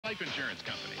Life Insurance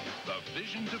Company, the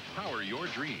vision to power your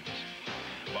dreams.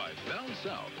 By Bell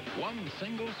South, one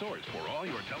single source for all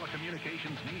your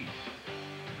telecommunications needs.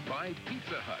 By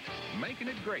Pizza Hut, making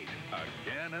it great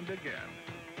again and again.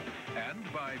 And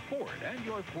by Ford and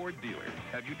your Ford dealer.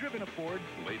 Have you driven a Ford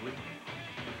lately?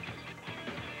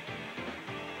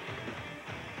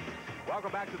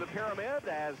 Welcome back to the Pyramid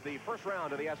as the first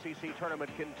round of the SEC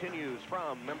tournament continues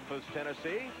from Memphis,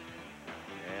 Tennessee.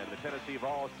 And the Tennessee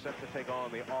Vols set to take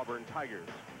on the Auburn Tigers.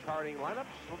 Starting lineups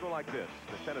will go like this.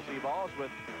 The Tennessee Vols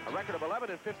with a record of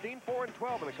 11-15,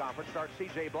 4-12 in the conference. Start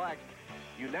C.J. Black.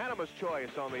 Unanimous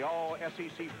choice on the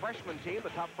all-SEC freshman team, the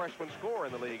top freshman scorer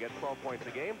in the league at 12 points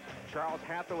a game. Charles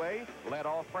Hathaway led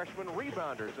all freshman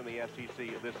rebounders in the SEC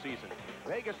this season.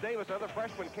 Vegas Davis, another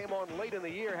freshman, came on late in the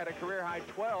year, had a career-high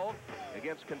 12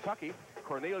 against Kentucky.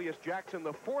 Cornelius Jackson,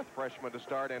 the fourth freshman to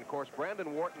start, and, of course,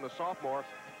 Brandon Wharton, the sophomore,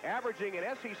 averaging in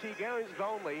SEC games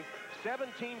only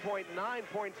 17.9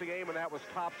 points a game, and that was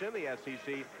tops in the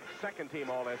SEC, second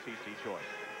team all-SEC choice.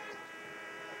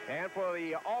 And for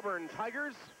the Auburn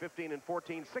Tigers,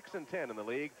 15-14, 6-10 in the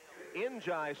league.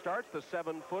 Njai starts, the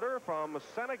 7-footer from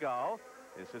Senegal.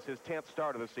 This is his 10th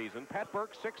start of the season. Pat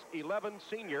Burke, 6'11",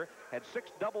 senior, had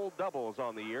 6 double-doubles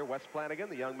on the year. Wes Flanagan,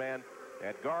 the young man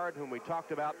at guard, whom we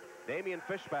talked about. Damian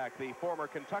Fishback, the former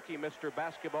Kentucky Mr.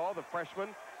 Basketball, the freshman,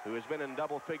 who has been in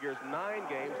double figures 9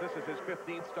 games. This is his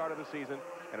 15th start of the season.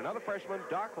 And another freshman,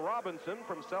 Doc Robinson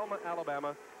from Selma,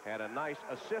 Alabama, had a nice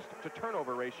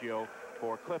assist-to-turnover ratio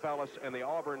for Cliff Ellis and the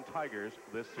Auburn Tigers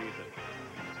this season.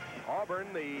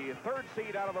 Auburn, the 3rd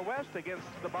seed out of the West against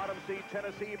the bottom seed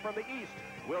Tennessee from the East.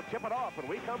 We'll tip it off when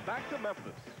we come back to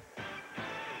Memphis.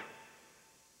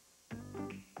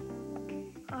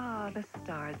 Ah, the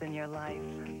stars in your life.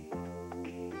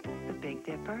 The Big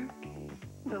Dipper,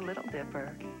 the Little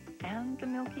Dipper, and the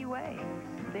Milky Way.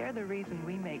 They're the reason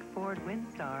we make Ford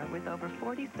Windstar with over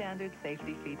 40 standard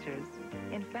safety features.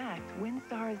 In fact,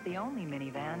 Windstar is the only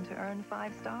minivan to earn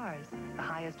 5 stars, the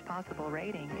highest possible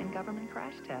rating in government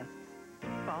crash tests.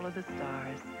 Follow the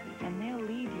stars, and they'll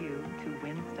lead you to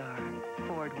Windstar.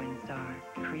 Ford Windstar,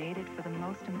 created for the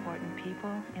most important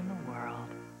people in the world.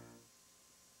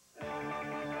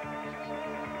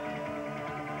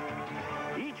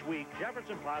 Each week,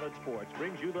 Jefferson Pilot Sports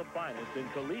brings you the finest in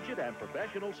collegiate and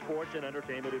professional sports and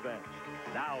entertainment events.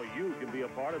 Now you can be a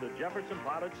part of the Jefferson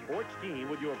Pilot Sports team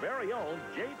with your very own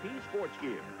JP Sports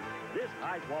Gear. This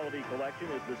high-quality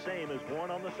collection is the same as worn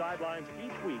on the sidelines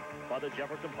each week by the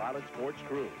Jefferson Pilot Sports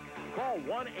crew. Call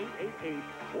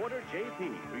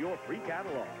 1-888-ORDER-JP for your free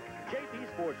catalog. JP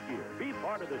Sports Gear. Be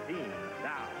part of the team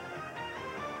now.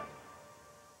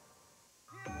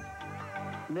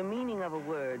 The meaning of a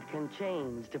word can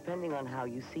change depending on how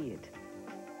you see it.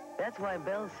 That's why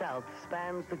Bell South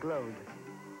spans the globe.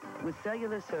 With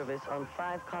cellular service on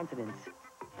 5 continents,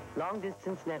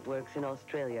 long-distance networks in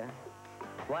Australia,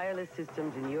 wireless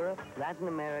systems in Europe, Latin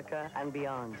America, and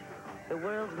beyond. The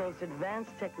world's most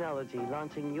advanced technology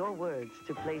launching your words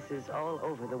to places all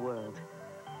over the world.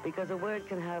 Because a word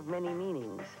can have many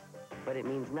meanings, but it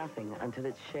means nothing until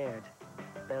it's shared.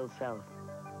 Bell South.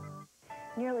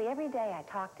 Nearly every day I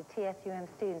talk to TSUM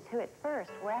students who at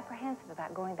first were apprehensive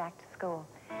about going back to school.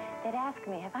 They'd ask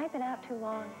me, have I been out too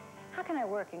long? How can I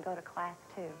work and go to class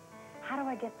too? How do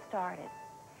I get started?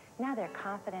 Now they're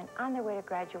confident, on their way to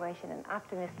graduation, and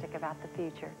optimistic about the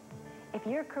future. If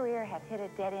your career has hit a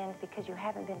dead end because you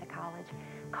haven't been to college,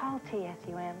 call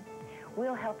TSUM.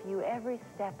 We'll help you every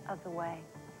step of the way.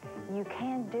 You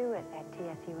can do it at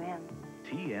TSUM.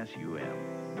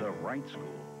 TSUM, the right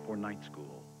school for night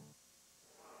school.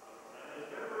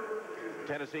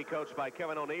 Tennessee coached by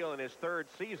Kevin O'Neill in his 3rd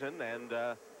season, and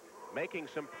making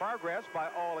some progress by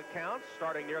all accounts,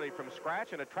 starting nearly from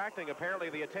scratch and attracting apparently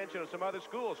the attention of some other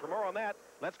schools. For more on that,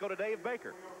 let's go to Dave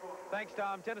Baker. Thanks,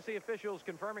 Tom. Tennessee officials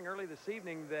confirming early this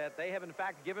evening that they have, in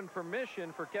fact, given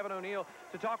permission for Kevin O'Neill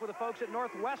to talk with the folks at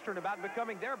Northwestern about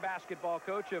becoming their basketball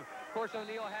coach. Of course,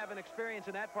 O'Neill having experience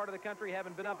in that part of the country,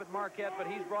 having been up at Marquette, but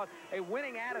he's brought a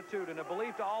winning attitude and a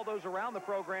belief to all those around the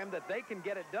program that they can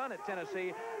get it done at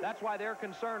Tennessee. That's why they're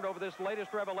concerned over this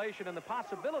latest revelation and the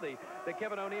possibility that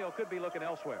Kevin O'Neill could be looking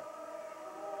elsewhere.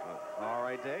 All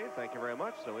right, Dave, thank you very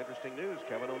much. So interesting news,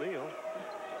 Kevin O'Neill.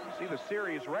 See the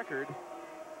series record,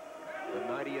 the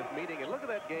 90th meeting, and look at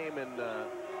that game in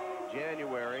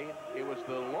January. It was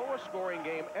the lowest scoring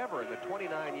game ever in the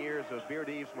 29 years of Beard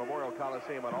Eves Memorial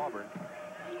Coliseum at Auburn.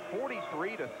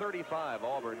 43-35,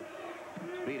 Auburn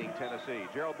beating Tennessee.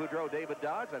 Gerald Boudreau, David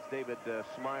Dodge, that's David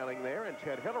smiling there, and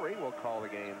Ted Hillary will call the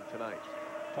game tonight.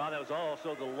 Tom, that was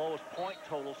also the lowest point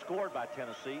total scored by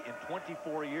Tennessee in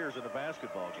 24 years in a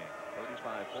basketball game.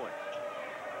 35 points.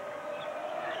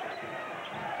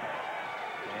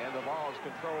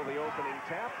 control the opening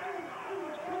tap.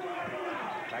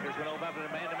 Tigers going to open up in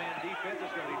a man-to-man defense.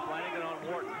 It's going to be Flanagan on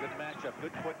Wharton. Good matchup.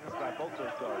 Good quickness by both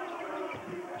those guards.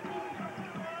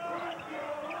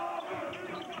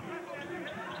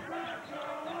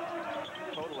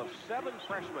 Total of 7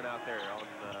 freshmen out there on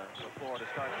the floor to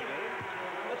start the game.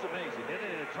 That's amazing. And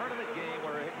in a tournament game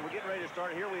where we're getting ready to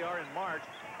start, here we are in March,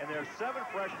 and there are 7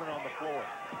 freshmen on the floor.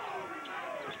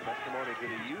 Testimony to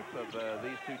the youth of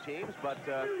these two teams, but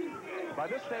by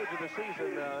this stage of the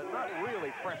season, not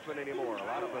really freshmen anymore. A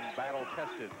lot of them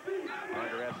battle-tested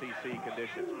under SEC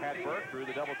conditions. Pat Burke through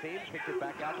the double team, kicked it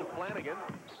back out to Flanagan.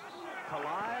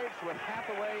 Collides with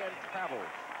Hathaway and travels.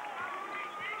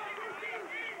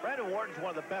 Brandon Wharton's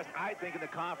one of the best, I think, in the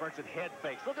conference at head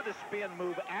fakes. Look at the spin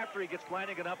move after he gets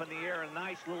Flanagan up in the air. A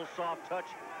nice little soft touch.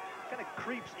 Kind of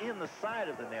creeps in the side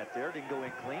of the net there. Didn't go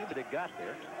in clean, but it got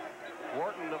there.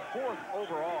 Wharton, the 4th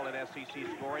overall in SEC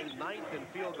scoring, 9th in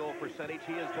field goal percentage.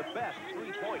 He is the best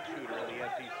three-point shooter in the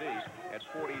SEC at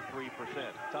 43%.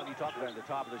 Tom, you talked about at the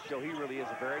top of the show, he really is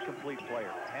a very complete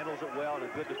player. Handles it well and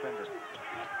a good defender.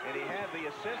 And he had the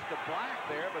assist to Black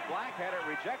there, but Black had it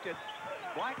rejected.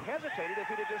 Black hesitated. If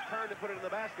he'd have just turned to put it in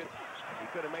the basket, he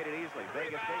could have made it easily.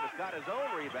 Vegas Davis got his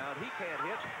own rebound. He can't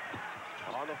hit.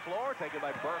 On the floor, taken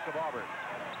by Burke of Auburn.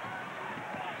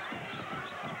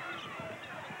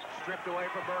 Stripped away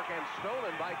from Burke and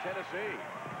stolen by Tennessee.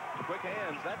 Quick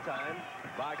hands that time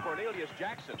by Cornelius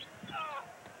Jackson.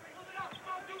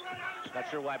 Not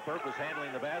sure why Burke was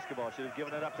handling the basketball. Should have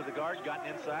given it up to the guard,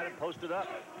 gotten inside, and posted up.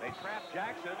 They trapped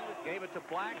Jackson, gave it to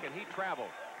Black, and he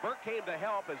traveled. Burke came to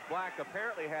help as Black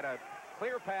apparently had a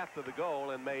clear path to the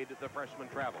goal and made the freshman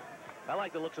travel. I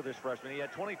like the looks of this freshman. He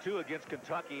had 22 against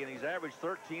Kentucky, and he's averaged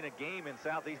 13 a game in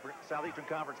Southeastern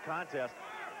Conference contests.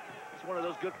 He's one of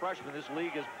those good freshmen this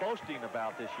league is boasting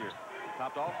about this year.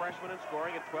 Topped all freshmen in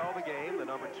scoring at 12 a game, the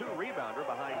number 2 rebounder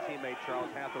behind teammate Charles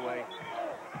Hathaway,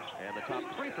 and the top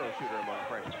free throw shooter among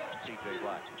freshmen, C.J.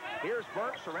 Black. Here's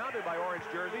Burke surrounded by orange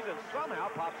jerseys and somehow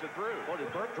pops it through. Boy,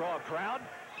 did Burke draw a crowd?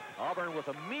 Auburn with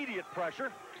immediate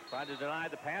pressure. Trying to deny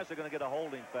the pass. They're going to get a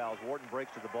holding foul. Wharton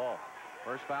breaks to the ball.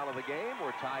 First foul of the game.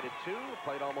 We're tied at 2.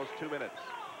 Played almost 2 minutes.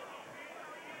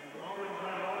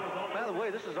 By the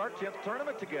way, this is our 10th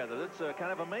tournament together. That's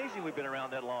kind of amazing we've been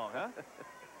around that long, huh?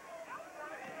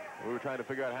 We were trying to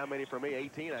figure out how many for me.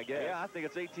 18, I guess. Yeah, I think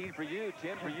it's 18 for you,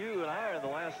 10 for you, and I in the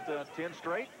last 10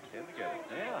 straight. 10 together.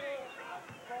 Yeah.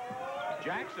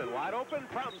 Jackson wide open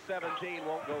from 17,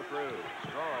 won't go through.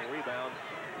 Strong rebound.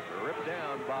 Ripped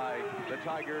down by the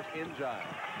Tigers in jive.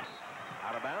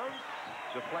 Out of bounds.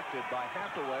 Deflected by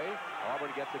Hathaway.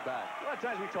 Auburn gets it back. A lot of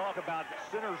times we talk about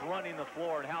centers running the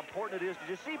floor and how important it is. Did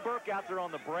you see Burke out there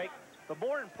on the break? But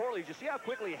more importantly, did you see how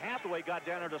quickly Hathaway got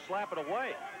down there to slap it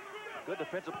away? Good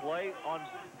defensive play on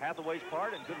Hathaway's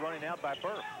part and good running out by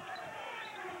Burke.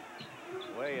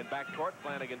 Way in backcourt,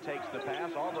 Flanagan takes the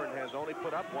pass. Auburn has only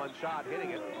put up 1 shot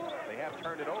hitting it. They have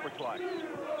turned it over twice.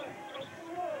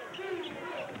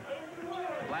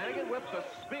 Flanagan with the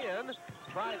spin.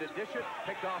 Tried to dish it.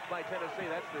 Picked off by Tennessee.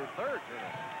 That's their 3rd.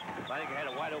 Flanagan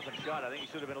had a wide open shot. I think he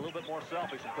should have been a little bit more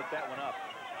selfish and put that one up.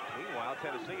 Meanwhile,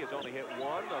 Tennessee has only hit 1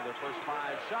 on their first 5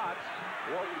 shots.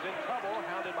 Wharton's in trouble,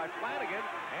 hounded by Flanagan,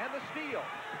 and the steal.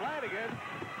 Flanagan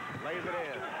lays it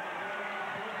in.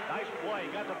 Nice play.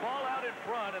 Got the ball out in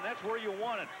front, and that's where you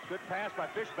want it. Good pass by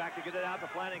Fishback to get it out to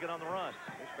Flanagan on the run.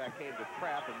 Fishback came to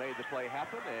trap and made the play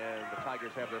happen, and the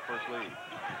Tigers have their first lead.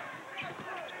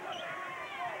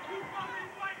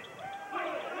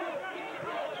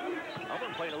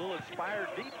 Auburn playing a little inspired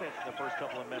defense in the first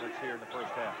couple of minutes here in the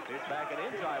first half. Fishback and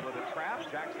in jive with a trap.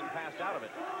 Jackson passed out of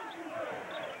it.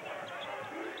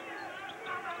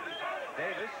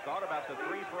 Davis thought about the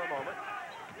 3 for a moment.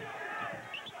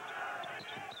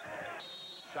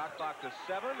 Shot clock to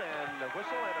 7, and a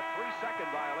whistle and a 3-second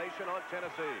violation on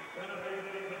Tennessee.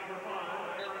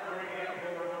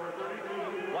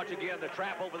 Watch again the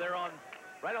trap over there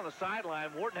right on the sideline.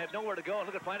 Wharton had nowhere to go, and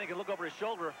look at Flanagan look over his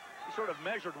shoulder. He sort of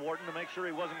measured Wharton to make sure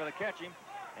he wasn't going to catch him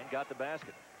and got the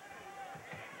basket.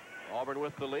 Auburn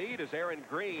with the lead as Aaron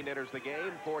Green enters the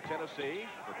game for Tennessee,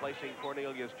 replacing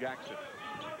Cornelius Jackson.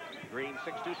 Green,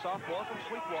 6'2" sophomore from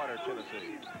Sweetwater,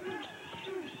 Tennessee.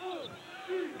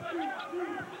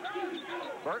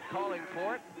 Burke calling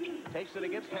for it, takes it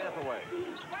against Hathaway.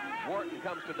 Wharton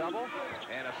comes to double,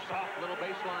 and a soft little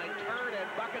baseline turn and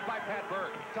bucket by Pat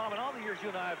Burke. Tom, in all the years you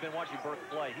and I have been watching Burke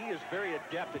play, he is very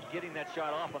adept at getting that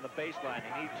shot off on the baseline,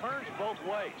 and he turns both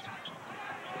ways.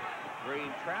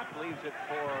 Green trap, leaves it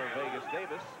for Vegas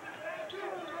Davis.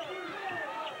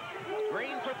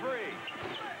 Green for 3.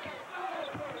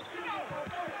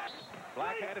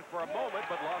 Black had it for a moment,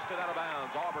 but lost it out of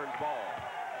bounds. Auburn's ball.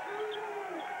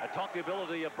 I talked the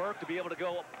ability of Burke to be able to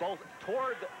go both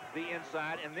toward the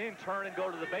inside and then turn and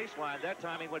go to the baseline. That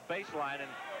time he went baseline and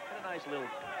had a nice little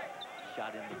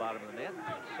shot in the bottom of the net.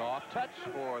 Soft touch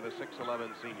for the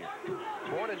 6'11 senior.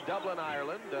 Born in Dublin,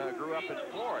 Ireland, grew up in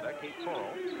Florida, Cape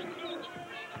Coral.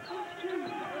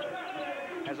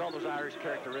 Has all those Irish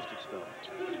characteristics, though.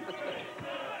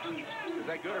 Is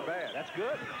that good or bad? That's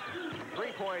good.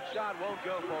 Three-point shot won't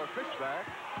go for Fishback.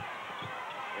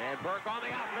 And Burke on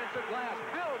the offensive glass,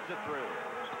 pounds it through.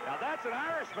 Now that's an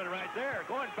Irishman right there,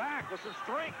 going back with some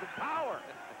strength and power.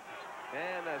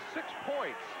 And 6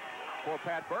 points for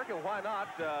Pat Burke, and why not?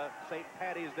 St.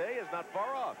 Paddy's Day is not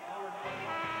far off.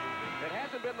 It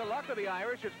hasn't been the luck of the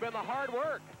Irish, it's been the hard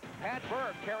work. Pat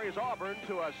Burke carries Auburn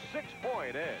to a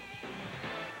 6-point edge.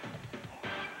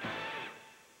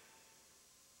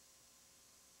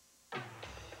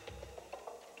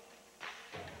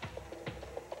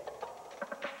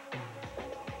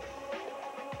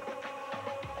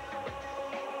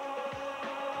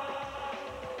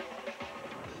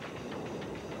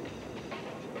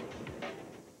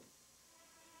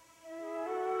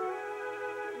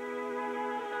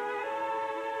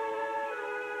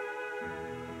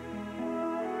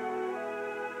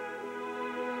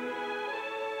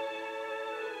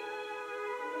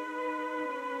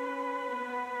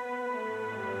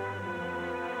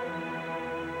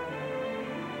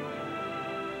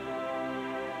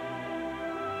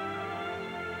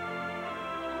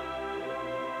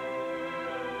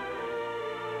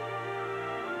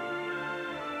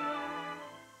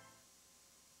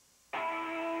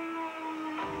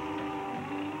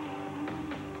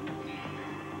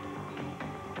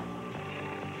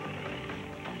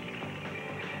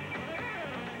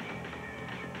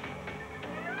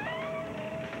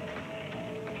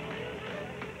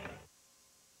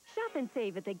 Shop and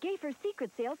save at the Gayfer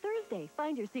Secret Sale Thursday.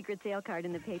 Find your secret sale card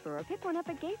in the paper or pick one up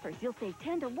at Gayfer's. You'll save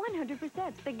 10 to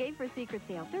 100%. The Gayfer Secret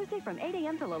Sale Thursday from 8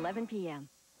 a.m. till 11 p.m.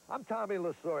 I'm Tommy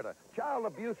Lasorda. Child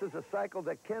abuse is a cycle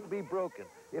that can be broken.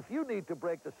 If you need to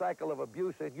break the cycle of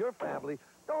abuse in your family,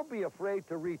 don't be afraid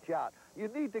to reach out. You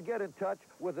need to get in touch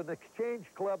with an Exchange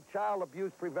Club Child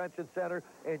Abuse Prevention Center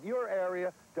in your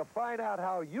area to find out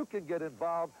how you can get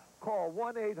involved. Call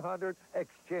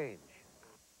 1-800-EXCHANGE.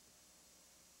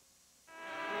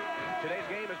 Today's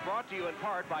game is brought to you in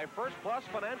part by First Plus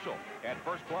Financial. At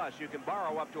First Plus, you can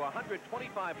borrow up to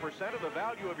 125% of the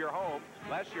value of your home,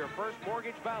 less your first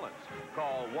mortgage balance.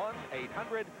 Call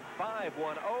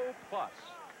 1-800-510-PLUS.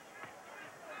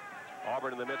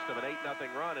 Auburn in the midst of an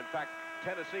 8-0 run. In fact,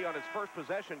 Tennessee on its first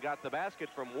possession got the basket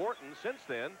from Wharton. Since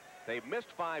then, they've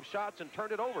missed 5 shots and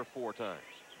turned it over 4 times.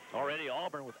 Already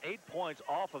Auburn with 8 points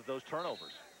off of those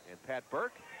turnovers. And Pat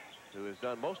Burke, who has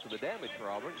done most of the damage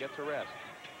for Auburn, gets a rest.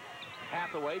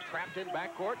 Hathaway trapped in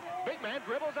backcourt. Big man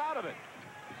dribbles out of it.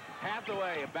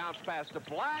 Hathaway, a bounce pass to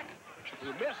Black,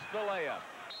 who missed the layup.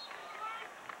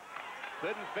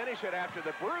 Couldn't finish it after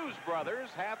the Bruise brothers,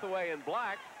 Hathaway and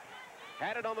Black,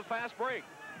 had it on the fast break.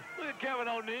 Look at Kevin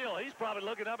O'Neill. He's probably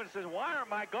looking up and says, why aren't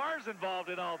my guards involved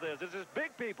in all this? This is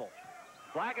big people.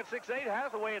 Black at 6'8",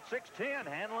 Hathaway at 6'10",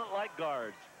 handle it like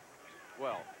guards.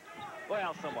 Well,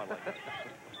 somewhat like that.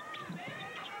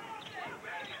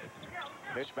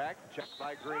 Pitch back, checked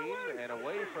by Green, and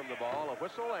away from the ball, a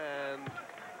whistle, and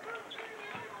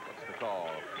what's the call?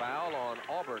 Foul on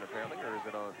Auburn, apparently, or is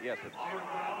it on? Yes, it's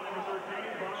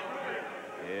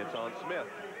on Smith.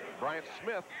 Bryant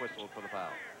Smith whistled for the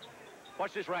foul.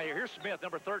 Watch this right here. Here's Smith,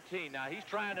 number 13. Now, he's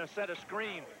trying to set a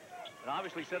screen, and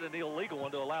obviously set an illegal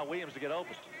one to allow Williams to get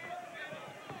open.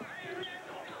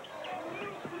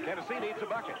 Tennessee needs a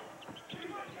bucket.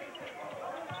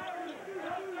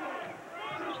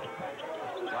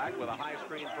 Black with a high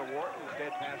screen for Wharton,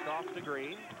 instead passed off to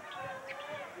Green.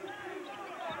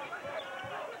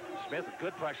 Smith with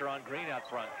good pressure on Green out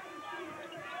front.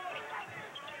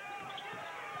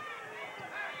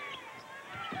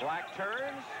 Black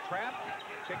turns, trapped,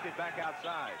 kicked it back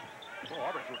outside. Well,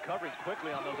 Auburn's recovering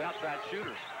quickly on those outside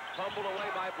shooters. Fumbled away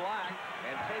by Black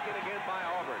and taken again by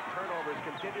Auburn. Turnovers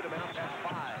continue to mount at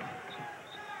 5.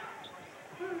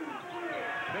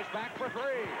 Fishback for 3.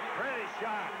 Pretty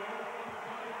shot.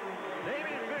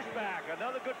 Damian Fishback,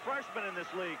 another good freshman in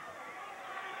this league.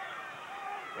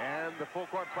 And the full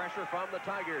court pressure from the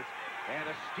Tigers. And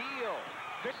a steal.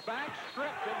 Fishback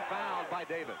stripped and fouled by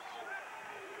Davis.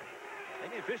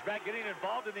 Damian Fishback getting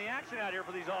involved in the action out here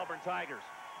for these Auburn Tigers.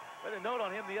 Read a note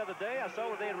on him the other day. I saw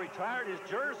where they had retired his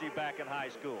jersey back in high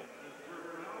school.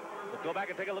 But go back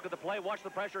and take a look at the play. Watch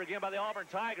the pressure again by the Auburn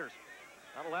Tigers.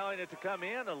 Not allowing it to come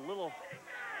in. A little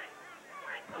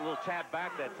A little tap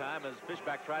back that time as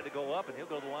Fishback tried to go up, and he'll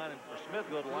go to the line, or Smith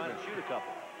go to the line and shoot a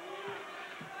couple.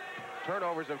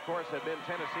 Turnovers, of course, have been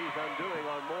Tennessee's undoing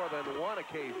on more than one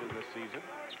occasion this season.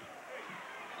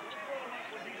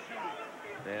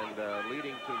 And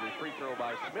leading to the free throw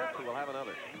by Smith, who will have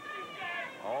another.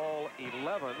 All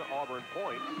 11 Auburn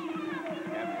points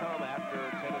have come after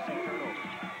Tennessee turnovers.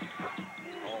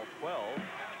 All 12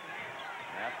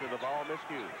 after the ball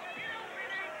miscues.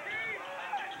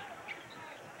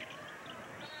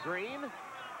 Green,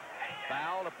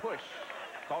 foul to push.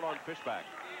 Called on Fishback.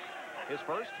 His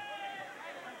first.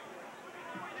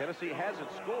 Tennessee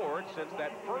hasn't scored since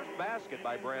that first basket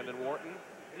by Brandon Wharton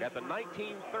at the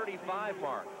 1935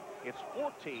 mark. It's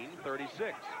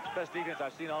 14-36. Best defense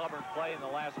I've seen Auburn play in the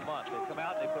last month. They've come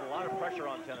out and they put a lot of pressure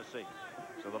on Tennessee.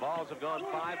 So the Vols have gone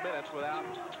 5 minutes without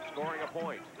scoring a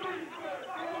point.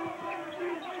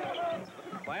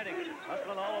 Flanagan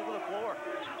hustling all over the floor.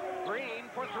 Green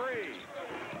for three.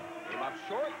 Came up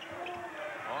short.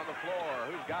 On the floor.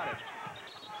 Who's got it?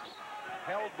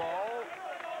 Held ball.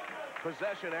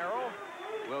 Possession arrow.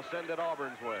 Will send it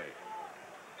Auburn's way.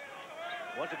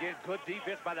 Once again, good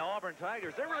defense by the Auburn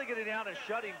Tigers. They're really getting out and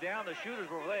shutting down the shooters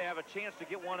where they have a chance to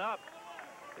get one up.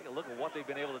 Take a look at what they've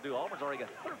been able to do. Auburn's already got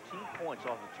 13 points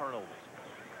off of turnovers.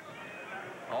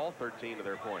 All 13 of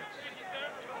their points.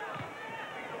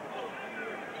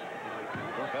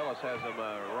 Bellis has them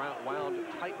wound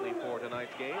tightly for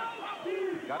tonight's game.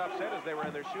 Got upset as they were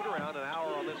in their shoot-around an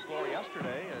hour on this floor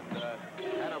yesterday and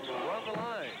had them run the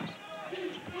lines.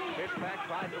 Fishback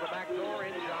tried for the back door.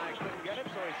 Njai couldn't get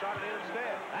it, so he shot it in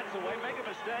instead. That's the way. Make a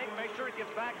mistake. Make sure it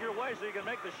gets back your way so you can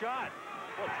make the shot.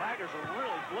 Well, Tigers are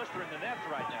really blistering the nets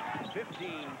right now.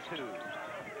 15-2.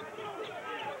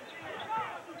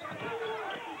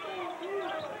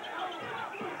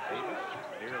 Davis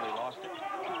nearly lost it.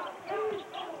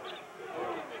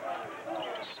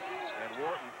 And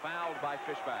Wharton fouled by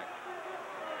Fishback.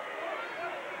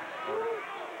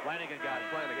 Flanagan got it.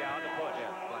 Flanagan. Yeah, on the push.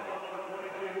 Yeah, Flanagan.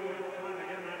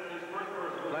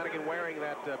 Flanagan wearing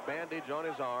that bandage on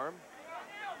his arm.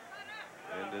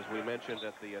 And as we mentioned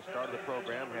at the start of the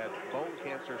program, had bone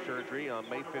cancer surgery on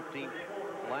May 15th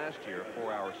last year,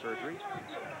 4-hour surgery,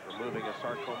 removing a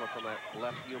sarcoma from that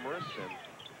left humerus and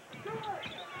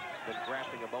then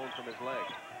grafting a bone from his leg.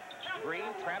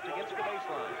 Green trapped against the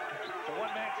baseline. It's a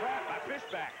one-man trap by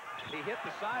Fishback. He hit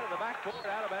the side of the backboard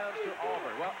out of bounds to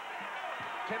Auburn. Well,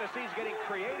 Tennessee's getting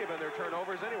creative in their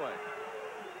turnovers anyway.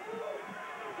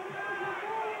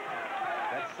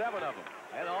 That's 7 of them.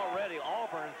 And already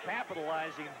Auburn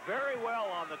capitalizing very well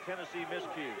on the Tennessee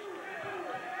miscues.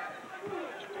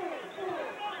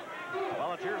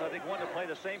 Volunteers, I think, wanted to play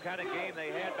the same kind of game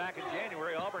they had back in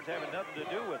January. Auburn's having nothing to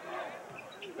do with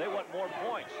it. They want more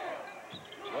points.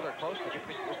 Well, they're close to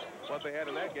getting what they had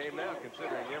in that game now,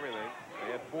 considering everything.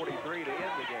 They had 43 to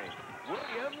end the game.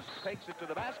 Williams takes it to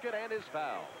the basket and is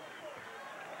fouled.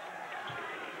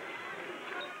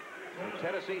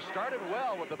 Tennessee started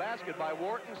well with the basket by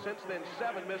Wharton. Since then,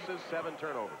 7 misses, 7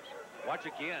 turnovers. Watch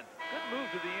again. Good move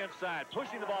to the inside.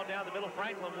 Pushing the ball down the middle.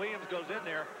 Franklin Williams goes in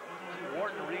there.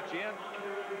 Wharton reach in.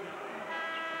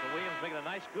 So Williams making a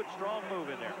nice, good, strong move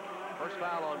in there. First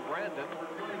foul on Brandon.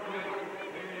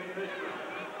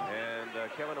 And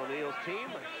Kevin O'Neal's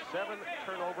team, 7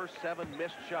 turnovers, 7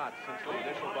 missed shots since the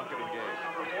initial bucket of the game.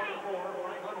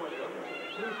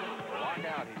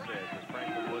 Lockout, he says, as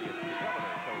Franklin Williams, the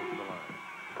governor, toes the line.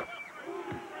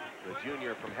 The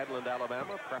junior from Headland,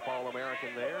 Alabama, prep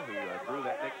All-American there, who drew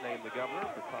that nickname the governor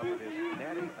because of his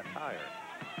natty attire.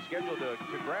 Scheduled to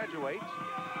graduate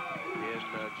in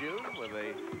June with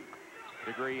a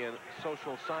degree in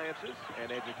social sciences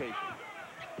and education.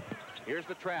 Here's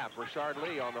the trap. Richard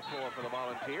Lee on the floor for the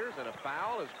Volunteers, and a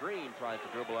foul as Green tries to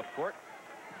dribble up court.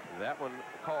 That one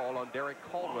called on Derek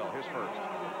Caldwell, his first.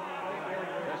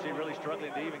 Tennessee really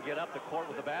struggling to even get up the court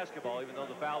with the basketball, even though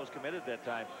the foul was committed that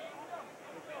time.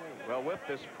 Well, with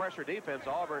this pressure defense,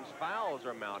 Auburn's fouls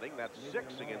are mounting. That's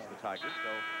 6 against the Tigers.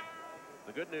 So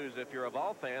the good news, if you're a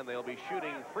Vol fan, they'll be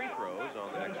shooting free throws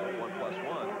on the next 1+1.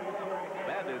 The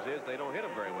bad news is they don't hit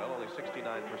them very well, only 69%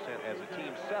 as a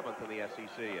team, 7th in the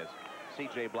SEC as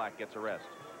C.J. Black gets a rest.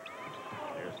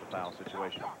 There's the foul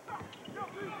situation.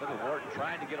 Look at Wharton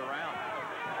trying to get around.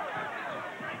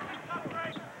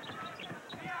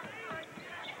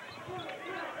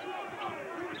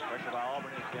 Pressure by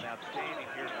Auburn has been outstanding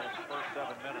here in those first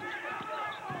 7 minutes.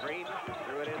 Green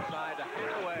threw it inside to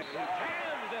Hathaway, who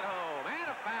jams it home, and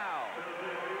a foul.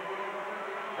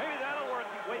 Maybe that'll work.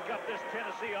 Wake up this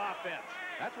Tennessee offense.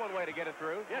 That's one way to get it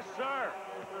through. Yes, sir.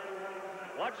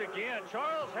 Watch again.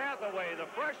 Charles Hathaway, the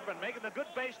freshman, making the good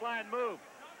baseline move.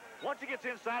 Once he gets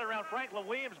inside around Franklin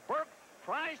Williams, Burke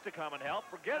tries to come and help.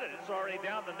 Forget it. It's already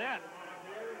down the net.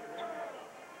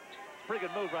 It's a pretty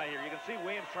good move right here. You can see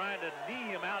Williams trying to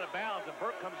knee him out of bounds, and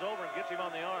Burke comes over and gets him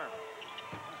on the arm.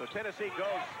 So Tennessee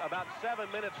goes about 7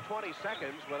 minutes, 20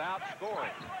 seconds without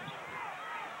scoring.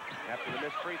 After the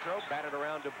missed free throw, batted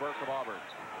around to Burke of Auburn.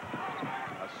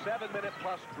 A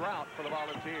 7-minute-plus drought for the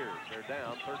Volunteers. They're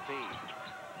down 13.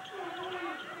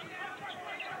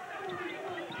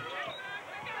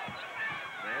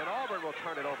 And Auburn will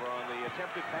turn it over on the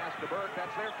attempted pass to Burke.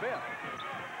 That's their 5th.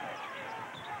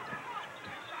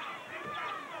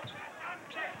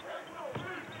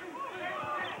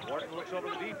 Wharton looks over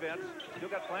the defense. Still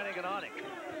got Flanagan on him.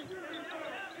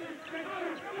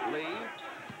 Lee.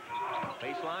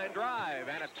 Baseline drive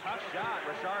and a tough shot,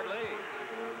 Richard Lee.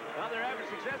 Well, they're having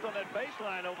success on that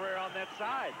baseline over there on that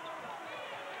side.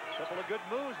 Couple of good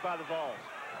moves by the Vols.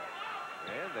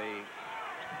 And they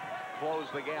close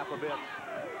the gap a bit.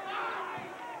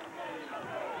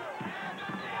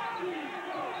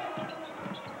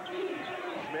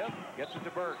 Smith gets it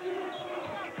to Burke.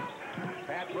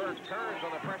 Pat Burke turns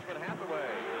on the freshman Hathaway.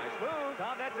 Nice move.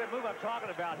 Tom, that's that move I'm talking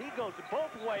about. He goes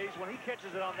both ways when he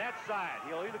catches it on that side.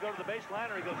 He'll either go to the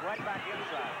baseline or he goes right back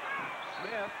inside.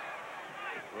 Smith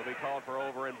will be called for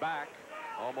over and back.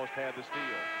 Almost had the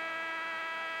steal.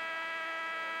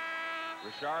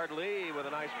 Richard Lee with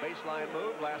a nice baseline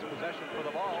move. Last possession for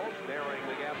the Vols. Narrowing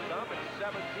the gap some. It's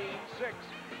 17-6.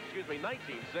 Excuse me,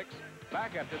 19-6.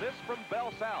 Back after this from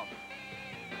Bell South.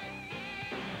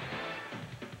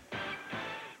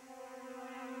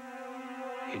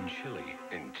 In Chile,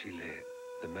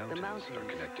 the mountains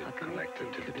are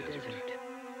connected to the desert.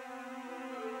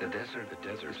 The desert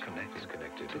is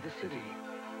connected to the city.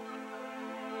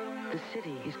 The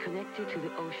city is connected to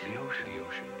the ocean. The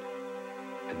ocean.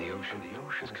 And the ocean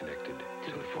is connected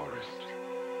to the forest.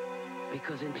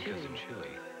 Because in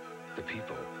Chile, the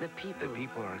people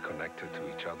are connected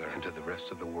to each other and to the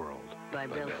rest of the world by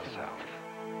Bell South.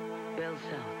 Bell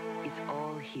South, it's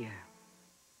all here.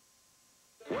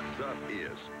 What Tough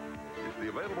is, it's the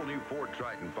available new Ford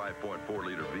Triton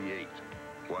 5.4-liter V8.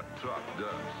 What Tough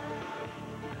does.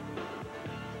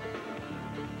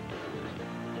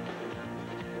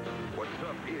 What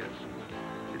Tough is,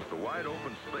 it's the wide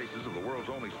open spaces of the world's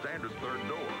only standard third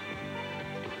door.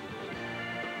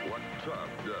 What Tough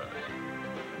does.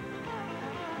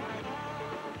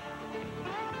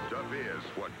 Tough is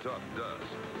what Tough does.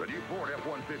 The new Ford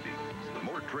F-150,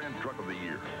 Motor Trend Truck of the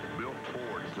Year, built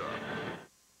Ford Tough.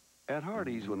 At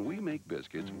Hardee's, when we make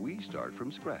biscuits, we start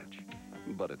from scratch.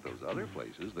 But at those other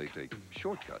places, they take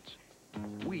shortcuts.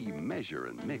 We measure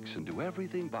and mix and do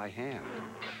everything by hand.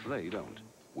 They don't.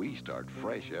 We start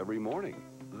fresh every morning.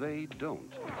 They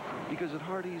don't. Because at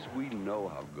Hardee's, we know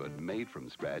how good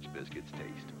made-from-scratch biscuits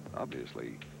taste.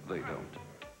 Obviously, they don't.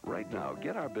 Right now,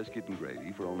 get our biscuit and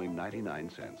gravy for only 99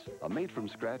 cents. A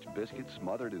made-from-scratch biscuit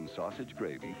smothered in sausage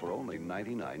gravy for only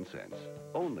 99 cents.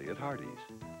 Only at Hardee's.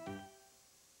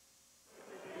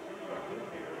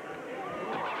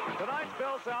 Tonight's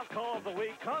Bell South Call of the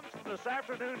Week comes from this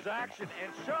afternoon's action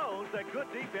and shows that good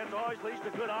defense always leads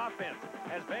to good offense.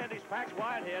 As Vandy's Pax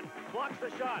Whitehead blocks the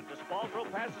shot, the ball throw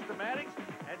passes to Maddings,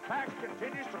 and Pax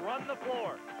continues to run the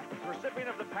floor. The recipient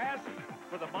of the pass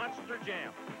for the Monster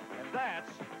Jam. And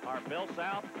that's our Bell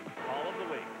South Call of the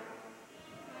Week.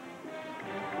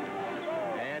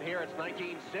 And here it's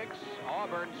 19-6.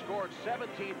 Auburn scored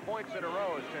 17 points in a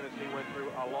row as Tennessee went through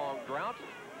a long drought.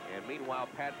 And meanwhile,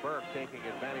 Pat Burke taking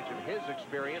advantage of his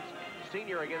experience.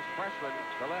 Senior against freshman.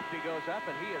 The lefty goes up,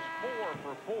 and he is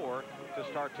 4 for 4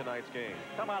 to start tonight's game.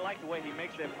 Tom, I like the way he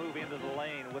makes that move into the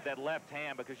lane with that left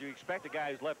hand, because you expect a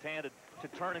guy who's left-handed to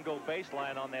turn and go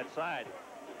baseline on that side.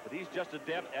 But he's just as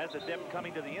adept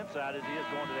coming to the inside as he is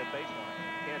going to that baseline.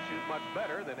 Can't shoot much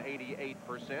better than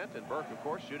 88%, and Burke, of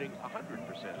course, shooting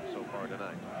 100% so far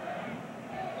tonight.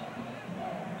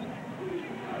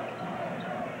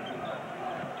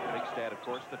 Big stat, of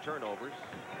course, the turnovers.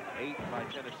 8 by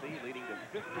Tennessee, leading to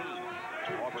 15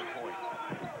 Auburn points.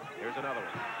 Here's another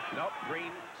one. Nope,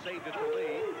 Green saved it for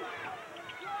Lee.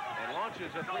 And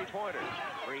launches a three-pointer.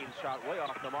 Green's shot way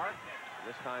off the mark.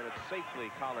 This time it's safely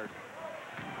collared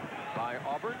by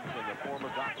Auburn in the form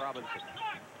of Doc Robinson.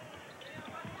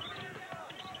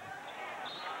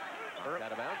 Burke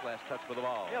out of bounds, last touch for the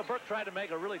ball. Yeah, Burke tried to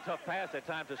make a really tough pass that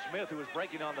time to Smith, who was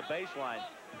breaking on the baseline.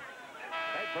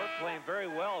 Pat Burke playing very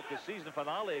well at the season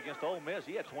finale against Ole Miss.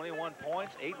 He had 21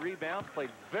 points, 8 rebounds, played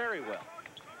very well.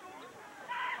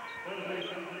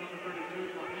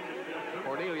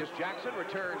 Cornelius Jackson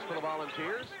returns for the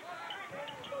Volunteers.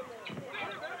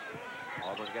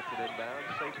 Auburn gets it inbound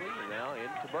safely, and now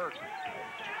into Burke.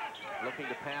 looking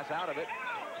to pass out of it.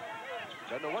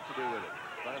 Doesn't know what to do with it.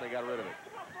 Finally got rid of it.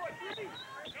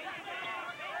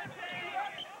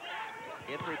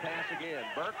 Entry pass again.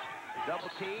 Burke, double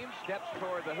team, steps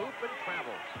toward the hoop and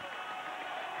travels.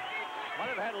 Might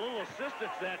have had a little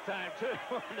assistance that time, too,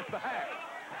 in the back.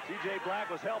 C.J. Black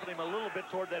was helping him a little bit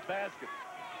toward that basket.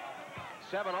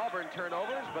 7 Auburn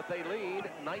turnovers, but they lead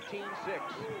 19-6.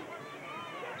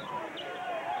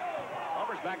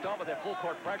 Auburn's backed off with that full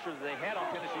court pressure that they had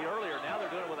on Tennessee earlier. Now they're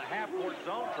doing it with a half-court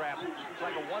zone trap. It's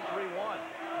like a 1-3-1.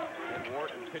 And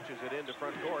Wharton pitches it into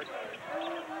front court.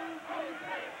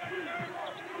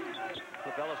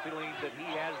 Clavella feeling that he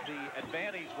has the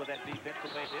advantage with that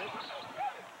defensive is.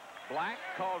 Black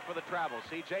called for the travel.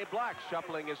 C.J. Black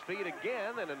shuffling his feet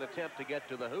again in an attempt to get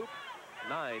to the hoop.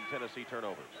 9 Tennessee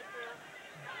turnovers.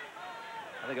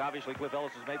 I think obviously Cliff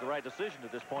Ellis has made the right decision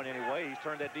at this point anyway. He's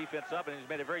turned that defense up and he's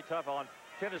made it very tough on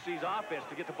Tennessee's offense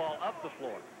to get the ball up the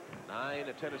floor. 9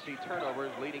 Tennessee turnovers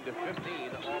leading to 15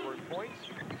 Auburn points.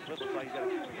 Cliff looks like he's got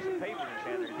a piece of paper in his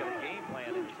hand. He's got a game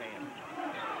plan in his hand.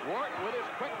 Wharton with his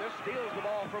quickness steals the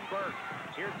ball from Burke.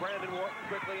 Here's Brandon Wharton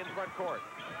quickly in front court.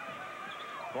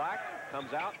 Black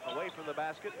comes out away from the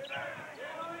basket.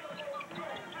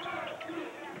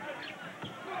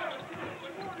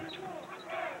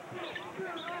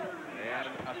 And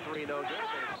a three no good.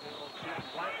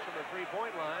 Black from the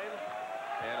three-point line.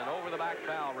 And an over-the-back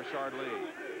foul, Richard Lee.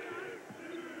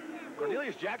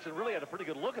 Cornelius Jackson really had a pretty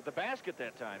good look at the basket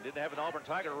that time. Didn't have an Auburn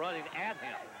Tiger running at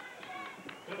him.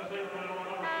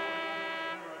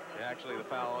 Actually, the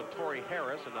foul on Torrey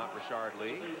Harris and not Richard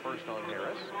Lee. First on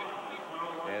Harris.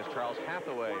 As Charles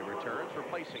Hathaway returns,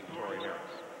 replacing Torrey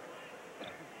Harris.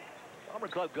 Auburn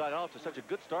Club got off to such a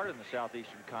good start in the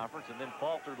Southeastern Conference and then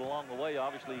faltered along the way.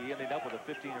 Obviously, he ended up with a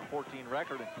 15-14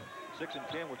 record and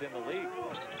 6-10 within the league.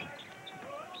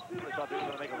 They thought they were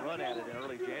going to make a run at it in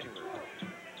early January.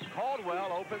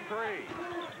 Caldwell, open three.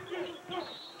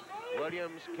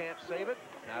 Williams can't save it.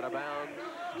 Out of bounds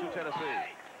to Tennessee.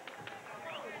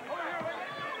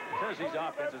 Tennessee's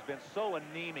offense has been so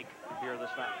anemic here this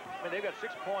night. I mean, they've got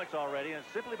 6 points already, and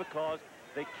it's simply because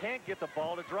they can't get the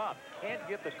ball to drop. Can't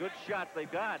get the good shots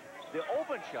they've got, the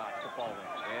open shots to fall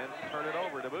in. And turn it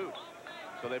over to boot.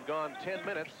 So they've gone 10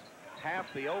 minutes,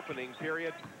 half the opening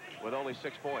period, with only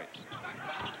 6 points.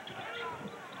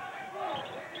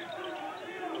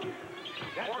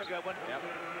 That's a good one. Yep.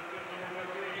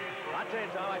 I tell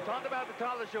you, Tom, I talked about at the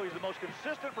top of the show, he's the most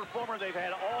consistent performer they've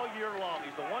had all year long.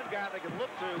 He's the one guy they can look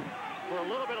to for a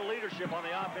little bit of leadership on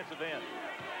the offensive end.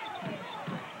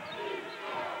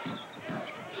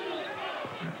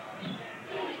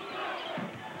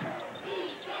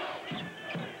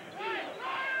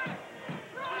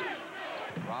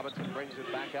 Robinson brings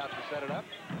it back out to set it up.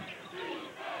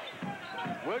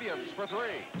 Williams for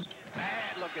three.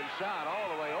 Bad looking shot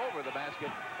all the way over the basket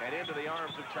and into the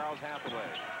arms of Charles Hathaway.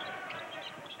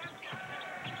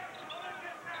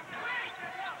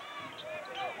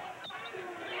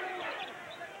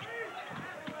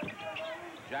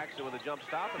 Jackson with a jump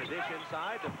stop and a dish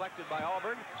inside, deflected by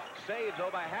Auburn. Saved, though,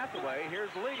 by Hathaway.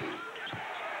 Here's Lee.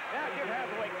 Yeah, give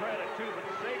Hathaway credit, too, but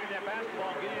saving that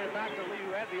basketball, getting it back to Lee,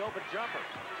 who had the open jumper.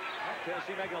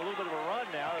 Tennessee making a little bit of a run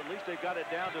now. At least they've got it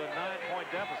down to a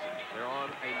 9-point deficit. They're on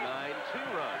a 9-2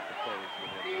 run to close the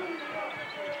game.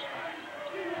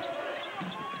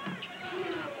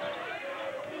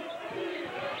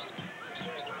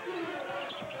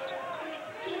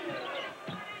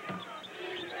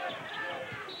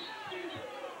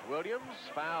 Williams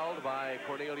fouled by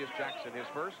Cornelius Jackson, his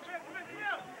first.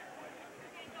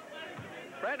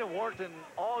 Brandon Wharton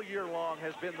all year long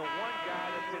has been the one guy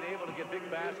that's been able to get big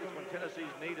baskets when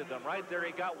Tennessee's needed them. Right there,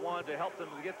 he got one to help them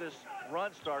to get this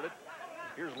run started.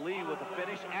 Here's Lee with the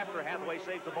finish after Hathaway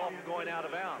saved the ball from going out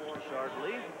of bounds. Richard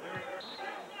Lee.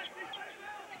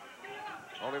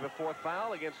 Only the fourth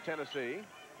foul against Tennessee.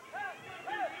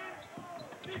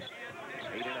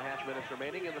 8.5 minutes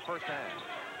remaining in the first half.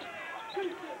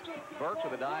 Burke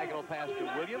with a diagonal pass to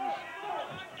Williams.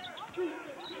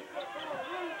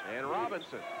 And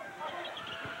Robinson.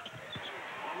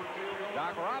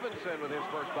 Doc Robinson with his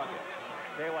first bucket.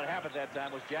 Tell you what happened that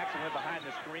time was Jackson went behind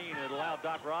the screen and it allowed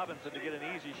Doc Robinson to get an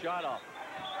easy shot off.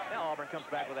 Now Auburn comes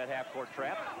back with that half-court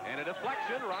trap. And a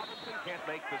deflection. Robinson can't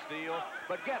make the steal,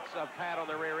 but gets a pat on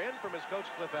the rear end from his coach,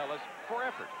 Cliff Ellis, for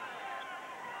effort.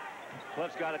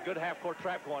 Cliff's got a good half-court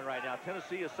trap going right now.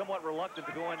 Tennessee is somewhat reluctant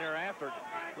to go in there after.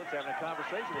 Cliff's having a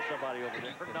conversation with somebody over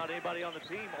there. Not anybody on the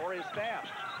team or his staff.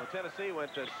 Well, Tennessee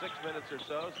went to 6 minutes or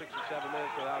so, 6 or 7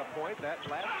 minutes without a point. That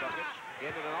last bucket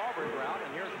ended an Auburn route,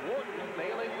 and here's Wharton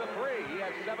nailing the three. He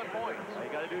has 7 points. All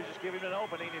you got to do is just give him an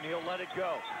opening, and he'll let it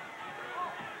go.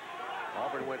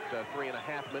 Auburn went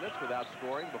 3.5 minutes without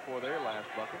scoring before their last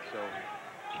bucket, so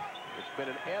it's been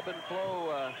an ebb and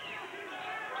flow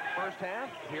first half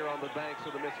here on the banks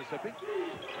of the Mississippi.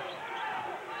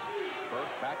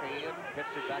 Burke backing in,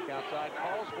 pitched it back outside,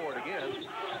 calls for it again,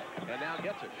 and now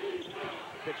gets it.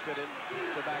 Pitched it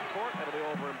into back court, it'll be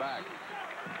over and back.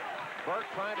 Burke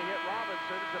trying to hit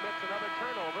Robinson, commits another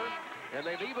turnover, and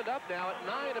they've evened up now at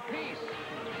 9 apiece.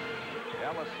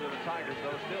 Ellis and the Tigers,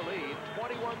 though, still lead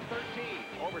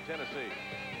 21-13 over Tennessee.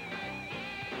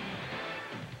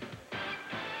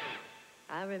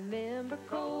 I remember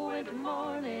cold winter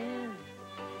mornings,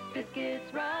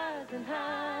 biscuits rising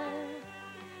high,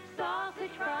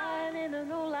 sausage frying in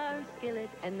an old iron skillet,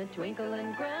 and the twinkle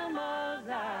in Grandma's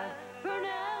eye.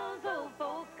 Purnell's old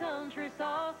folk country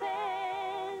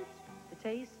sausage, the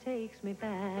taste takes me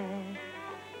back.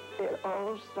 It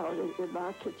all started in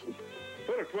my kitchen.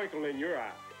 Put a twinkle in your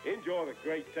eye. Enjoy the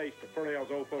great taste of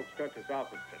Purnell's Old Folks Country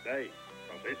Sausage today,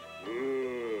 because it's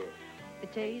good. The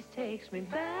taste takes me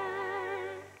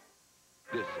back.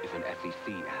 This is an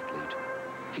SEC athlete.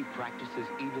 He practices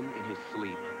even in his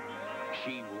sleep.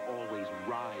 She will always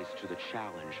rise to the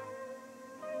challenge.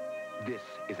 This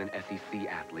is an SEC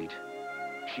athlete.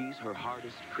 She's her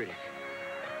hardest critic.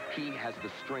 He has the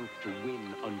strength to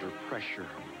win under pressure.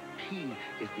 He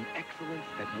is the excellence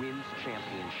that wins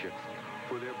championships.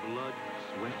 For their blood,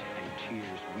 sweat, and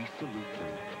tears, we salute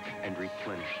them and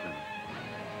replenish them.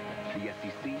 The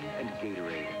SEC and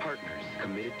Gatorade, partners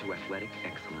committed to athletic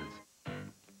excellence.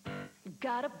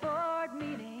 Got a board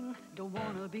meeting, don't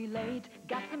wanna be late.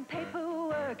 Got some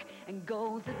paperwork and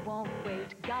goals that won't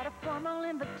wait. Got a formal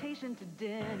invitation to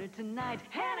dinner tonight,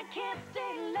 and I can't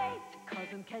stay late, cause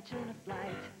I'm catching a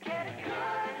flight. Get a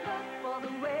good look for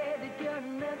the way that you're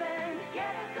living.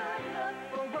 Get a good look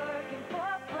for working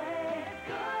for play. Get a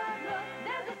good look,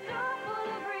 there's a store full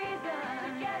of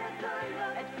reasons. Get a good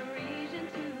look at Parisian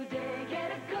today. Get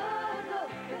a good look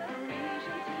at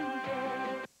Parisian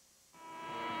today.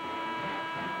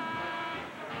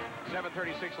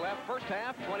 7:36 left. First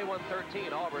half,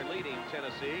 21-13. Auburn leading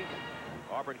Tennessee.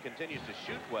 Auburn continues to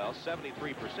shoot well,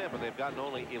 73%, but they've gotten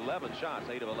only 11 shots,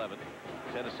 8 of 11.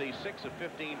 Tennessee, 6 of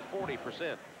 15,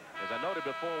 40%. As I noted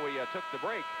before we took the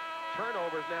break,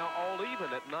 turnovers now all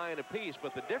even at 9 apiece,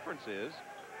 but the difference is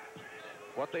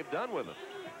what they've done with them.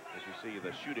 As you see,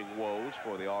 the shooting woes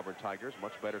for the Auburn Tigers,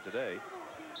 much better today.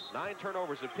 9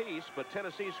 turnovers apiece, but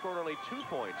Tennessee scored only 2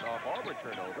 points off Auburn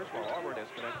turnovers, while Auburn has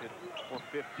connected for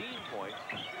 15 points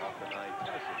off the 9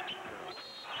 Tennessee.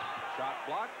 Shot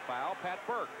blocked, foul, Pat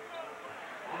Burke.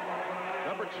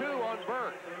 Number 2 on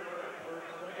Burke.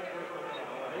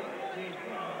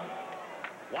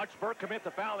 Watch Burke commit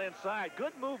the foul inside.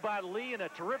 Good move by Lee and a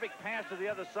terrific pass to the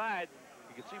other side.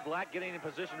 You can see Black getting in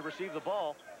position to receive the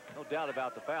ball. No doubt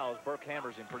about the fouls. Burke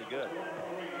hammers him pretty good.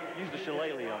 Use the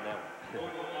shillelagh on that one.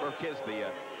 Burke is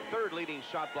the 3rd leading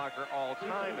shot blocker all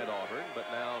time at Auburn, but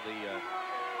now the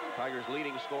Tigers'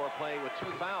 leading scorer playing with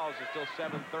 2 fouls and still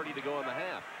 7:30 to go in the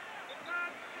half.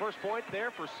 First point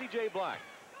there for C.J. Black.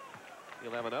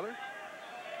 He'll have another.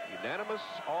 Unanimous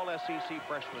All-SEC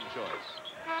freshman choice.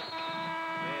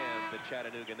 And the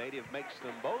Chattanooga native makes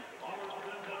them both.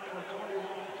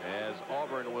 As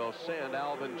Auburn will send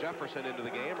Alvin Jefferson into the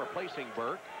game, replacing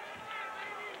Burke.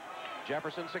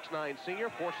 Jefferson, 6'9" senior,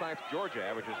 Forsyth, Georgia,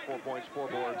 averages 4 points, 4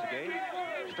 boards a game.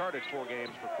 Started 4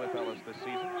 games for Cliff Ellis this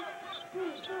season.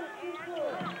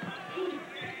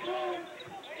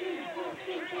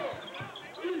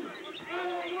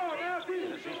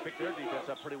 Tennessee's picked their defense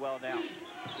up pretty well now.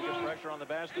 He gets pressure on the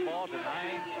basketball,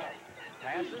 denying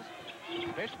passes.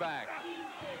 Fishback.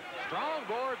 Strong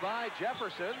board by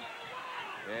Jefferson.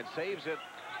 And saves it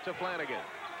to Flanagan.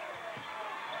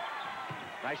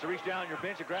 Nice to reach down on your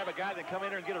bench and grab a guy, then come in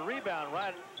here and get a rebound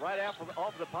right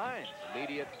off the pines.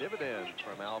 Immediate dividend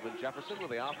from Alvin Jefferson with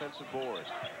the offensive board.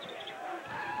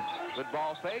 Good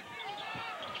ball fake.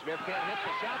 Smith can't hit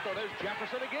the shot, though. There's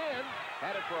Jefferson again.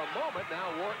 Had it for a moment. Now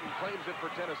Wharton claims it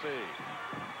for Tennessee.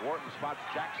 Wharton spots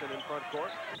Jackson in front court.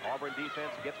 Auburn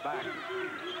defense gets back.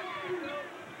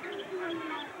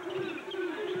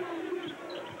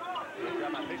 Good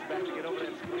job by Fishback to get over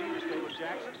that screen to stay with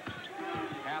Jackson.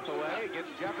 Hathaway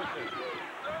against Jefferson.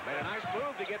 Made a nice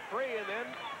move to get free, and then,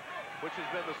 which has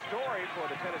been the story for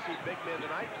the Tennessee big men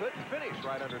tonight, couldn't finish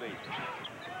right underneath.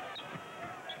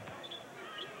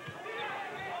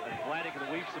 And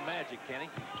Flanagan weaves some magic, Kenny.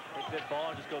 Takes that ball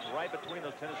and just goes right between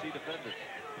those Tennessee defenders.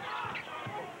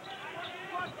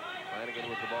 Flanagan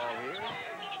with the ball here.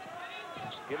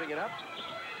 Giving it up.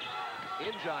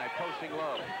 Injai posting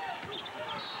low.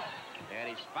 And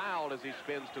he's fouled as he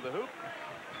spins to the hoop.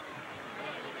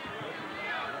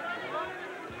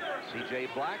 C.J.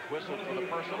 Black whistled for the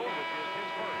personal, which is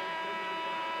his first.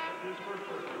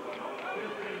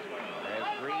 As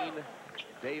Green,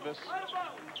 Davis,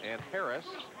 and Harris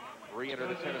re-enter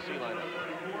the Tennessee lineup.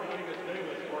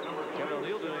 Kevin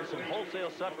O'Neill doing some wholesale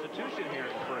substitution here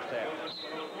in the first half.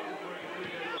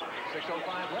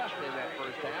 6:05 left in that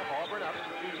first half. Auburn up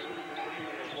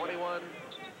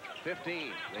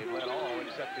 21-15. They've led all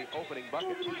except the opening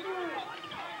bucket.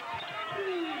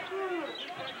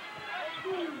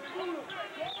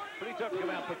 Pretty tough to come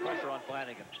out and put pressure on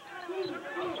Flanagan.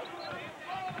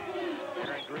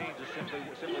 Aaron Green just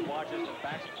simply watches and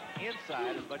backs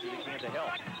inside as much as he can to help.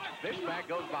 Fishback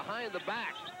goes behind the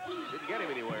back. Didn't get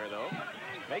him anywhere, though.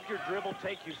 Make your dribble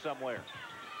take you somewhere.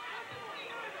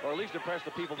 Or at least impress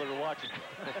the people that are watching.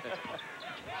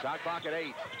 Shot clock at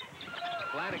 8.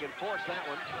 Flanagan forced that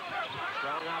one.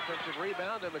 Strong offensive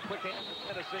rebound and the quick hands of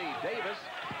Tennessee. Davis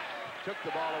took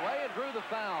the ball away and drew the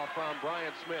foul from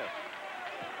Brian Smith.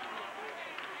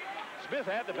 Smith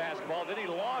had the basketball, then he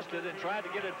lost it and tried to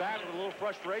get it back with a little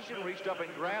frustration, reached up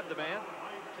and grabbed the man.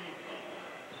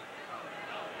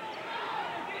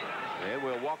 And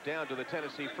we'll walk down to the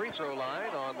Tennessee free throw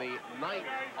line on the 9th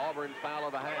Auburn foul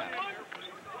of the half.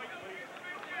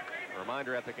 A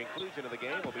reminder, at the conclusion of the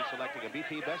game, we'll be selecting a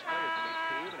BP best player from each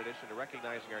team. In addition to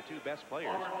recognizing our 2 best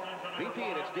players, BP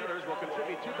and its dealers will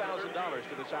contribute $2,000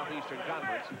 to the Southeastern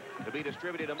Conference to be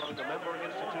distributed among the member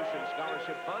institution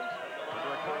scholarship funds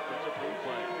under a conference-approved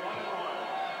plan.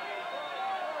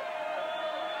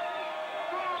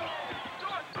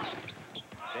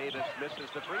 Davis misses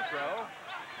the free throw.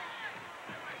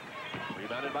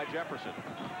 Rebounded by Jefferson.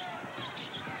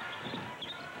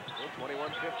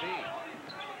 21-15.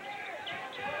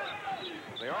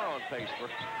 They are on pace for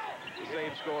the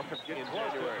same score in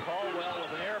January. Caldwell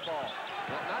with an air ball.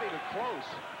 Well, not even close.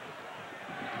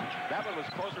 That one was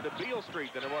closer to Beale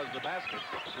Street than it was the basket.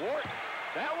 Wharton.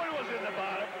 That one was in the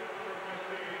bottom.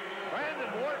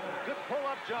 Brandon Wharton, good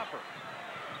pull-up jumper.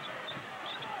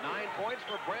 9 points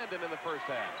for Brandon in the first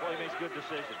half. Well, he makes good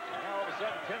decisions. Now all of a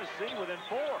sudden, Tennessee within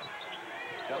 4.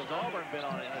 How's Auburn been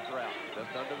on it in the drought?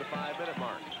 Just under the 5-minute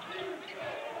mark.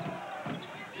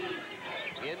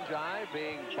 Njai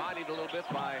being bodied a little bit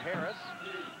by Harris.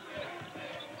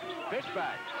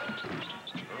 Fishback.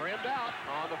 Rimmed out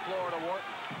on the floor to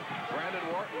Wharton. Brandon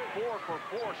Wharton 4 for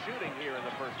 4 shooting here in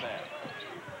the first half.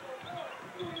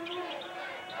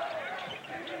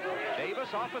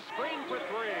 Davis off a screen for 3.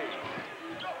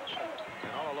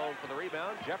 And all alone for the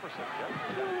rebound, Jefferson.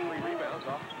 Jefferson got 3 rebounds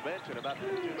off the bench in about 2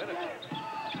 minutes.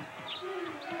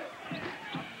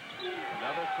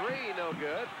 Another 3, no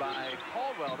good by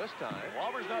Caldwell this time.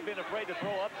 Auburn's not been afraid to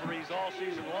throw up threes all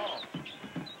season long.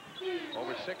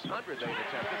 Over 600 they've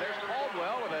attempted. There's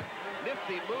Caldwell with a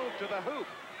nifty move to the hoop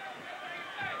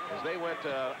as they went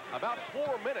about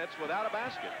 4 minutes without a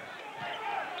basket.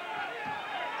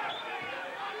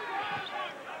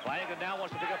 Flanagan now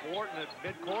wants to pick up Wharton at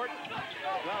midcourt.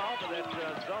 Got off of that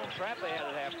zone trap they had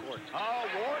at half court. Oh,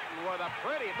 Wharton with a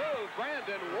pretty move.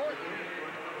 Brandon Wharton,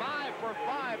 5 for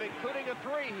 5, including a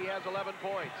 3. He has 11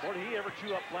 points. Or did he ever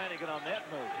chew up Flanagan on that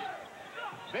move?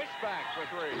 Fishback for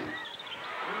 3.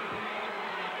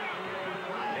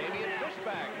 Damian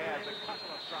Fishback has a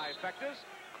couple of trifectas,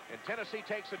 and Tennessee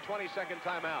takes a 20-second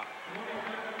timeout.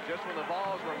 Just when the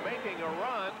Vols were making a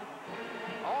run,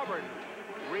 Auburn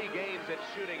regains its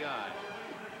shooting eye.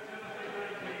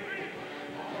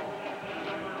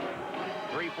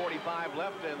 3:45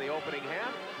 left in the opening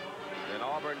half, and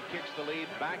Auburn kicks the lead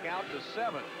back out to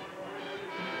 7.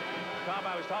 Tom,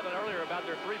 I was talking earlier about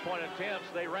their three-point attempts.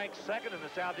 They rank 2nd in the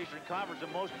Southeastern Conference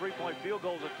in most three-point field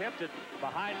goals attempted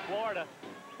behind Florida.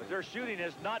 But their shooting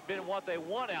has not been what they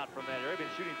want out from that area.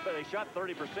 They shot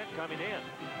 30% coming in.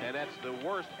 And that's the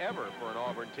worst ever for an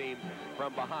Auburn team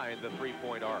from behind the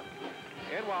three-point arc.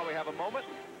 And while we have a moment,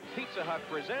 Pizza Hut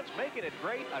presents Making It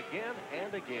Great again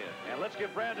and again. And let's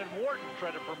give Brandon Wharton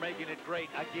credit for making it great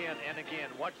again and again.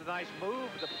 Watch the nice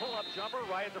move, the pull-up jumper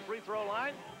right at the free throw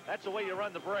line. That's the way you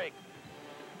run the break.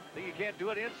 Think you can't do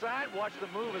it inside? Watch the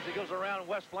move as he goes around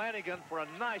Wes Flanagan for a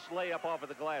nice layup off of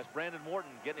the glass. Brandon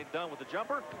Wharton getting it done with the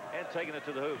jumper and taking it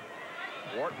to the hoop.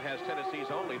 Wharton has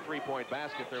Tennessee's only three-point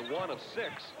basket. They're 1 of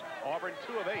 6. Auburn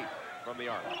 2 of 8 from the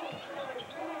arc.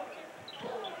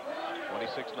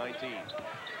 26-19.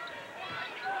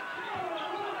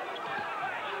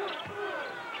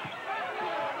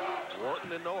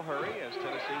 Wharton in no hurry as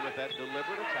Tennessee with that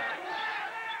deliberate attack.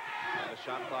 And the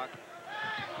shot clock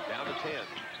down to 10.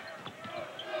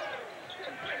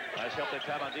 Nice help that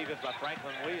time on defense by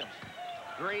Franklin Williams.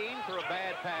 Green for a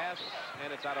bad pass,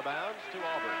 and it's out of bounds to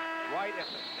Auburn. Right at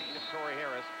the feet of Torrey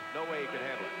Harris. No way he could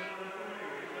handle it.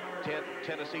 10th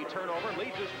Tennessee turnover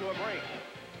leads us to a break.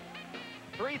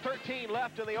 3:13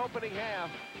 left in the opening half.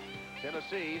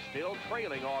 Tennessee still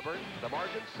trailing Auburn. The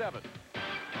margin 7.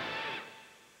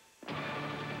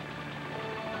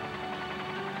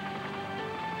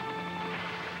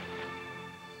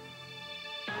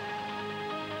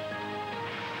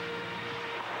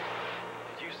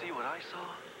 Did you see what I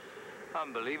saw?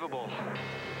 Unbelievable.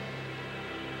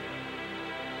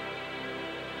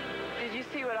 Did you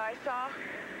see what I saw?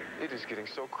 It is getting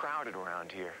so crowded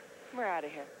around here. We're out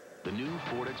of here. The new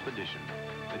Ford Expedition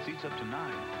that seats up to 9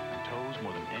 and tows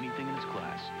more than anything in its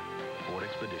class. Ford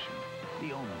Expedition,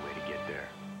 the only way to get there.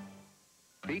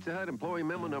 Pizza Hut employee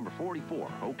memo number 44.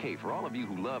 Okay, for all of you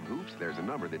who love hoops, there's a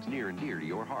number that's near and dear to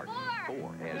your heart.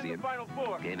 4, as in. Final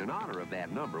 4. In honor of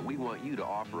that number, we want you to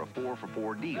offer a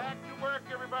 4-for-4 deal. Back to work,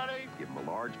 everybody. Give them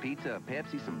a large pizza, a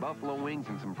Pepsi, some buffalo wings,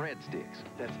 and some breadsticks.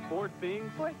 That's 4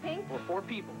 things? 4 things? For 4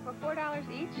 people. For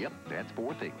 $4 each? Yep, that's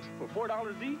 4 things. For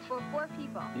 $4 each? For 4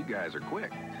 people. You guys are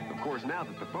quick. Of course, now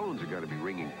that the phones are going to be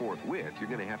ringing forthwith, you're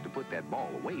going to have to put that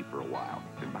ball away for a while.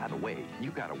 And by the way,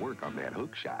 you got to work on that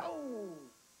hook shot. Oh.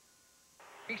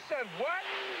 He said, what?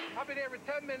 I'll be there for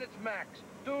 10 minutes max.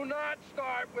 Do not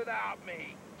start without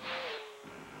me.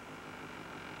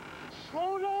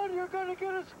 Slow down, you're gonna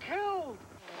get us killed.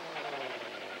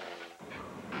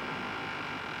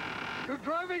 You're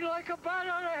driving like a bat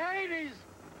out of Hades.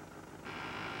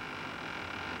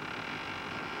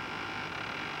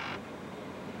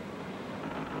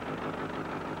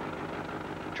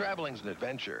 Traveling's an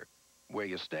adventure. Where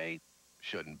you stay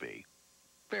shouldn't be.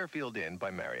 Fairfield Inn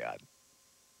by Marriott.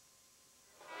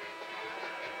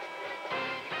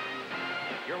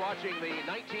 You're watching the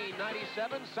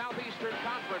 1997 Southeastern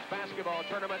Conference basketball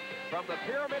tournament from the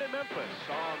Pyramid in Memphis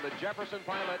on the Jefferson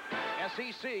Pilot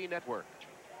SEC network.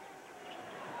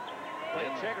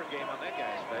 Played a checker game on that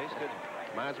guy's face, didn't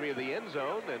he? Reminds me of the end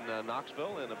zone in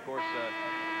Knoxville. And, of course,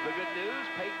 the good news,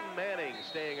 Peyton Manning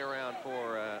staying around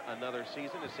for another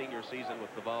season, his senior season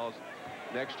with the Vols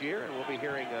next year. And we'll be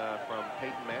hearing from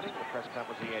Peyton Manning, the press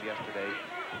conference he had yesterday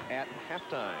at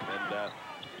halftime. And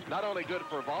not only good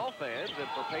for Vol fans and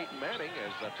for Peyton Manning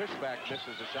as Fishback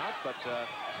misses a shot, but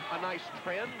a nice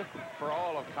trend for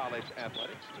all of college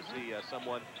athletics to see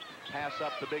someone pass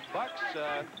up the big bucks,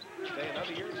 stay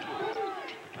another year in school.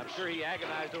 I'm sure he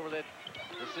agonized over that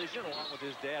decision along with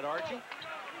his dad, Archie.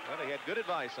 Well, he had good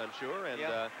advice, I'm sure, and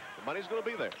the money's going to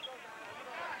be there.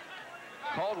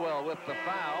 Caldwell with the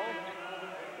foul.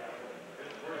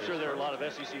 I'm sure there are a lot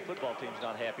of SEC football teams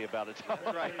not happy about it.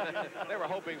 Right. They were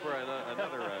hoping for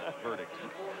another verdict.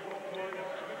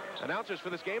 Announcers for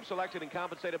this game selected and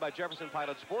compensated by Jefferson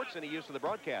Pilot Sports. Any use of the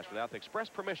broadcast without the express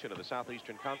permission of the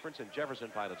Southeastern Conference and Jefferson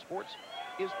Pilot Sports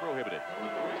is prohibited.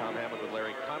 Tom Hammond with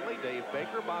Larry Conley, Dave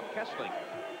Baker, Bob Kessling,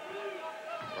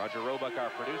 Roger Roebuck,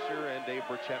 our producer, and Dave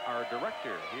Burchett, our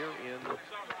director, here in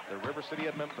the River City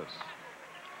of Memphis.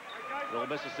 Well,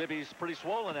 Mississippi's pretty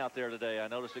swollen out there today. I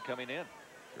noticed it coming in.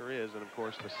 Sure is, and of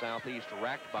course the Southeast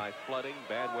racked by flooding,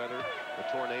 bad weather, the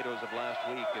tornadoes of last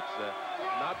week. It's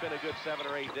not been a good 7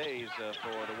 or 8 days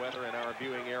for the weather in our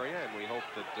viewing area, and we hope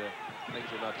that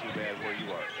things are not too bad where you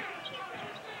are.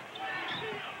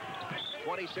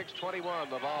 26-21,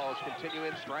 the Vols continue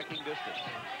in striking distance.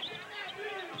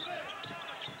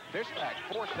 Fishback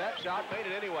forced that shot, made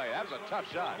it anyway. That was a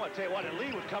tough shot. I'm going to tell you what, and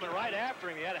Lee was coming right after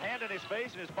him. He had a hand in his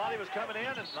face, and his body was coming in,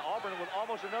 and Auburn with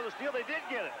almost another steal. They did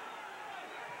get it.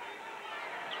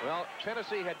 Well,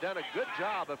 Tennessee had done a good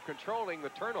job of controlling the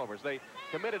turnovers. They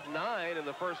committed 9 in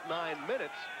the first 9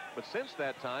 minutes, but since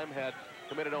that time had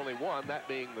committed only 1, that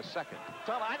being the second.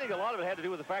 Tom, I think a lot of it had to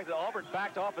do with the fact that Auburn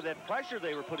backed off of that pressure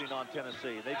they were putting on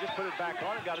Tennessee. They just put it back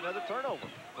on and got another turnover.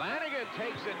 Flanagan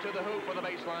takes it to the hoop for the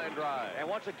baseline drive. And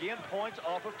once again, points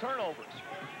off of turnovers.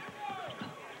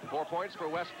 4 points for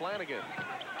Wes Flanagan.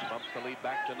 Bumps the lead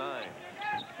back to 9.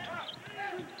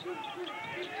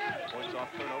 Points off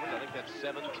turnovers, I think that's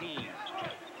 17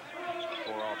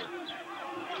 for Auburn.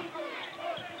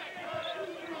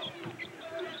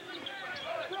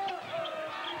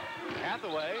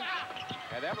 Hathaway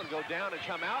had that one go down and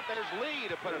come out. There's Lee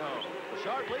to put it home.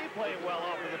 Rashard Lee playing well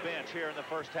off of the bench here in the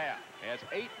first half. Has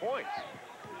 8 points.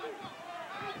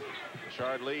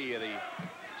 Rashard Lee, the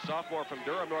sophomore from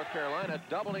Durham, North Carolina,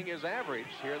 doubling his average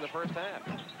here in the first half.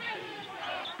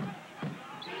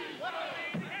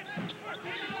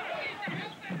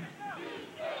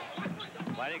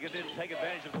 Flanagan didn't take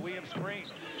advantage of the Williams screen.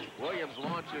 Williams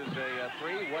launches a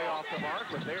 3 way off the mark,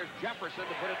 but there's Jefferson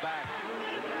to put it back.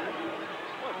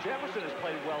 Well, Jefferson has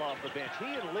played well off the bench. He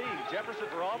and Lee, Jefferson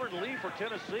for Auburn, Lee for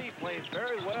Tennessee, playing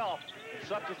very well in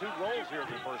substitute roles here in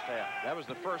the first half. That was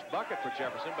the first bucket for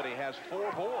Jefferson, but he has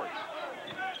 4 boards.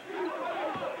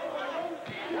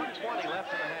 1:20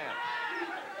 left in the half.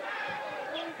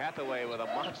 Hathaway with a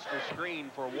monster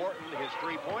screen for Wharton. His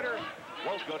three-pointer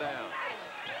won't go down.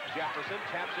 Jefferson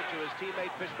taps it to his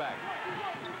teammate Fishback.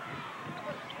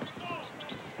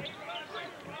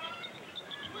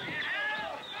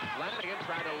 Flanagan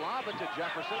trying to lob it to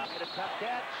Jefferson. Get a tough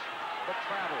catch, but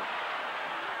traveled.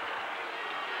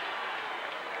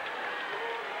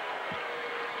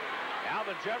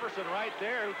 Alvin Jefferson right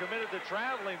there, who committed the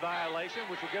traveling violation,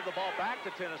 which will give the ball back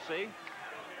to Tennessee.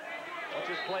 Let's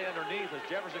just play underneath as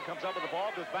Jefferson comes up with the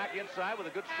ball, goes back inside with a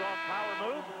good, strong power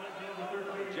move.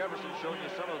 Jefferson showing you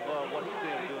some of what he's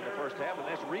been able to do in the first half, a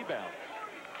nice rebound.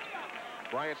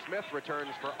 Bryant Smith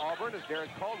returns for Auburn as Darren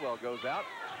Caldwell goes out.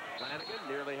 Flanagan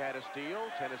nearly had a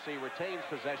steal. Tennessee retains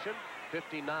possession.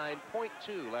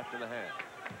 59.2 left in the half.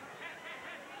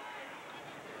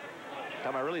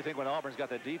 Tom, I really think when Auburn's got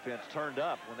the defense turned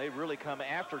up, when they really come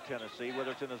after Tennessee,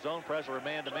 whether it's in the zone press or a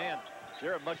man-to-man,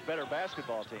 they're a much better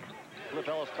basketball team. Flip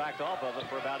Ellis backed off of it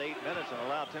for about 8 minutes and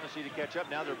allowed Tennessee to catch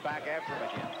up. Now they're back after him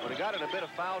again. Well, he got in a bit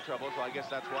of foul trouble, so I guess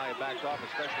that's why he backed off,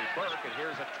 especially Burke. And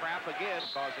here's a trap again,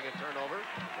 causing a turnover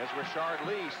as Rashard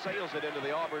Lee sails it into the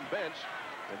Auburn bench.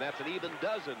 And that's an even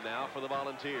dozen now for the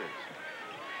Volunteers.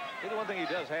 I think the one thing he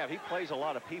does have, he plays a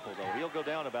lot of people, though. He'll go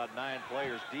down about 9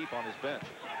 players deep on his bench.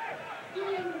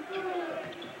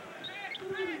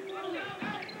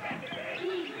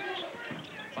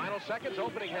 Final seconds,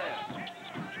 opening half.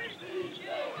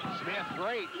 Smith,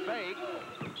 great fake,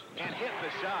 and hit the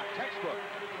shot. Textbook.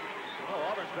 Oh,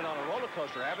 Auburn's been on a roller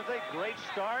coaster, haven't they? Great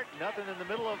start, nothing in the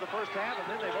middle of the first half, and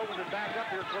then they've opened it back up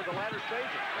here toward the latter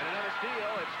stages. And another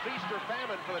steal. It's feast or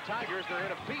famine for the Tigers. They're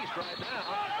in a feast right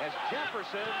now as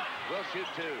Jefferson will shoot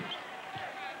 2.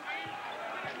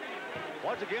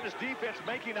 Once again, his defense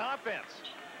making offense.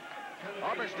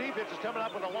 Auburn's defense is coming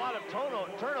up with a lot of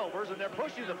turnovers, and they're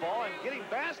pushing the ball and getting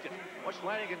baskets. Watch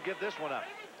Flanagan get this one up.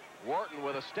 Wharton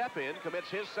with a step in commits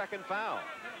his second foul.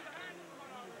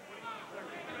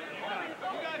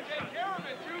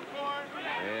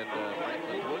 And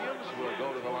Franklin Williams will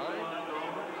go to the line.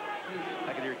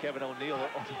 I can hear Kevin O'Neill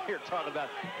here talking about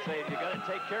saying you got to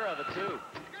take care of it too.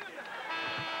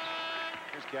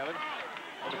 Here's Kevin.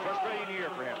 It's a frustrating year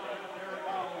for him.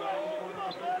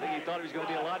 I think he thought he was going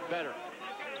to be a lot better.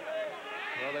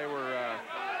 Well, they were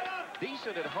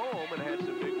decent at home and had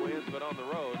some big wins, but on the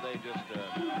road they just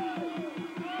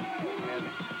had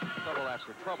trouble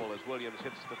after trouble as Williams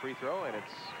hits the free throw, and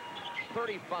it's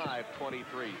 35-23,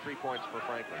 3 points for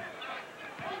Franklin.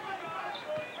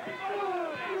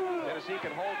 Tennessee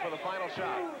can hold for the final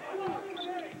shot.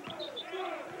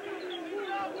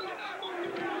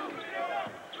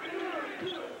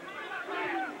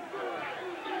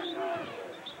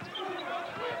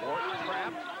 Wharton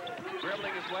trapped,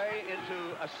 dribbling his way into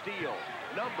a steal.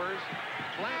 Numbers,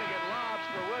 Flanagan lobs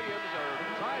for Williams, or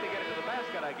trying to get it to the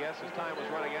basket, I guess, as time was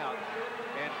running out,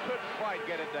 and couldn't quite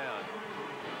get it down.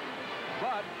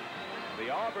 But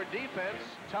the Auburn defense,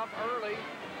 tough early.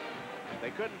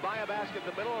 They couldn't buy a basket in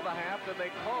the middle of the half, then they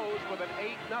closed with an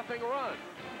 8-0 run.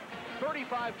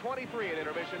 35-23 at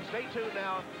intermission. Stay tuned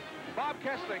now. Bob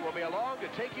Kessling will be along to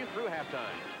take you through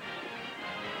halftime.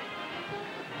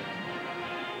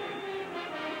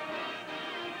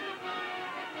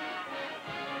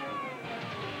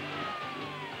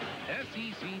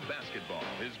 SEC Basketball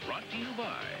is brought to you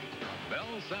by Bell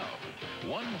South,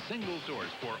 one single source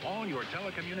for all your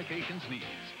telecommunications needs.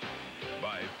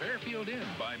 By Fairfield Inn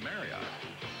by Marriott.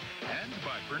 And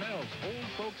by Purnell's Old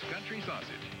Folks Country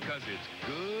Sausage, because it's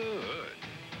good.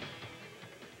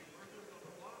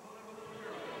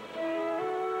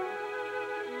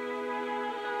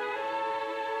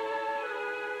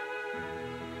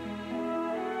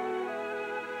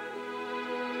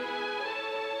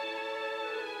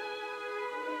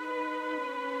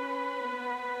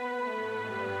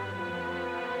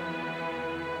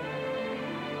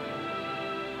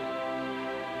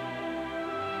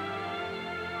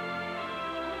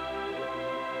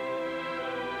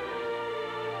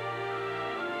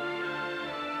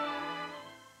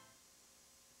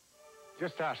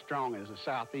 Just how strong is the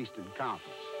Southeastern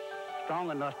Conference?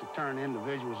 Strong enough to turn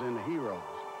individuals into heroes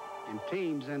and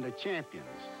teams into champions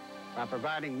by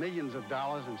providing millions of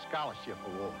dollars in scholarship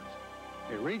awards.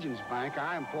 At Regions Bank,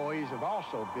 our employees have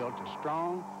also built a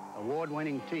strong,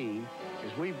 award-winning team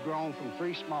as we've grown from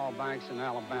 3 small banks in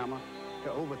Alabama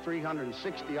to over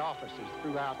 360 offices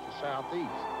throughout the Southeast.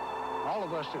 All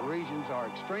of us at Regions are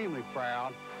extremely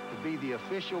proud to be the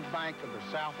official bank of the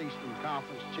Southeastern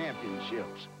Conference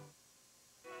Championships.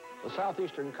 The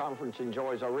Southeastern Conference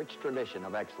enjoys a rich tradition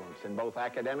of excellence in both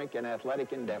academic and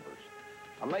athletic endeavors.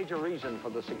 A major reason for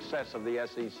the success of the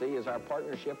SEC is our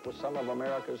partnership with some of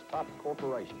America's top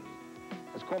corporations.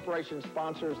 As corporation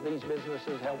sponsors, these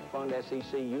businesses help fund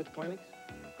SEC youth clinics,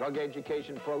 drug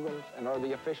education programs, and are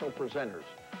the official presenters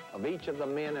of each of the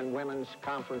men and women's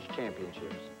conference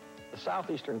championships. The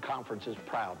Southeastern Conference is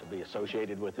proud to be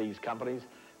associated with these companies,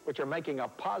 which are making a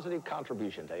positive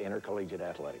contribution to intercollegiate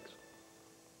athletics.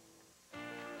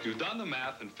 You've done the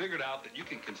math and figured out that you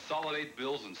can consolidate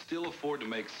bills and still afford to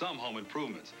make some home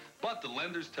improvements. But the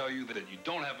lenders tell you that you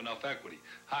don't have enough equity.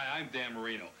 Hi, I'm Dan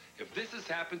Marino. If this has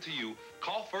happened to you,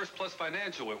 call First Plus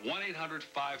Financial at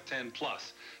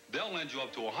 1-800-510-PLUS. They'll lend you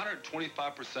up to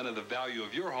 125% of the value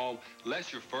of your home,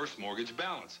 less your first mortgage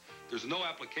balance. There's no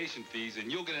application fees,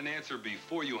 and you'll get an answer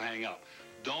before you hang up.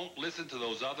 Don't listen to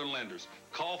those other lenders.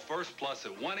 Call First Plus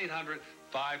at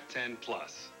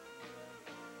 1-800-510-PLUS.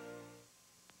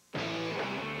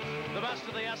 The best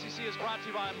of the SEC is brought to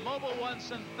you by Mobil 1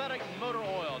 Synthetic Motor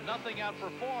Oil. Nothing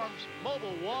outperforms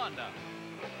Mobil 1.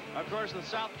 Of course, the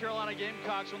South Carolina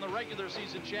Gamecocks won the regular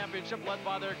season championship led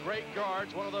by their great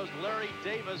guards. One of those, Larry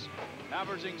Davis,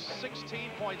 averaging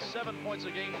 16.7 points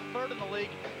a game, third in the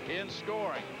league in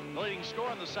scoring. The leading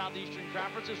scorer in the Southeastern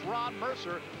Conference is Ron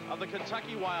Mercer of the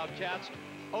Kentucky Wildcats,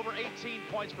 over 18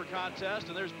 points per contest.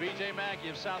 And there's B.J. Mackey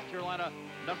of South Carolina,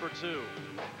 number 2.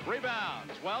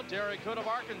 Rebounds. Well, Derek Hood of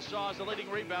Arkansas is the leading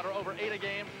rebounder, over 8 a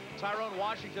game. Tyrone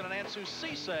Washington and Ansu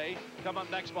Cisse come up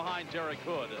next behind Derek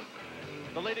Hood.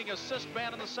 The leading assist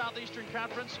man in the Southeastern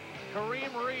Conference,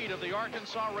 Kareem Reed of the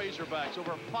Arkansas Razorbacks,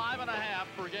 over 5.5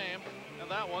 per game, and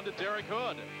that one to Derek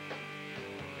Hood.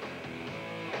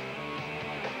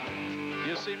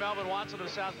 You see Melvin Watson of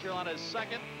South Carolina is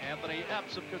second. Anthony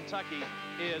Epps of Kentucky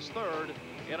is third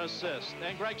in assists.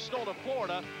 And Greg Stoll of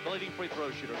Florida, the leading free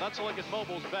throw shooter. That's a look at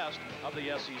Mobil's best of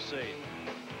the SEC.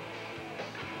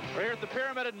 We're here at the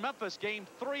Pyramid in Memphis, game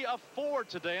 3 of 4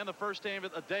 today on the first day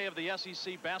of the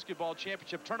SEC Basketball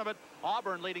Championship Tournament.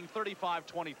 Auburn leading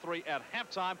 35-23 at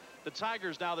halftime. The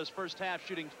Tigers now this first half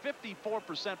shooting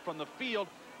 54% from the field.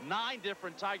 9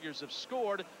 different Tigers have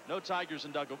scored. No Tigers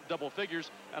in double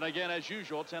figures. And again, as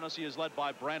usual, Tennessee is led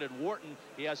by Brandon Wharton.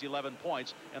 He has 11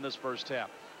 points in this first half.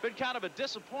 Been kind of a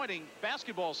disappointing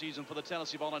basketball season for the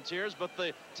Tennessee Volunteers, but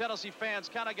the Tennessee fans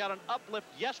kind of got an uplift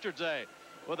yesterday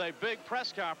with a big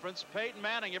press conference. Peyton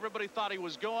Manning, everybody thought he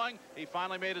was going. He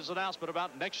finally made his announcement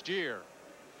about next year.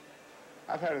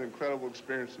 I've had an incredible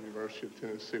experience at the University of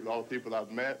Tennessee with all the people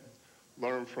I've met,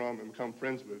 learned from, and become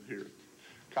friends with here.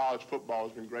 College football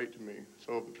has been great to me.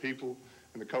 So have the people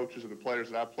and the coaches and the players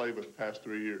that I've played with the past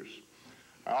 3 years.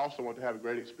 I also want to have a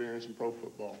great experience in pro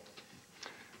football.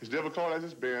 As difficult as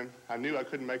it's been, I knew I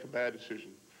couldn't make a bad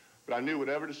decision. But I knew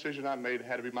whatever decision I made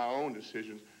had to be my own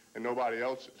decision and nobody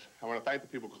else's. I want to thank the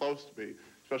people close to me,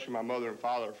 especially my mother and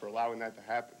father, for allowing that to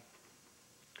happen.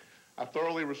 I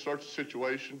thoroughly researched the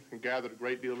situation and gathered a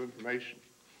great deal of information.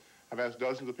 I've asked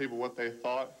dozens of people what they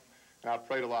thought, and I've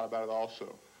prayed a lot about it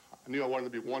also. I knew I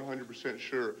wanted to be 100%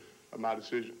 sure of my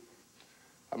decision.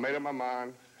 I made up my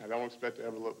mind, and I don't expect to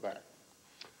ever look back.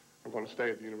 I'm going to stay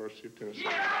at the University of Tennessee.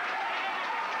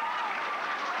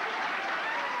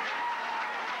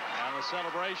 And the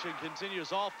celebration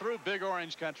continues all through Big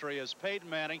Orange Country as Peyton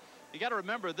Manning. You got to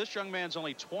remember, this young man's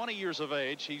only 20 years of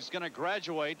age. He's going to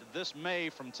graduate this May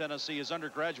from Tennessee as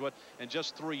undergraduate in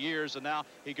just 3 years, and now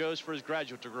he goes for his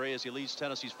graduate degree as he leads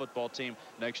Tennessee's football team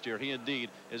next year. He indeed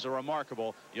is a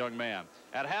remarkable young man.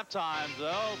 At halftime,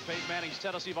 though, Peyton Manning's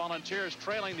Tennessee Volunteers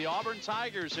trailing the Auburn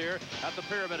Tigers here at the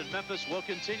Pyramid in Memphis. Will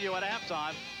continue at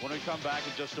halftime when we come back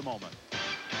in just a moment.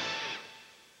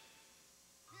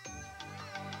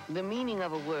 The meaning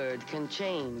of a word can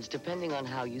change depending on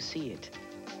how you see it.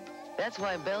 That's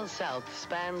why Bell South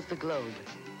spans the globe.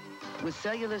 With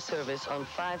cellular service on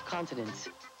 5 continents,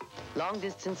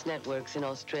 long-distance networks in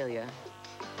Australia,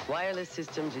 wireless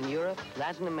systems in Europe,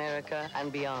 Latin America,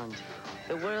 and beyond.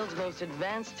 The world's most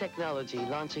advanced technology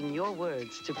launching your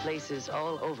words to places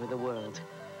all over the world.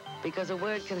 Because a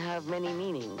word can have many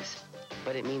meanings,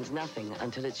 but it means nothing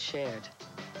until it's shared.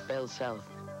 Bell South.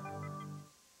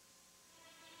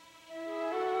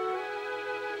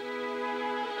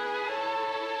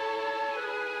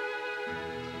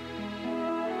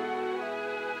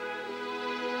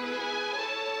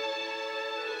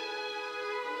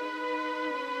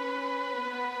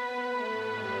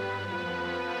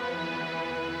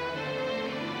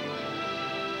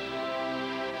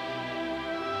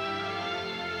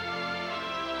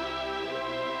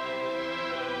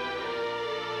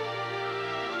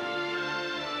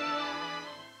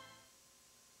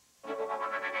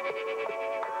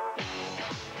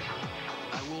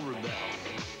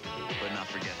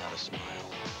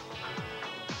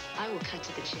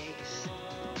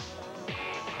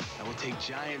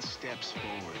 giant steps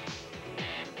forward.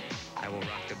 I will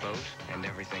rock the boat and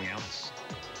everything else.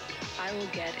 I will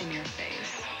get in your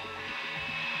face.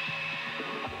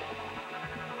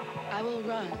 I will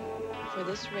run, for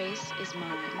this race is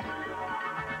mine.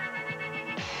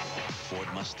 Ford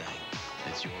Mustang,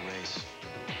 it's your race.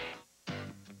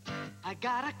 I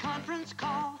got a conference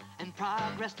call and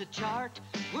progress to chart.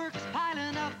 Work's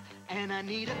piling up and I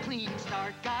need a clean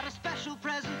start. Got a special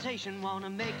presentation, wanna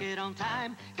make it on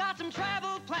time. Got some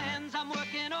travel plans, I'm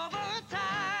working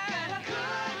overtime. Get a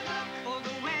good look for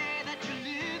the way that you're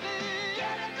living.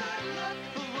 Get a good look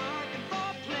for work and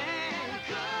for play. Get a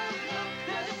good look,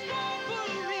 there's a store full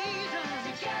of reasons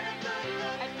to get a good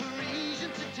look at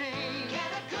Parisian today.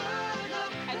 Get a good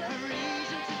look at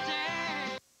Parisian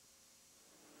today.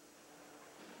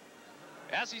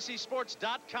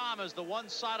 SECSports.com is the one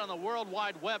site on the World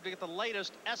Wide Web to get the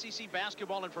latest SEC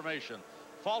basketball information.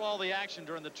 Follow all the action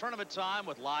during the tournament time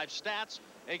with live stats,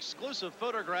 exclusive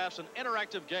photographs, and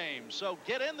interactive games. So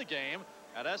get in the game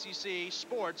at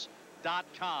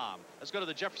SECSports.com. Let's go to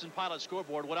the Jefferson Pilot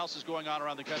scoreboard. What else is going on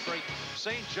around the country?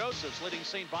 St. Joseph's leading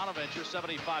St. Bonaventure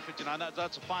 75-59.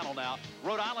 That's a final now.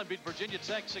 Rhode Island beat Virginia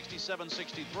Tech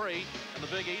 67-63. In the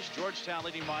Big East, Georgetown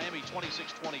leading Miami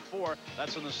 26-24.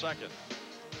 That's in the second.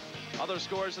 Other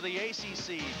scores of the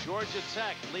ACC, Georgia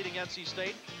Tech leading NC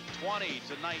State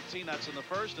 20-19. That's in the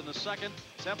first. In the second,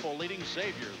 Temple leading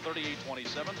Xavier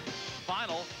 38-27.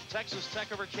 Final, Texas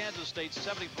Tech over Kansas State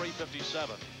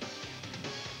 73-57.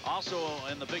 Also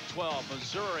in the Big 12,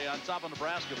 Missouri on top of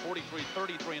Nebraska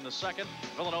 43-33 in the second.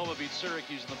 Villanova beat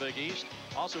Syracuse in the Big East.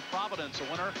 Also Providence a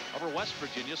winner over West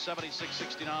Virginia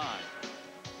 76-69.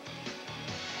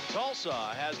 Tulsa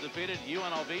has defeated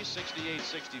UNLV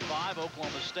 68-65.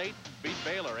 Oklahoma State beat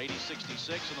Baylor 80-66.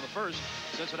 And in the first,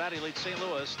 Cincinnati leads St.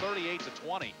 Louis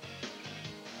 38-20.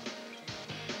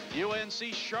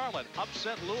 UNC Charlotte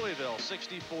upset Louisville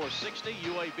 64-60.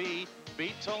 UAB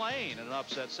beat Tulane in an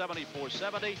upset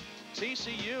 74-70.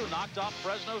 TCU knocked off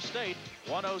Fresno State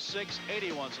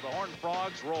 106-81. So the Horned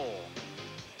Frogs roll.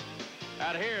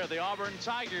 And here, the Auburn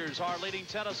Tigers are leading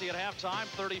Tennessee at halftime,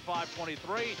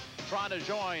 35-23, trying to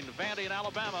join Vandy and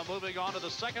Alabama, moving on to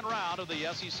the second round of the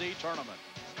SEC tournament.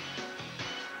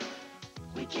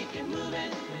 We keep you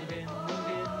moving, moving,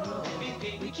 moving,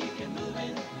 moving. We keep you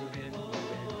moving, moving, moving.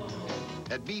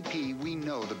 At BP, we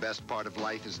know the best part of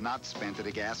life is not spent at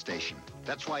a gas station.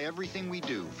 That's why everything we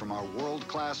do, from our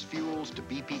world-class fuels to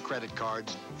BP credit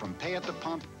cards, from pay at the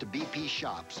pump to BP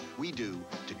shops, we do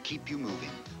to keep you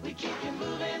moving. We keep you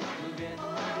moving, moving,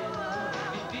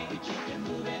 moving. We keep you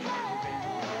moving, moving.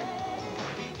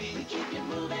 We keep you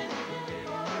moving,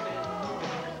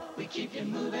 we keep you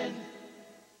moving.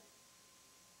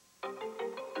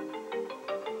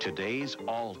 Today's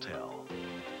Alltel.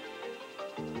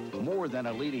 More than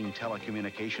a leading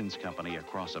telecommunications company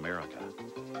across America.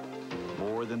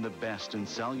 More than the best in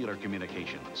cellular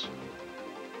communications.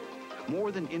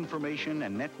 More than information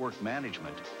and network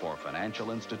management for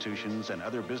financial institutions and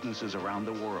other businesses around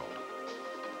the world.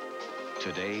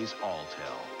 Today's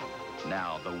Alltel.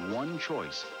 Now the one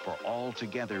choice for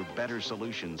altogether better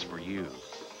solutions for you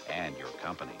and your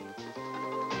company.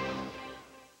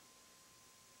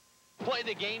 Play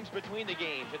the games between the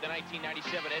games at the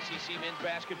 1997 SEC Men's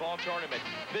Basketball Tournament.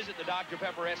 Visit the Dr.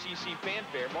 Pepper SEC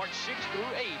Fanfare March 6th through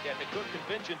 8th at the Cook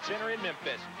Convention Center in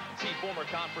Memphis. See former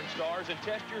conference stars and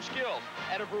test your skills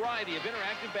at a variety of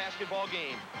interactive basketball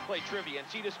games. Play trivia and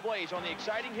see displays on the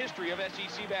exciting history of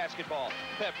SEC basketball.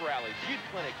 Pep rallies, youth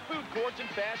clinics, food courts,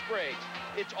 and fast breaks.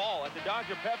 It's all at the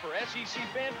Dr. Pepper SEC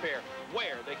Fanfare,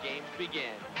 where the games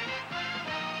begin.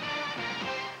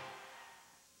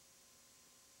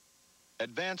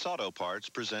 Advance Auto Parts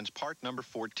presents part number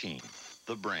 14,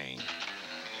 the brain.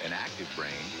 An active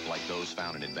brain, like those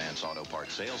found in Advance Auto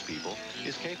Parts salespeople,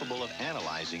 is capable of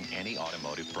analyzing any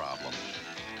automotive problem.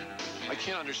 I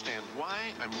can't understand why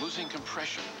I'm losing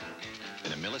compression.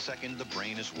 In a millisecond, the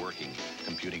brain is working,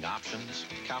 computing options,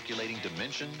 calculating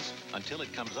dimensions, until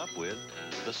it comes up with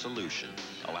the solution,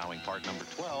 allowing part number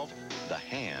 12, the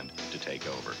hand, to take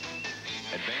over.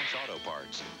 Advance Auto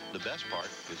Parts. The best part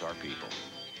is our people.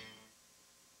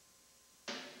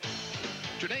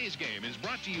 Today's game is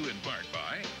brought to you in part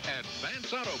by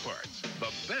Advance Auto Parts.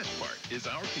 The best part is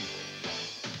our people.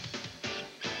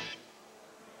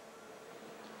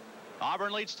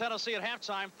 Auburn leads Tennessee at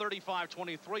halftime,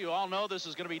 35-23. You all know this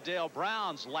is going to be Dale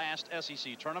Brown's last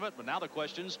SEC tournament, but now the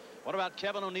question's, what about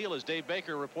Kevin O'Neill? As Dave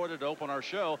Baker reported to open our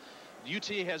show, UT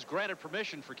has granted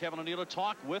permission for Kevin O'Neill to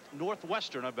talk with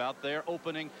Northwestern about their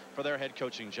opening for their head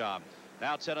coaching job.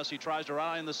 Now Tennessee tries to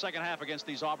rally in the second half against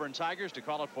these Auburn Tigers. To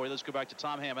call it for you, let's go back to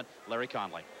Tom Hammond, Larry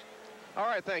Conley. All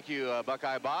right, thank you,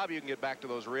 Buckeye Bob. You can get back to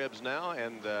those ribs now,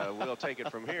 and we'll take it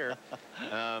from here.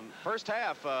 First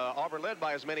half, Auburn led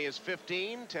by as many as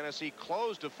 15. Tennessee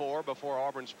closed to 4 before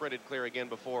Auburn sprinted clear again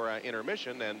before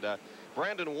intermission. And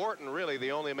Brandon Wharton really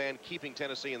the only man keeping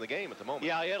Tennessee in the game at the moment.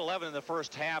 Yeah, he had 11 in the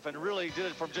first half and really did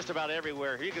it from just about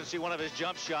everywhere. You can see one of his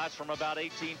jump shots from about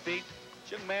 18 feet.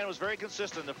 Young man was very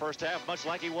consistent in the first half, much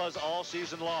like he was all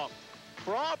season long.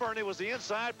 For Auburn, it was the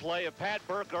inside play of Pat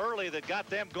Burke early that got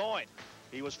them going.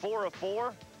 He was 4 of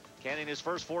 4, canning his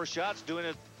first 4 shots, doing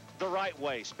it the right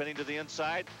way, spinning to the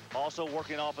inside, also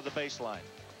working off of the baseline.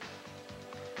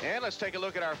 And let's take a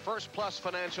look at our First Plus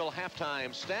Financial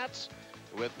halftime stats.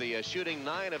 With the shooting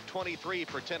 9 of 23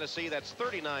 for Tennessee, that's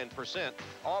 39%.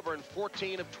 Auburn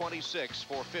 14 of 26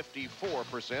 for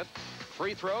 54%.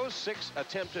 Free throws 6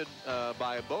 attempted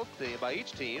by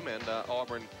each team, and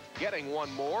Auburn getting 1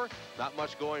 more. Not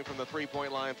much going from the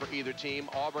three-point line for either team.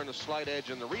 Auburn a slight edge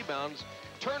in the rebounds.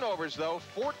 Turnovers though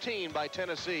 14 by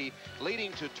Tennessee,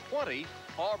 leading to 20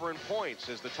 Auburn points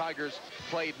as the Tigers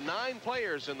played 9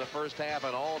 players in the first half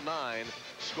and all 9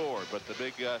 scored. But the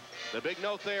big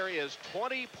note there is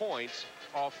 20 points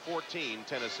off 14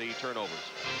 Tennessee turnovers.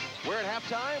 We're at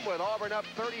halftime with Auburn up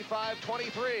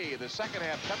 35-23. The second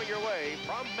half coming your way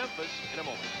from Memphis in a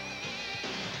moment.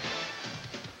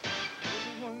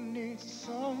 Everyone needs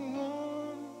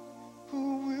someone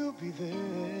who will be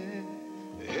there.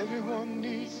 Everyone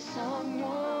needs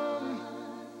someone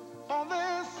on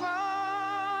their side.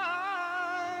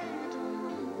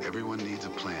 Everyone needs a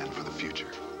plan for the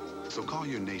future. So call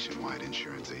your nationwide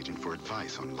insurance agent for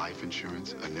advice on life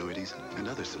insurance, annuities, and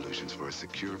other solutions for a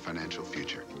secure financial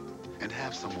future. And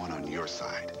have someone on your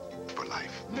side for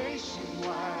life.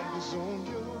 Nationwide is on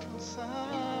your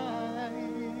side.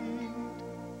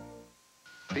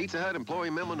 Pizza Hut employee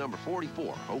memo number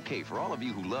 44. Okay, for all of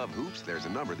you who love hoops, there's a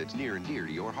number that's near and dear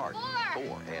to your heart.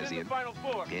 4, as in Final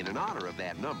 4. In honor of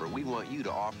that number, we want you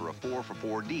to offer a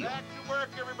 4-for-4 deal. Back to work,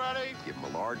 everybody. Give them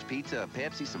a large pizza, a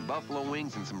Pepsi, some buffalo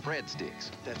wings, and some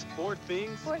breadsticks. That's 4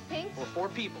 things? 4 things? For 4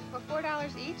 people. For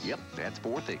 $4 each? Yep, that's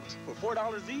 4 things. For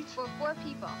 $4 each? For 4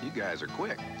 people. You guys are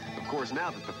quick. Of course,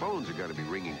 now that the phones are going to be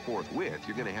ringing forthwith,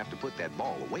 you're going to have to put that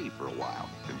ball away for a while.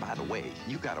 And by the way,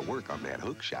 you got to work on that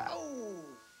hook shot. Oh.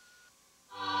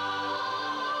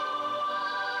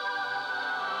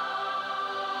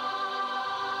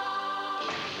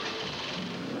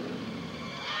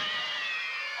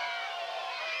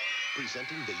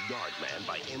 Presenting the Yardman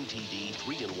by MTD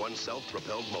 3-in-1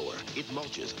 self-propelled mower. It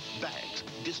mulches, bags,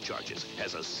 discharges,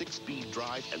 has a 6-speed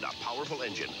drive and a powerful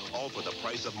engine, all for the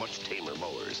price of much tamer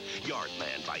mowers.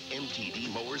 Yardman by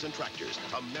MTD Mowers and Tractors.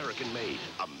 American-made,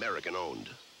 American-owned.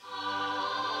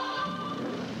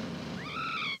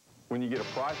 When you get a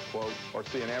price quote or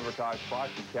see an advertised price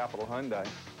from Capital Hyundai,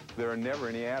 there are never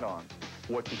any add-ons.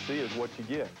 What you see is what you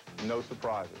get. No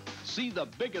surprises. See the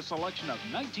biggest selection of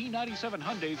 1997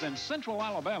 Hyundais in Central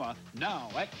Alabama now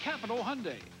at Capital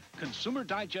Hyundai. Consumer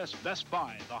Digest Best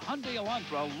Buy, the Hyundai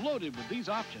Elantra loaded with these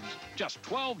options, just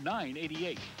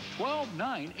 $12,988.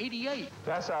 $12,988.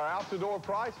 That's our out-the-door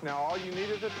price. Now all you need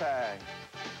is a tag.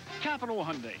 Capital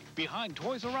Hyundai, behind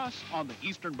Toys R Us on the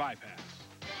Eastern Bypass.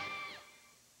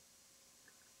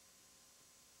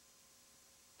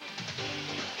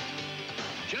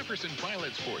 Jefferson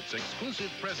Pilot Sports' exclusive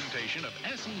presentation of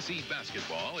SEC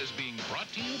basketball is being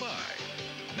brought to you by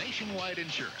Nationwide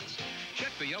Insurance.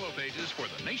 Check the yellow pages for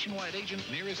the nationwide agent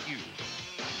nearest you.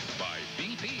 By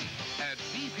BP. At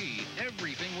BP,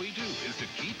 everything we do is to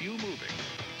keep you moving.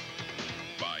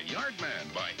 By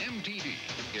Yardman by MTD.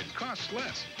 It costs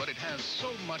less, but it has so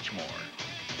much more.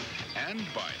 And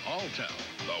by Alltel,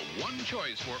 the one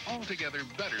choice for altogether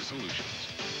better solutions.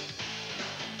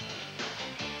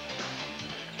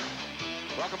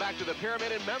 Welcome back to the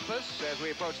Pyramid in Memphis as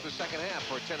we approach the second half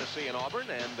for Tennessee and Auburn.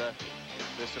 And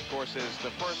this, of course, is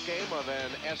the first game of an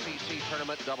SEC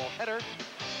tournament doubleheader.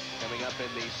 Coming up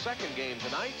in the second game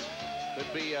tonight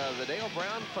could be the Dale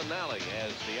Brown finale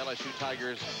as the LSU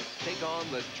Tigers take on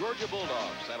the Georgia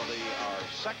Bulldogs. That'll be our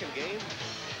second game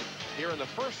here in the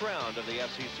first round of the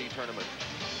SEC tournament.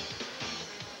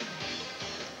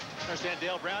 I understand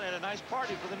Dale Brown had a nice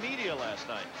party for the media last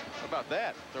night. How about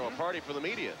that? Throw a party for the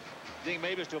media. I think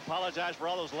maybe it's to apologize for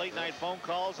all those late-night phone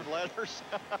calls and letters.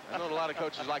 I know a lot of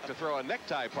coaches like to throw a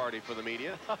necktie party for the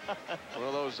media. One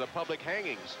of those public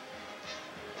hangings.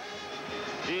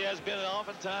 He has been an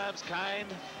oftentimes kind,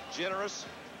 generous,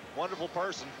 wonderful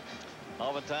person.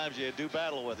 Oftentimes you do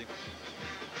battle with him.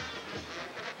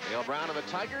 Dale Brown and the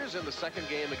Tigers in the second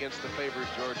game against the favored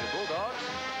Georgia Bulldogs.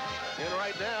 And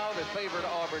right now, the favored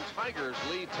Auburn Tigers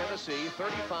lead Tennessee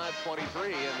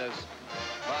 35-23. And as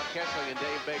Bob Kessling and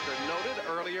Dave Baker noted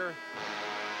earlier.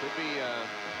 Could be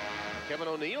Kevin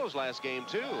O'Neill's last game,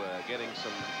 too, getting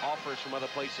some offers from other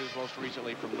places, most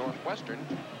recently from Northwestern.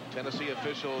 Tennessee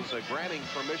officials granting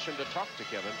permission to talk to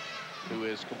Kevin, who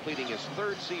is completing his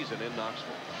 3rd season in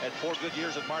Knoxville. Had 4 good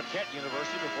years at Marquette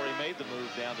University before he made the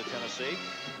move down to Tennessee.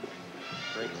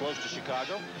 Very close to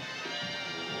Chicago.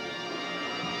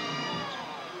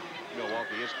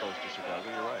 Milwaukee is close to Chicago,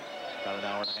 you're right. About an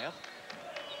hour and a half.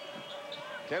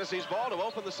 Tennessee's ball to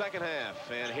open the second half.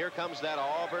 And here comes that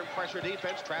Auburn pressure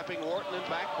defense, trapping Wharton in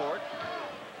backcourt.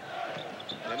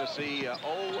 Tennessee 0-8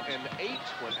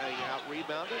 when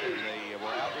out-rebounded, and they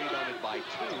were out-rebounded by 2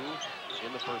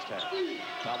 in the first half.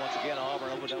 Now, once again, Auburn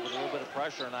opened up with a little bit of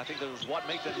pressure, and I think that was what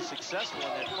made them successful in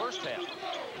that first half.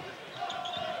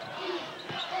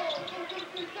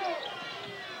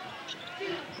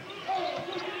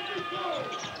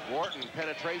 Wharton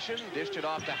penetration, dished it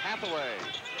off to Hathaway.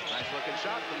 Nice looking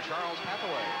shot from Charles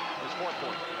Hathaway. His 4th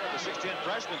point. The 6'10"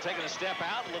 freshman taking a step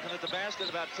out, looking at the basket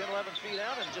about 10, 11 feet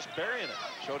out and just burying it.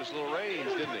 Showed us a little range,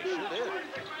 didn't he? Sure did.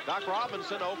 Doc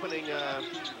Robinson opening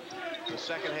the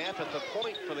second half at the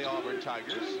point for the Auburn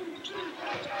Tigers.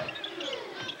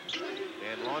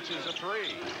 And launches a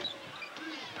 3.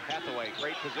 Hathaway,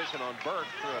 great position on Burke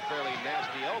through a fairly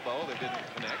nasty elbow that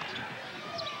didn't connect.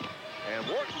 And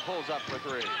Wharton pulls up for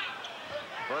 3.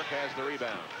 Burke has the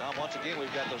rebound. Now, once again,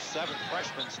 we've got those 7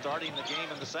 freshmen starting the game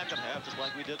in the second half, just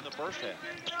like we did in the first half.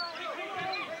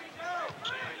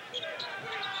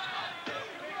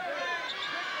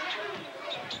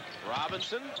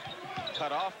 Robinson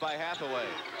cut off by Hathaway.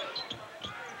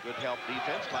 Good help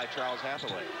defense by Charles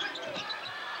Hathaway.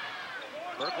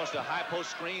 Burke wants to high post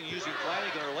screen using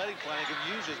Flanagan or letting Flanagan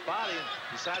use his body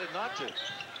and decided not to.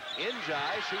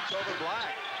 Njai shoots over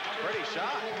Black. Pretty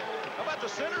shot. How about the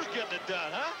centers getting it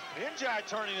done, huh? Njai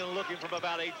turning and looking from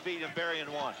about 8 feet and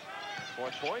burying 1.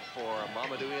 4th point for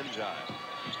Mamadou Njai.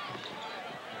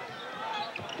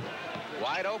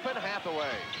 Wide open,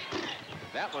 Hathaway.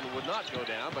 That one would not go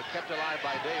down, but kept alive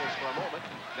by Davis for a moment.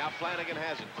 Now Flanagan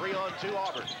has it. 3-on-2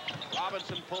 Auburn.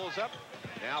 Robinson pulls up.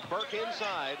 Now Burke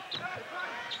inside.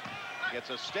 Gets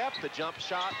a step, the jump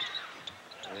shot,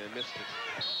 and missed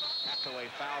it. Hathaway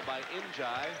fouled by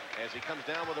Njai as he comes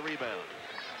down with a rebound.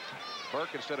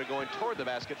 Burke, instead of going toward the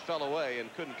basket, fell away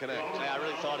and couldn't connect. Yeah, I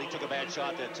really thought he took a bad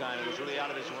shot that time. It was really out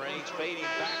of his range, fading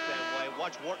back that way.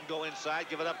 Watch Wharton go inside,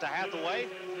 give it up to Hathaway.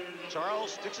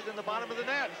 Charles sticks it in the bottom of the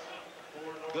net.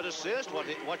 Good assist. Watch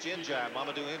Njai.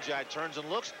 Mamadou Njai turns and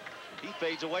looks. He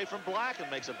fades away from Black and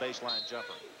makes a baseline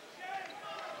jumper.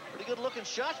 Pretty good looking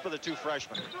shots for the 2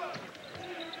 freshmen.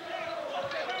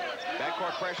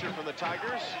 Backcourt pressure from the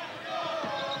Tigers.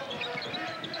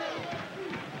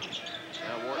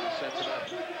 Now Wharton sets it up.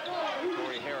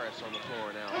 Corey Harris on the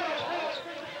floor now.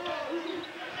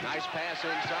 Nice pass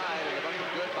inside, and the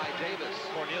bucket good by Davis.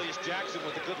 Cornelius Jackson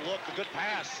with a good look, a good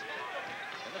pass.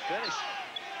 And the finish.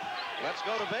 Let's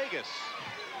go to Vegas.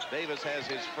 Davis has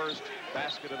his first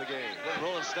basket of the game. Good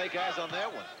rolling snake eyes on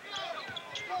that one.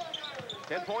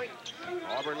 10-point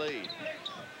Auburn lead.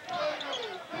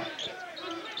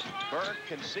 Burke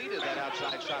conceded that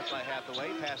outside shot by Hathaway,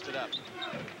 passed it up.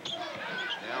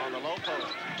 Now on the low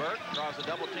post, Burke draws a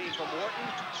double team from Wharton,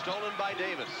 stolen by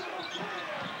Davis.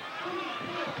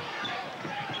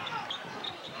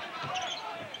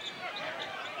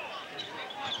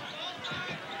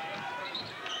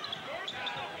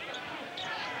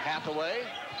 Hathaway.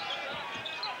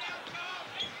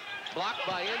 Blocked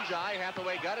by Njai.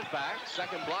 Hathaway got it back.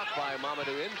 Second block by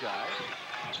Mamadou Njai.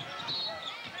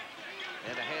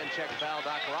 And a hand check foul,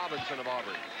 Doc Robinson of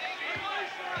Auburn.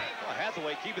 Well,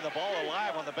 Hathaway keeping the ball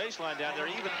alive on the baseline down there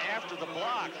even after the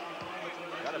block.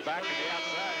 Got it back to the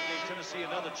outside and gave Tennessee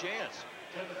another chance.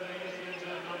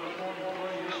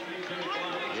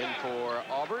 In for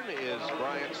Auburn is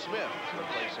Bryant Smith,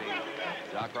 replacing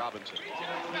Doc Robinson.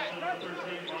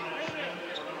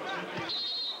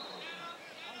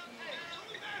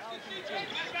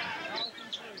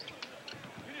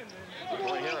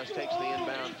 Corey Harris takes the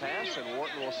inbound pass, and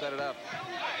Wharton will set it up.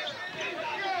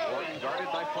 Wharton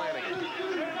guarded by Flanagan.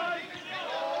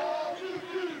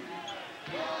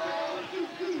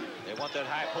 They want that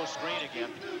high post screen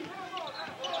again.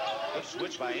 Good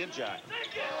switch by Njai.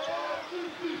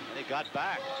 And he got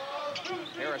back.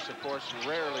 Harris, of course,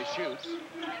 rarely shoots.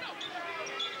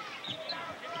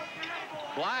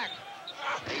 Black,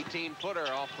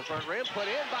 18-footer off the front rim, put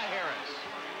in by Harris.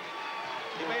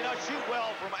 He may not shoot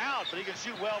well from out, but he can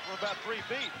shoot well from about 3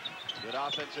 feet. Good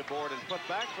offensive board and put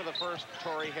back for the first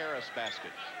Torrey Harris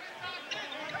basket.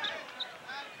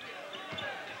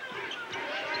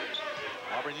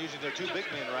 Auburn using their two big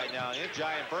men right now.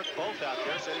 Njai and Burke both out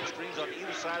there, setting screens on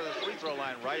either side of the free throw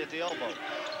line, right at the elbow.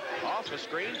 Off the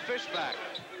screen, Fishback.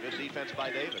 Good defense by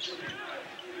Davis.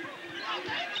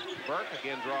 Burke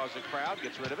again draws the crowd,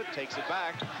 gets rid of it, takes it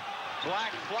back.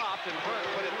 Black flopped, and Burke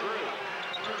put it through.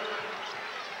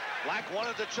 Black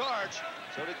wanted the charge.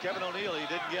 So did Kevin O'Neal. He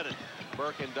didn't get it.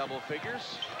 Burke in double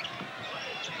figures.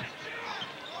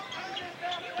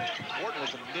 Morton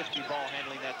with some nifty ball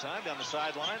handling that time down the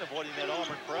sideline, avoiding that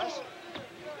Auburn press.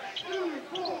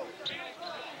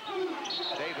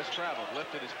 Davis traveled,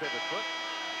 lifted his pivot foot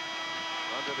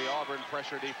under the Auburn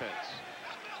pressure defense.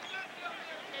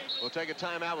 We'll take a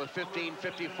timeout with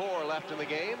 15:54 left in the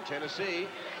game. Tennessee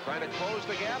trying to close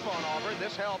the gap on Auburn.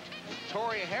 This helped.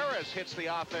 Torrey Harris hits the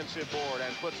offensive board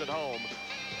and puts it home,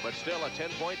 but still a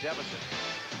 10-point deficit.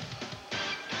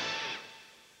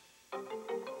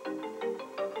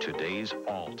 Today's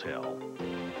Alltel,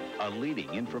 a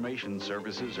leading information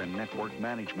services and network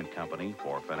management company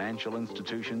for financial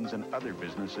institutions and other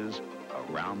businesses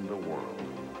around the world,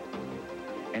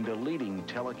 and a leading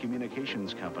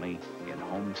telecommunications company in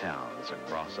hometowns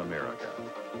across America.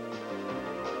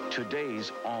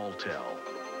 Today's Alltel,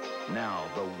 now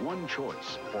the one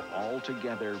choice for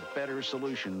altogether better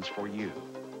solutions for you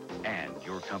and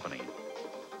your company.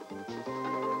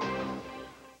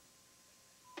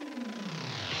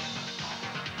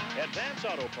 Advance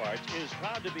Auto Parts is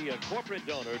proud to be a corporate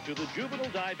donor to the Juvenile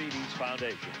Diabetes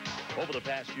Foundation. Over the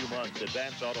past few months,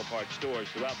 Advance Auto Parts stores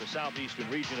throughout the southeastern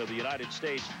region of the United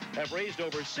States have raised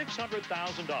over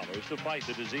 $600,000 to fight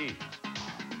the disease.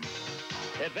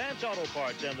 Advance Auto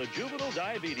Parts and the Juvenile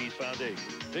Diabetes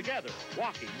Foundation, together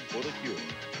walking for the cure.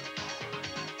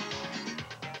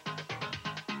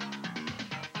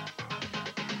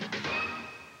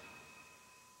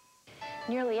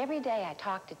 Nearly every day I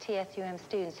talk to TSUM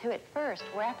students who at first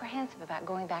were apprehensive about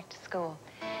going back to school.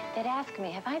 They'd ask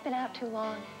me, have I been out too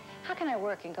long? How can I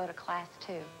work and go to class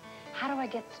too? How do I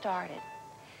get started?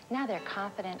 Now they're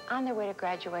confident, on their way to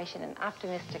graduation, and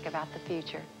optimistic about the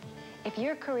future. If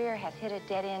your career has hit a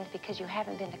dead end because you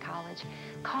haven't been to college,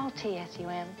 call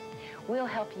TSUM. We'll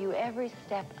help you every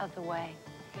step of the way.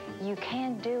 You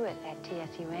can do it at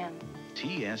TSUM.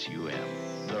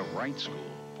 TSUM, the right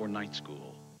school for night school.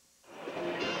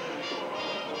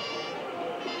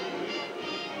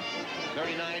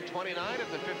 39-29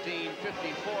 at the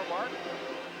 15:54 mark.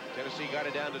 Tennessee got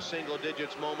it down to single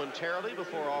digits momentarily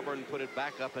before Auburn put it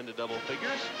back up into double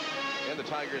figures. And the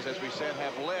Tigers, as we said,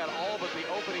 have led all but the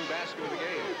opening basket of the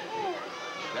game.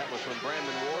 That was when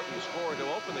Brandon Wharton scored to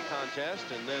open the contest,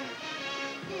 and then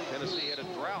Tennessee had a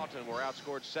drought and were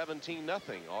outscored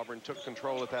 17-0. Auburn took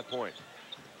control at that point.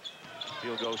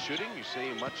 Field goal shooting, you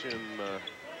see much in the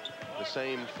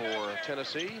same for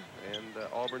Tennessee and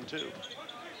Auburn too.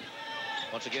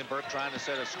 Once again, Burke trying to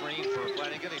set a screen for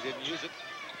Flanagan. He didn't use it.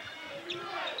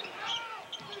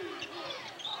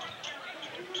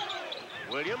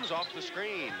 Williams off the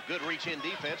screen. Good reach-in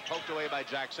defense, poked away by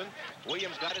Jackson.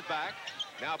 Williams got it back.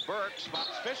 Now Burke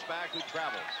spots Fishback, who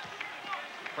travels.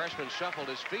 Freshman shuffled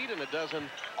his feet, and a dozen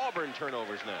Auburn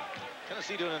turnovers now.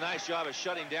 Tennessee doing a nice job of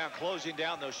shutting down, closing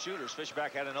down those shooters.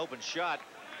 Fishback had an open shot.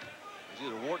 It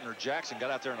was either Wharton or Jackson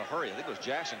got out there in a hurry. I think it was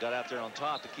Jackson got out there on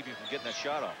top to keep him from getting that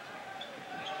shot off.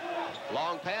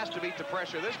 Long pass to beat the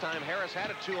pressure this time. Harris had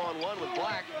a 2-on-1 with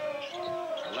Black.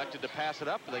 Elected to pass it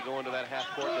up, and they go into that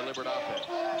half-court deliberate offense.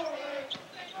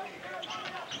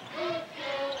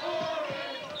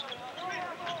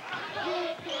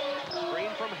 Screen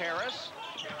from Harris.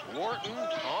 Wharton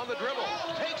on the dribble.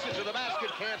 Takes it to the basket,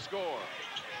 can't score.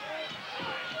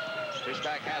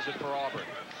 Fishback has it for Auburn.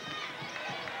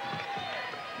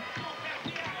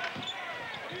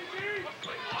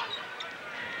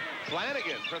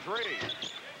 Flanagan for three.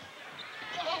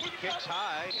 Kicks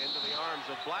high into the arms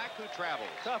of Black, who travels.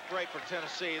 Tough break for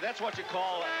Tennessee. That's what you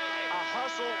call a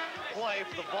hustle play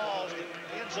for the Vols that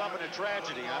ends up in a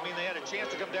tragedy. I mean, they had a chance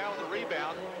to come down with a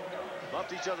rebound,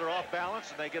 bumped each other off balance,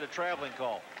 and they get a traveling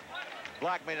call.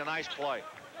 Black made a nice play.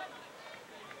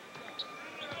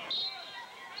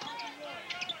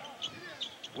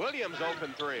 Williams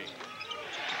open three.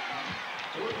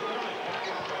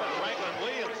 Franklin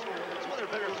Williams, he's one of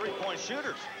their better three-point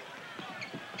shooters.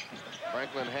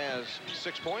 Franklin has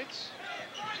 6 points.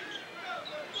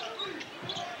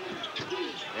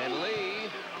 And Lee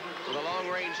with a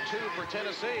long-range 2 for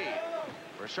Tennessee.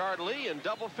 Rashard Lee in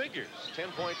double figures.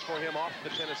 10 points for him off the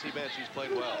Tennessee bench. He's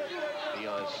played well. He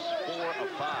is 4 of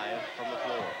 5 from the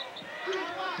floor.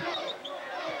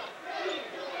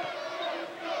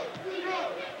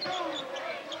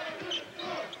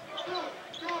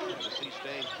 Tennessee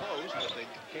staying close, but they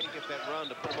can't get that run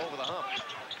to put them over the hump.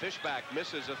 Fishback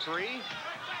misses a three.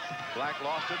 Black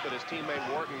lost it, but his teammate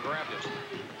Wharton grabbed it.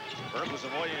 Burke was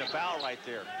avoiding a foul right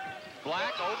there.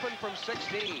 Black open from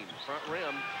 16, front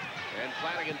rim, and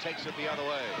Flanagan takes it the other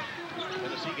way.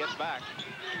 Tennessee gets back.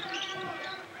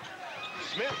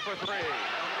 Smith for three.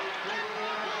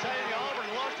 I'm telling you, Auburn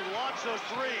loves to launch those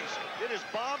threes. It is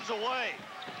bombs away.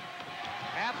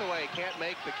 Hathaway can't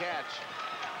make the catch.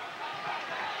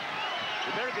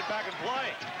 You better get back and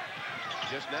play.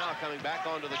 Just now coming back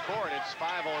onto the court. It's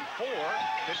 5-on-4.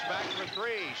 Fishback for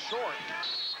three, short.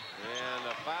 And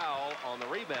a foul on the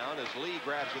rebound as Lee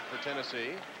grabs it for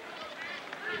Tennessee.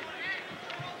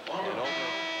 And over the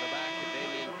back to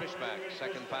Damian Fishback,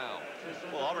 second foul.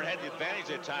 Well, Auburn had the advantage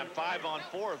that time,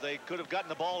 5-on-4. They could have gotten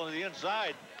the ball on the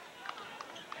inside.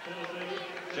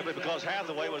 Simply because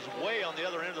Hathaway was way on the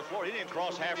other end of the floor. He didn't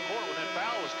cross half court when that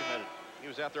foul was committed. He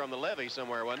was out there on the levee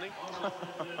somewhere, wasn't he?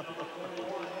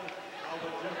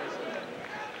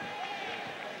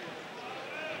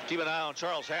 Keep an eye on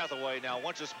Charles Hathaway now.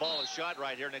 Once this ball is shot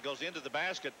right here and it goes into the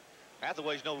basket,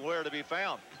 Hathaway's nowhere to be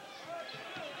found.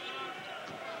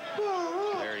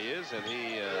 There he is, and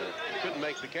he couldn't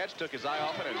make the catch, took his eye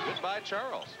off it, and goodbye,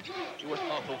 Charles. He went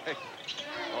all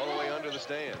the way under the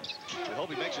stands. We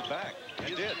hope he makes it back.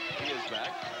 He did. He is back.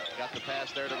 Got the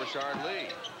pass there to Rashard Lee.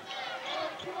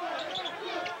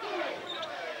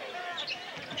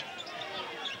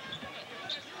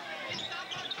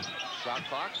 Shot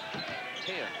clock,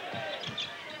 10.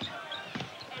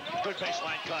 Good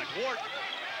baseline cut. Wharton.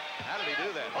 How did he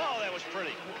do that? Oh, that was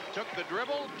pretty. Took the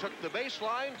dribble, took the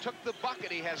baseline, took the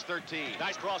bucket. He has 13.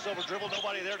 Nice crossover dribble.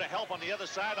 Nobody there to help on the other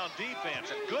side on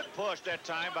defense. A good push that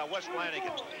time by Wes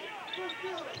Flanagan.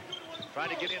 Trying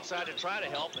to get inside to try to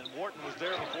help, and Wharton was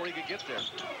there before he could get there.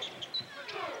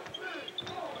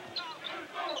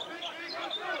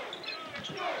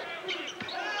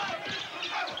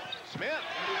 Smith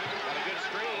got a good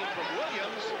screen from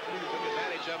Williams. Took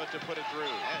advantage of it to put it through.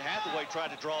 And Hathaway tried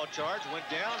to draw a charge, went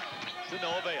down to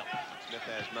no avail. Smith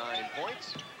has 9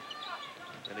 points.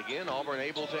 And again, Auburn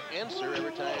able to answer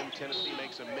every time Tennessee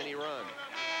makes a mini run.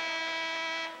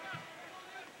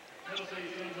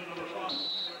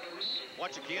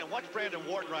 Watch again. Watch Brandon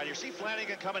Wharton right here. See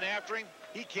Flanagan coming after him?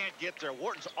 He can't get there.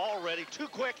 Wharton's already too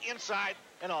quick inside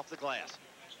and off the glass.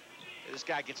 This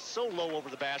guy gets so low over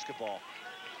the basketball.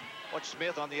 Watch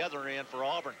Smith on the other end for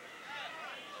Auburn.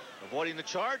 Avoiding the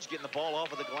charge, getting the ball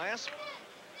off of the glass.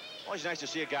 Always nice to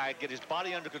see a guy get his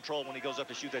body under control when he goes up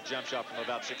to shoot that jump shot from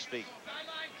about 6 feet.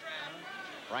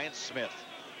 Bryant Smith.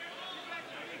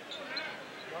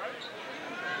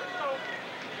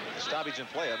 Stoppage in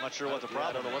play. I'm not sure what the problem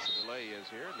is. I don't know what the delay is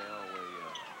here. Now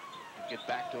we get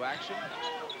back to action.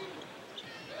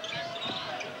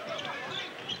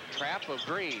 Trap of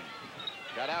Green.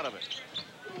 Got out of it.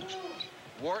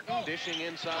 Wharton dishing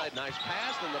inside. Nice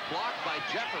pass, and the block by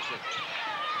Jefferson.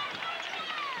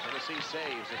 Tennessee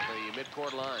saves at the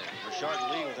midcourt line.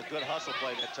 Rashard Lee with a good hustle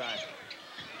play that time.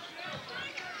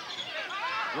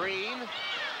 Green.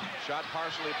 Shot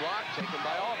partially blocked, taken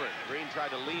by Auburn. Green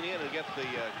tried to lean in and get the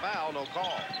foul, no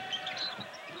call.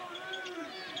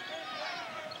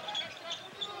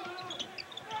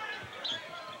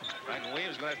 Franklin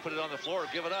Williams going to have to put it on the floor or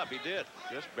give it up. He did.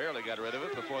 Just barely got rid of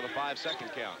it before the 5-second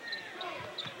count.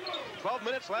 12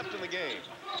 minutes left in the game.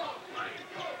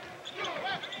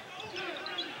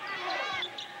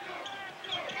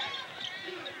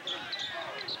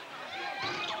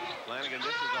 Flanagan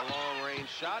misses a long-range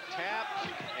shot, tapped,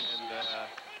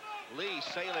 and Lee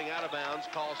sailing out of bounds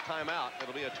calls timeout.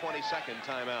 It'll be a 20-second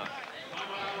timeout.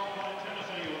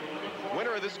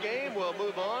 Winner of this game will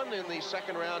move on in the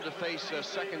second round to face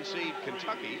second seed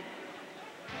Kentucky.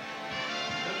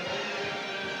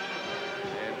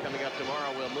 And coming up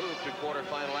tomorrow, we'll move to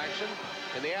quarterfinal action.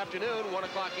 In the afternoon, 1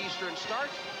 o'clock Eastern start.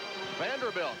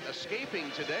 Vanderbilt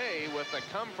escaping today with a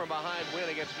come-from-behind win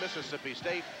against Mississippi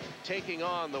State, taking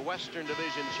on the Western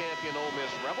Division champion Ole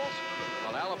Miss Rebels.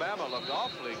 While Alabama looked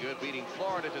awfully good, beating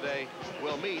Florida today,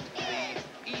 will meet the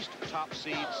East top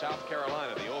seed South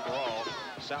Carolina, the overall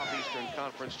Southeastern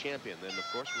Conference champion. Then, of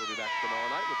course, we'll be back tomorrow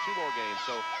night with 2 more games.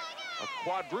 So a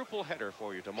quadruple header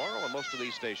for you tomorrow on most of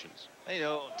these stations. You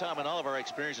know, Tom, in all of our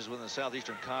experiences within the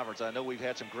Southeastern Conference, I know we've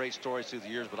had some great stories through the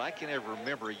years, but I can't ever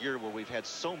remember a year where we've had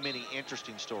so many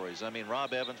interesting stories. I mean,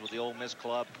 Rob Evans with the Ole Miss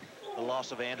club, the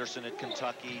loss of Anderson at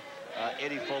Kentucky,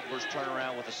 Eddie Fogler's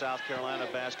turnaround with the South Carolina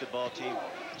basketball team.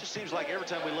 It just seems like every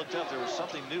time we looked up, there was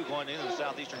something new going into the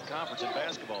Southeastern Conference in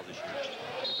basketball this year.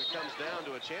 If it comes down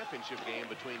to a championship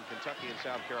game between Kentucky and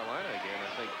South Carolina again,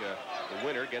 I think the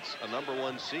winner gets a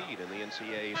 #1 seed in the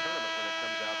NCAA tournament when it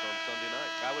comes out on Sunday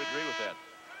night. I would agree with that.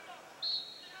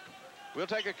 We'll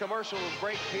take a commercial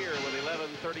break here with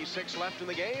 11:36 left in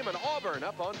the game, and Auburn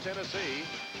up on Tennessee,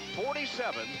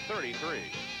 47-33.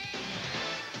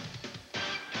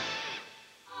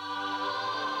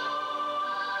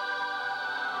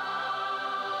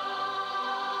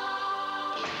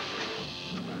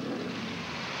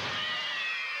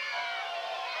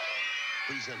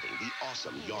 Presenting the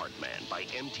awesome Yard Man by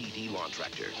MTD Lawn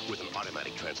Tractor. With an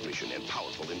automatic transmission and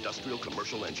powerful industrial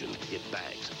commercial engine, it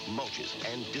bags, mulches,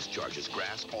 and discharges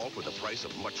grass, all for the price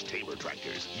of much tamer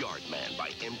tractors. Yard Man by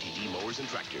MTD Mowers and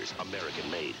Tractors.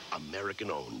 American made, American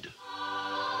owned.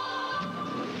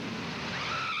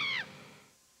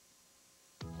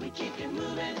 We keep you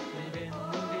moving, moving,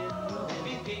 moving,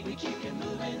 moving. We keep you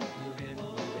moving, moving,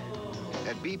 moving.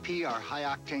 At BP, our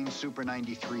high-octane Super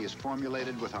 93 is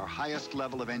formulated with our highest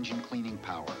level of engine cleaning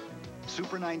power.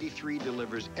 Super 93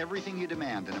 delivers everything you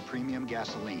demand in a premium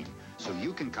gasoline, so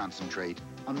you can concentrate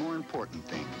on more important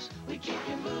things. We keep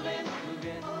you moving,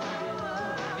 moving,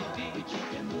 moving. We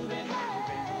keep you moving,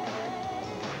 moving.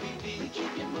 We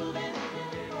keep you moving, moving.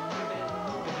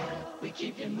 We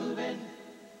keep you moving.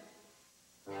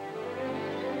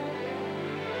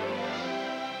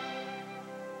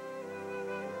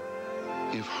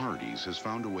 If Hardee's has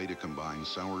found a way to combine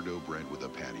sourdough bread with a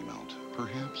patty melt,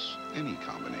 perhaps any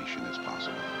combination is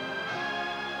possible.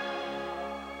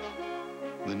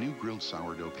 The new grilled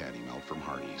sourdough patty melt from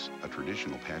Hardee's, a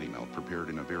traditional patty melt prepared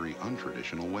in a very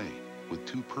untraditional way, with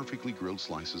 2 perfectly grilled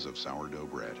slices of sourdough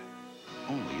bread.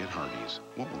 Only at Hardee's.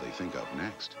 What will they think of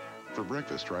next? For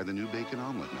breakfast, try the new bacon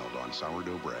omelet melt on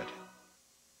sourdough bread.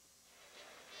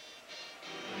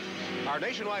 Our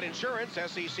Nationwide Insurance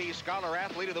SEC Scholar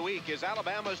Athlete of the Week is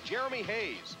Alabama's Jeremy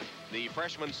Hayes. The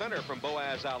freshman center from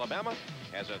Boaz, Alabama,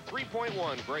 has a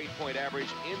 3.1 grade point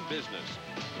average in business.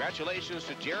 Congratulations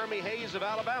to Jeremy Hayes of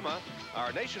Alabama,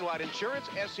 our Nationwide Insurance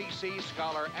SEC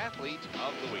Scholar Athlete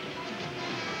of the Week.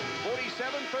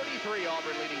 47-33,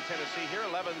 Auburn leading Tennessee here,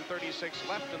 11:36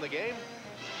 left in the game.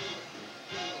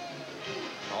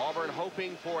 Auburn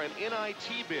hoping for an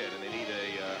NIT bid, and they need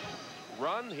a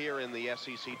run here in the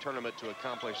SEC tournament to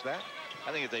accomplish that.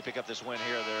 I think if they pick up this win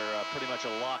here, they're pretty much a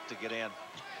lock to get in.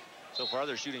 So far,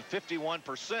 they're shooting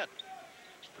 51%.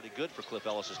 It's pretty good for Cliff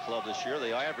Ellis's club this year.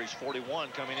 They averaged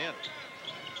 41 coming in.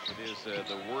 It is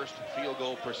the worst field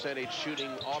goal percentage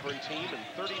shooting Auburn team in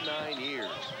 39 years.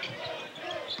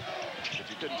 But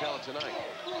you couldn't tell it tonight.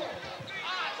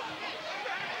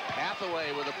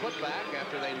 Hathaway with a putback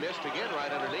after they missed again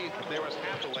right underneath. But there was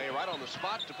Hathaway right on the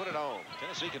spot to put it home.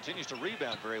 Tennessee continues to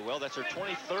rebound very well. That's their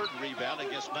 23rd rebound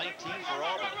against 19 for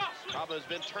Auburn. Problem has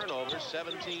been turnovers,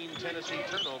 17 Tennessee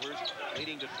turnovers,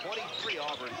 leading to 23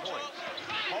 Auburn points.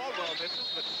 Caldwell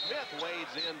misses, but Smith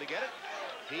wades in to get it.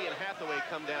 He and Hathaway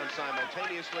come down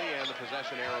simultaneously, and the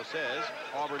possession arrow says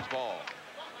Auburn's ball.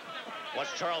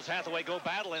 Watch Charles Hathaway go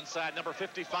battle inside number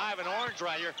 55 in orange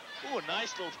right here. Ooh, a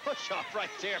nice little push-off right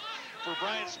there for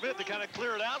Brian Smith to kind of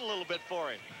clear it out a little bit for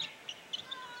him.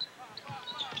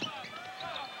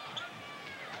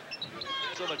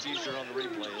 So much easier on the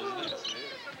replay, isn't it? Yes,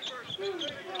 it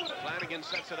is. Flanagan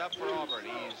sets it up for Auburn.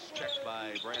 He's checked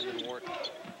by Brandon Wharton.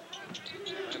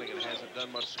 Flanagan hasn't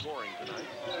done much scoring tonight.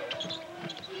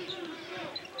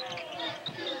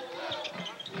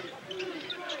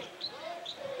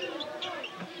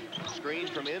 Screen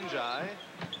from Njai.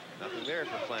 Nothing there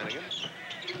for Flanagan.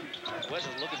 Wes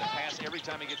is looking to pass every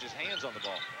time he gets his hands on the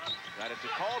ball. Got it to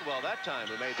Caldwell that time,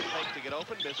 who made the fake to get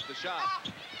open, missed the shot.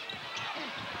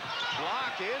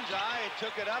 Blocked Njai,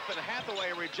 took it up, and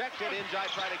Hathaway rejected. Njai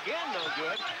tried again, no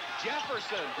good.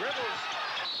 Jefferson dribbles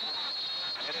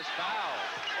and is fouled.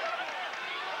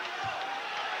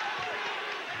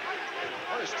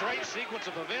 What a strange sequence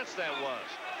of events that was.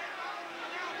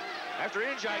 After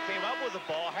Njai came up with the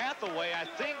ball, Hathaway, I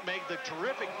think, made the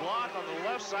terrific block on the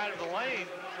left side of the lane.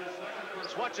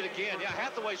 Let's watch it again. Yeah,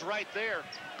 Hathaway's right there.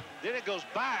 Then it goes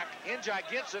back. Njai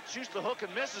gets it, shoots the hook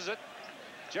and misses it.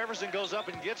 Jefferson goes up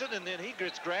and gets it, and then he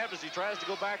gets grabbed as he tries to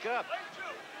go back up.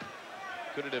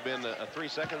 Could it have been a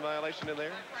 3-second violation in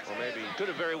there? Or maybe... Could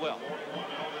have very well.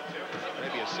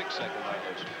 Maybe a 6-second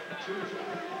violation.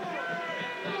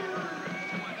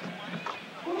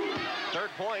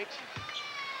 Third point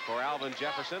for Alvin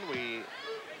Jefferson. We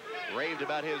raved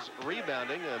about his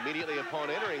rebounding immediately upon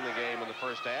entering the game in the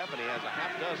first half, and he has a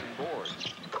half-dozen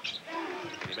boards.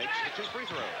 He makes the 2 free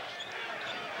throws.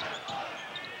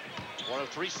 One of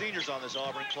 3 seniors on this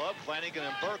Auburn club, Flanagan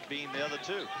and Burke being the other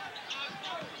 2.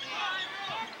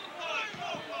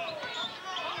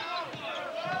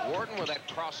 Wharton with that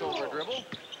crossover dribble,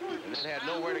 and then had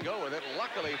nowhere to go with it.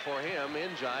 Luckily for him,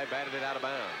 Njai batted it out of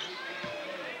bounds.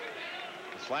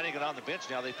 Flanagan on the bench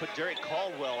now. They put Derek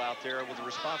Caldwell out there with the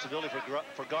responsibility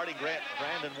for guarding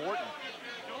Brandon Wharton.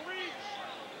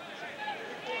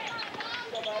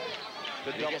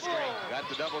 Good double screen. Got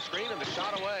the double screen and the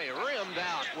shot away. Rimmed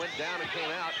out. Went down and came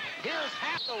out. Here's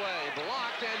Hathaway.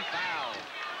 Blocked and fouled.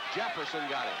 Jefferson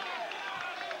got it.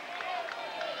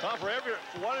 Tom, for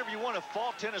whatever you want to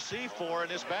fault Tennessee for in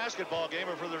this basketball game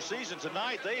or for their season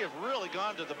tonight, they have really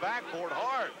gone to the backboard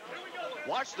hard.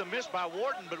 Watch the miss by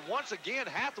Wharton, but once again,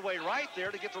 Hathaway right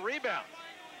there to get the rebound.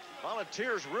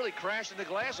 Volunteers really crashing the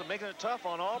glass and making it tough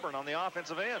on Auburn on the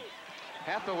offensive end.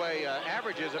 Hathaway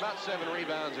averages about 7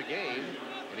 rebounds a game,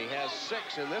 and he has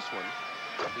 6 in this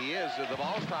one. He is the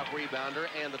Vols' top rebounder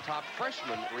and the top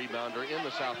freshman rebounder in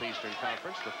the Southeastern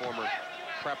Conference, the former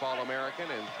prep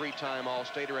All-American and 3-time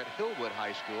All-Stater at Hillwood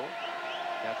High School.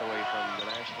 Hathaway from the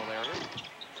Nashville area.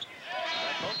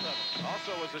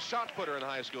 Also was a shot putter in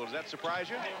high school. Does that surprise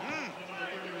you?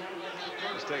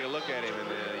 Let's take a look at him, and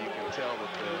you can tell that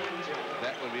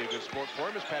that would be a good sport for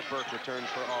him as Pat Burke returns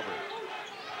for Auburn.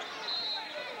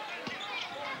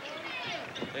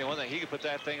 Hey, one thing, he could put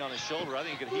that thing on his shoulder. I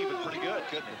think he could heave it pretty good,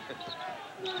 couldn't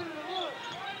he?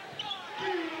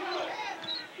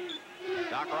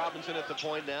 Doc Robinson at the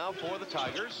point now for the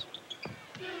Tigers.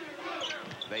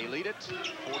 They lead it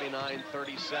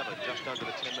 49-37, just under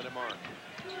the 10-minute mark.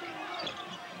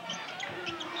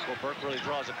 Well, Burke really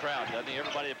draws a crowd, doesn't he?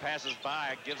 Everybody that passes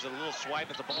by gives it a little swipe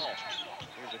at the ball.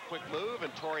 Here's a quick move,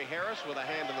 and Torrey Harris with a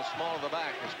hand in the small of the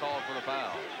back is called for the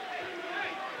foul.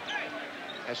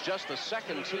 That's just the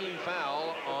second team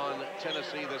foul on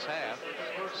Tennessee this half.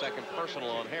 Second personal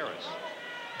on Harris.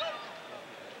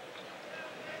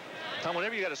 Tom,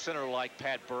 whenever you got a center like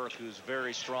Pat Burke, who's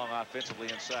very strong offensively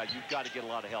inside, you've got to get a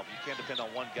lot of help. You can't depend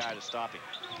on one guy to stop him.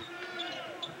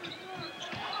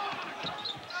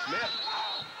 Smith.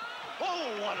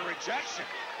 Oh, what a rejection.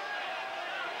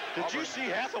 Did you see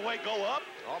Hathaway go up?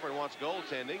 Auburn wants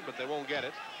goaltending, but they won't get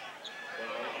it.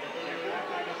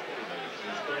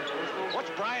 Watch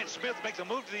Brian Smith make the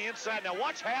move to the inside. Now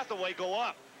watch Hathaway go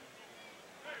up.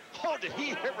 Oh, did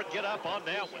he ever get up on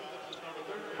that one?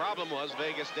 Problem was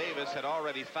Vegas Davis had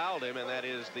already fouled him, and that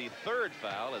is the 3rd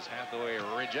foul as Hathaway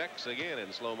rejects again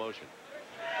in slow motion.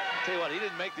 Tell you what, he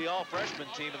didn't make the all-freshman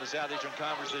team in the Southeastern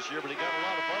Conference this year, but he got a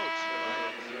lot of votes.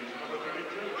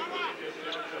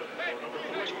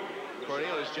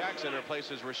 Cornelius Jackson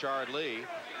replaces Richard Lee.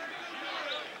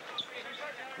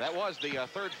 That was the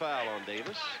 3rd foul on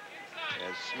Davis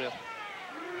as Smith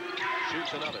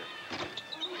shoots another.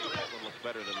 That one looks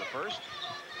better than the first.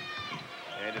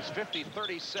 And it's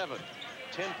 50-37.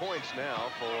 10 points now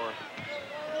for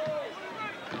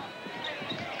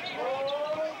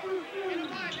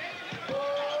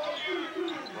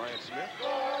Brian Smith.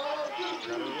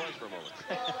 Forgot who it was for a moment.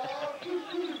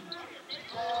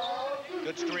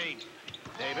 Good screen.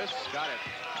 Davis got it.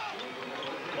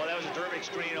 Well, that was a terrific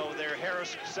screen over there.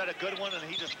 Harris set a good one, and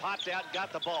he just popped out and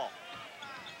got the ball.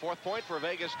 4th point for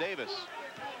Vegas Davis.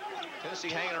 Tennessee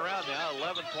hanging around now,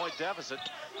 11-point deficit.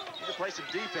 Need to play some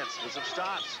defense with some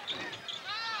stops.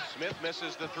 Smith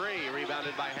misses the 3,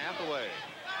 rebounded by Hathaway.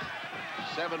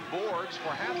 7 boards for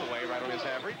Hathaway, right on his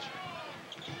average.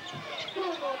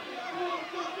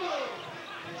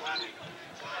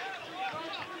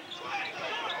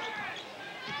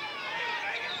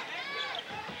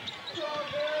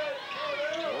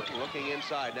 Morton looking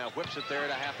inside, now whips it there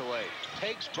to Hathaway.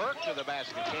 Takes Burke to the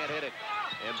basket, can't hit it.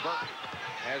 And Burke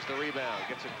has the rebound,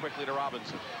 gets it quickly to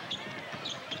Robinson.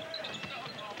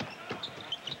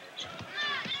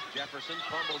 Jefferson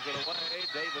fumbles it away.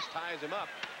 Davis ties him up.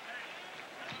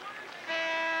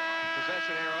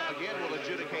 Possession arrow again will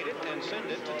adjudicate it and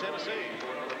send it to Tennessee.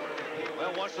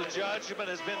 Well, once the judgment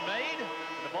has been made,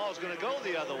 the ball is going to go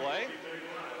the other way.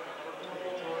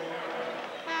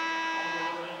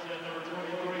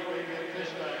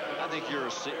 I think you're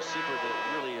a secretly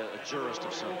really a jurist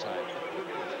of some type.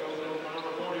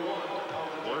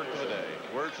 Word for the day.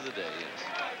 Word for the day, yes.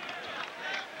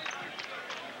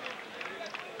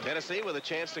 Tennessee with a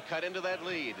chance to cut into that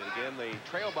lead. And again, they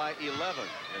trail by 11.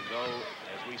 And though,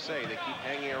 as we say, they keep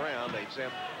hanging around, they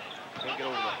can't get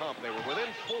over the hump. They were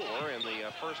within 4 in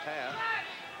the first half,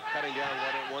 cutting down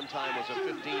what at one time was a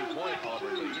 15-point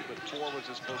Auburn lead, but 4 was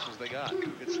as close as they got.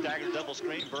 Good staggered double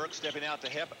screen. Burke stepping out to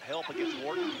help against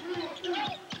Wharton.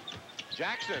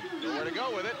 Jackson, nowhere to go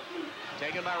with it.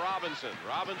 Taken by Robinson.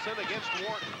 Robinson against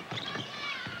Wharton.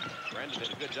 Brandon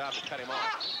did a good job to cut him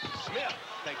off. Smith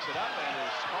takes it up and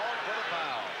is called for the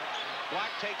foul. Black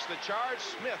takes the charge.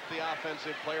 Smith, the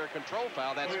offensive player control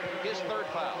foul. That's his third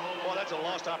foul. Well, that's a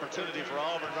lost opportunity for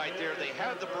Auburn right there. They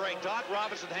had the break. Doc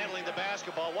Robinson handling the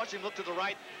basketball. Watch him look to the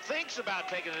right. Thinks about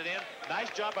taking it in. Nice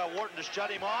job by Wharton to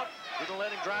shut him off. Didn't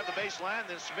let him drive the baseline.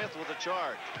 Then Smith with the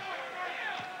charge.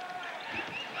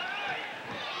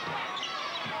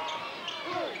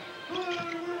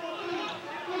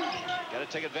 Got to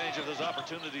take advantage of those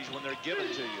opportunities when they're given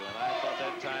to you. And I thought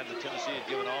that time that Tennessee had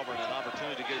given Auburn an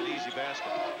opportunity to get an easy basket.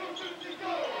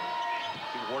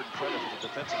 Give Wharton credit for the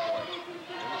defensive play.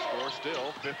 And the score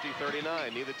still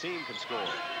 50-39. Neither team can score.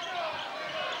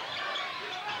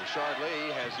 Richard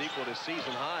Lee has equaled his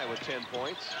season high with 10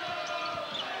 points.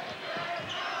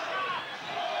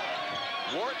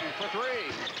 Wharton for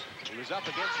three. He was up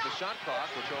against the shot clock,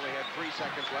 which only had 3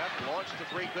 seconds left. Launched the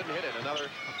three, couldn't hit it. Another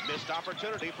missed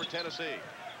opportunity for Tennessee.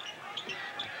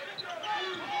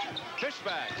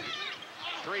 Fishback.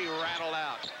 Three rattled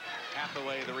out.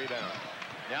 Hathaway the rebound.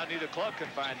 Now neither club can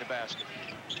find the basket.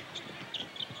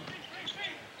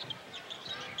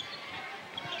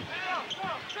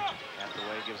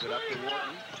 Hathaway gives it up to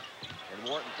Wharton. And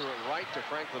Wharton threw it right to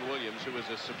Franklin Williams, who was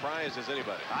as surprised as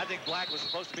anybody. I think Black was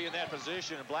supposed to be in that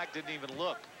position, and Black didn't even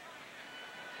look.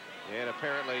 And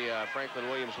apparently Franklin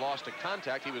Williams lost a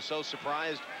contact. He was so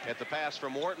surprised at the pass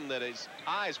from Wharton that his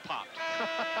eyes popped.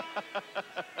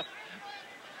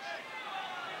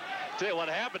 Tell you what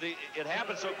happened. It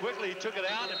happened so quickly, he took it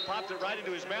out and popped it right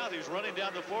into his mouth. He was running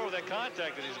down the floor with that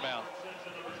contact in his mouth.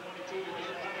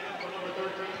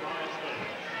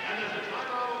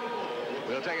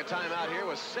 We'll take a timeout here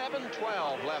with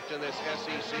 7:12 left in this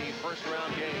SEC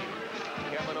first-round game.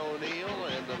 Kevin O'Neill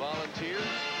and the Volunteers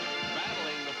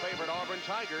battling the favorite Auburn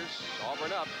Tigers.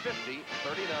 Auburn up 50-39.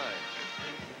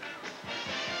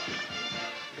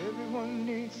 Everyone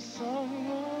needs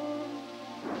someone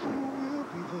who will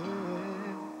be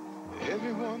there.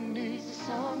 Everyone needs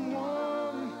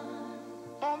someone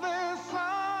on their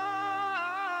side.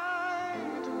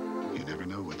 You never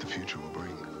know what the future will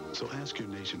bring. So ask your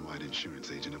nationwide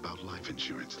insurance agent about life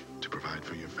insurance to provide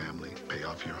for your family, pay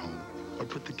off your home, or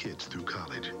put the kids through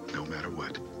college, no matter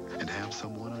what, and have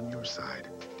someone on your side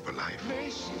for life.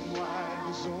 Nationwide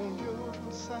is on your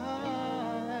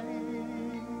side.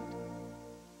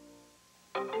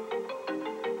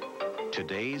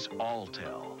 Today's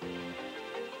Alltel.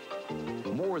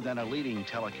 More than a leading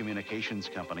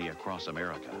telecommunications company across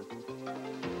America.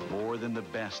 More than the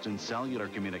best in cellular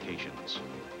communications.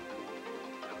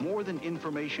 More than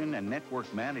information and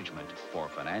network management for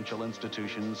financial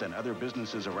institutions and other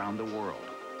businesses around the world.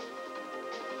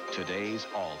 Today's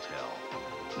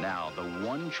Alltel. Now the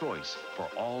one choice for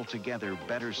altogether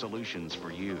better solutions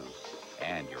for you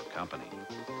and your company.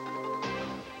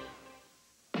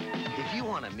 If you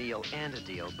want a meal and a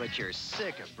deal, but you're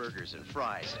sick of burgers and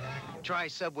fries, try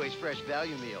Subway's Fresh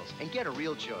Value Meals and get a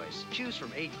real choice. Choose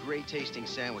from 8 great-tasting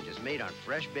sandwiches made on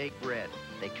fresh baked bread.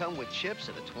 They come with chips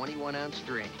and a 21-ounce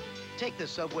drink. Take the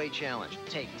Subway Challenge.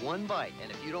 Take one bite,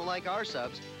 and if you don't like our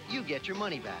subs, you get your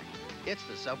money back. It's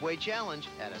the Subway Challenge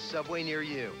at a Subway near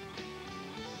you.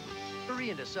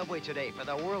 Hurry into Subway today for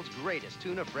the world's greatest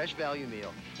tuna fresh value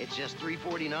meal. It's just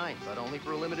 $3.49, but only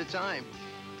for a limited time.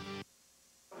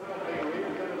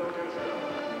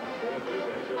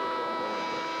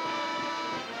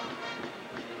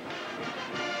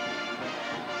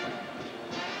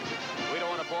 We don't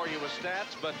want to bore you with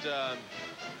stats, but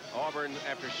Auburn,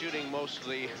 after shooting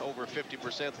mostly over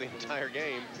 50% the entire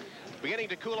game, beginning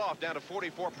to cool off down to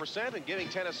 44% and giving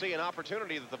Tennessee an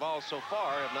opportunity that the Vols so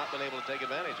far have not been able to take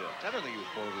advantage of. I don't think he was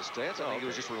bored with his stats. I think he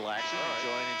was just relaxing,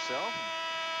 enjoying himself.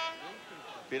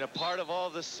 Being a part of all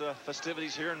this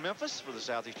festivities here in Memphis for the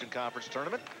Southeastern Conference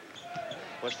Tournament.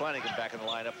 Wes Flanagan back in the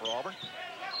lineup for Auburn.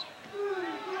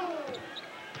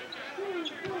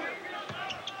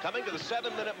 Coming to the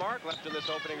 7-minute mark left in this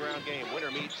opening round game.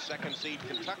 Winner meets second seed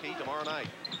Kentucky tomorrow night.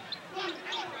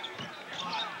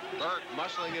 Burke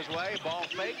muscling his way, ball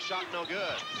fake, shot no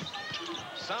good.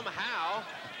 Somehow,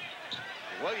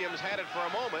 Williams had it for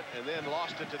a moment and then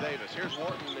lost it to Davis. Here's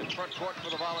Wharton in front court for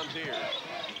the Volunteers.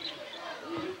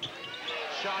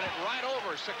 Shot it right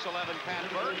over 6'11" Pat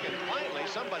Burke, and finally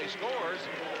somebody scores.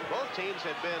 Both teams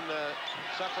had been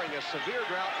suffering a severe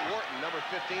drought. Wharton, number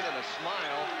 15, and a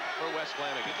smile for Wes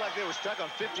Flanagan. It's like they were stuck on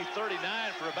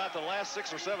 50-39 for about the last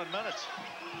 6 or 7 minutes.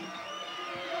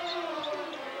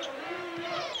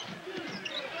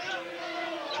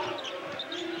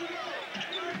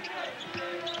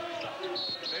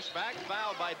 Fishback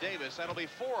fouled by Davis. That'll be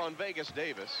 4 on Vegas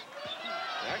Davis.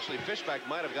 Actually, Fishback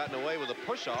might have gotten away with a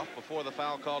push-off before the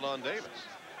foul called on Davis.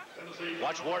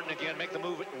 Watch Wharton again make the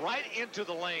move right into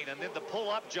the lane and then the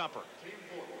pull-up jumper.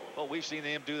 Well, we've seen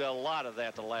him do a lot of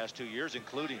that the last 2 years,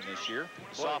 including this year.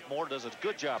 Sophomore does a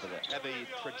good job of that. Had the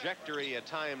trajectory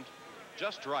timed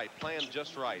just right, planned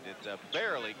just right. It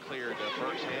barely cleared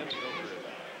Burke's hand to go through.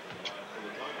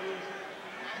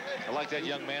 I like that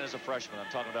young man as a freshman.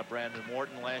 I'm talking about Brandon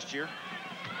Wharton last year.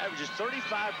 Averages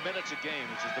 35 minutes a game,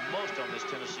 which is the most on this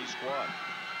Tennessee squad.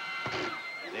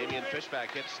 Damian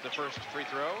Fishback hits the first free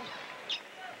throw.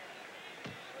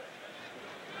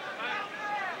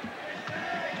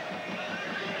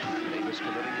 Davis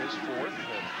committing his fourth,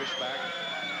 and Fishback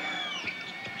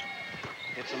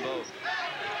hits them both.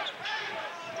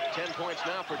 10 points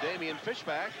now for Damian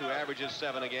Fishback, who averages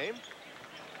 7 a game.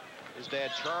 His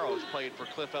dad, Charles, played for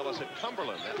Cliff Ellis at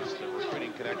Cumberland. That was the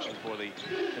recruiting connection for the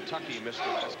Kentucky Mr.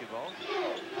 Basketball.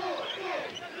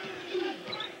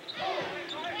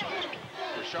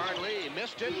 Rashard Lee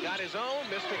missed it, got his own,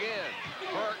 missed again.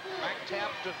 Burke back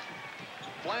tap to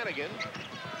Flanagan.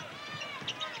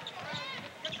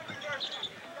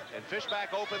 And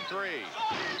Fishback open three.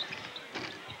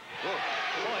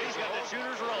 Boy, he's got the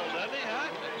shooter's roll, doesn't he, huh?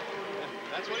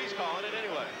 That's what he's calling it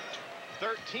anyway.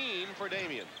 13 for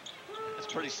Damian.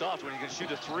 It's pretty soft when you can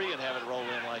shoot a three and have it roll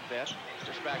in like that.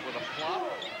 Fishback with a flop.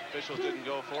 Officials didn't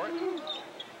go for it. Is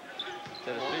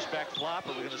that a Fishback flop?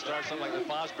 Are we going to start something like the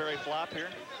Fosbury flop here?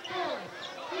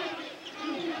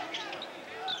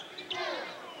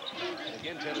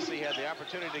 Again, Tennessee had the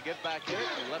opportunity to get back in it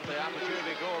and let the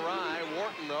opportunity go awry.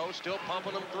 Wharton, though, still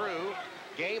pumping them through.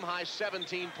 Game high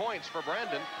 17 points for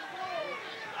Brandon,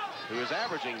 who is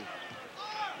averaging,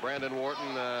 Brandon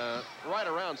Wharton, right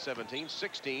around 17,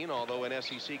 16, although in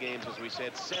SEC games, as we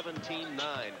said, 17-9,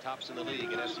 tops in the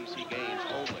league in SEC games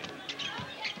only.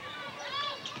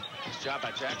 Nice job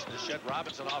by Jackson to shut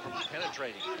Robinson off from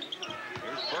penetrating.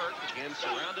 Here's Burke, again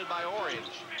surrounded by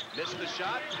Orange. Missed the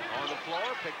shot on the floor,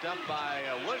 picked up by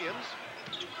Williams.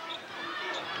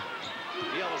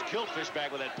 He almost killed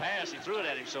Fishback with that pass. He threw it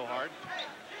at him so hard.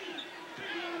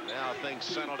 Now things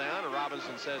settle down, and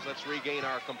Robinson says, let's regain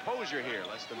our composure here.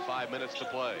 Less than 5 minutes to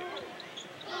play.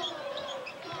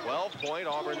 12-point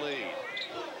Auburn lead.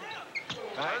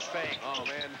 Nice fake. Oh,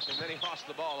 man, and then he lost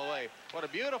the ball away. What a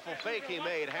beautiful fake he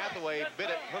made. Hathaway bit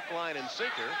it hook, line, and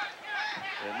sinker.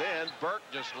 And then Burke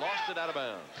just lost it out of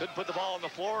bounds. Couldn't put the ball on the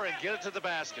floor and get it to the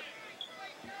basket.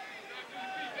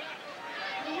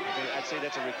 I'd say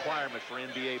that's a requirement for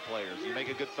NBA players. You make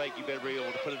a good fake, you better be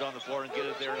able to put it on the floor and get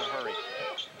it there in a hurry.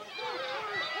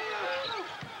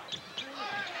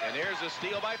 And here's a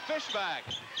steal by Fishback.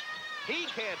 He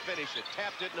can't finish it.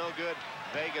 Tapped it, no good.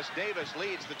 Vegas Davis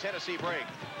leads the Tennessee break.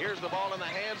 Here's the ball in the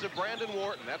hands of Brandon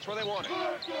Wharton. That's where they want it.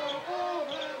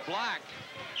 Black.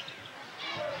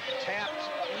 Tapped,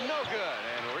 no good.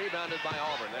 And rebounded by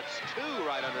Auburn. That's 2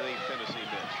 right underneath Tennessee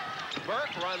bench.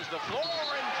 Burke runs the floor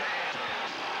and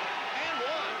jams. And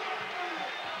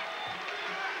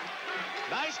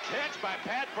 1. Nice catch by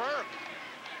Pat Burke.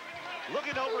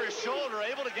 Looking over his shoulder,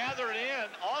 able to gather it in,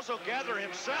 also gather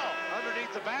himself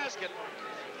underneath the basket.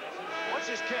 What's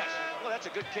his catch? Well, that's a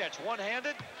good catch.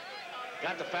 One-handed,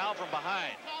 got the foul from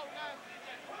behind.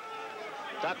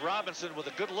 Doc Robinson with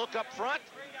a good look up front.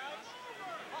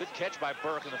 Good catch by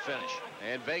Burke in the finish.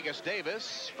 And Vegas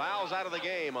Davis fouls out of the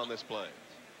game on this play.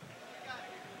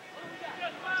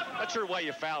 Not sure why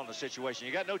you foul in the situation.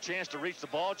 You got no chance to reach the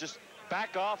ball. Just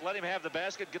back off, let him have the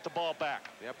basket, get the ball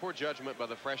back. Yeah, poor judgment by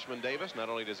the freshman Davis. Not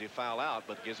only does he foul out,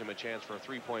 but gives him a chance for a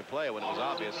three-point play when it was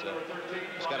obvious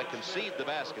he's got to concede the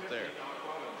basket there.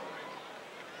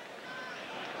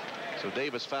 So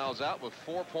Davis fouls out with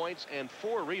 4 points and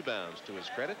 4 rebounds to his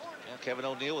credit. Yeah, Kevin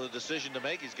O'Neal with a decision to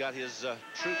make. He's got his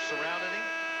troops surrounding him.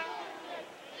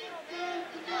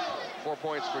 4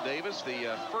 points for Davis,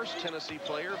 the first Tennessee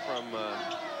player from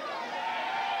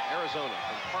Arizona,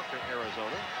 from Parker,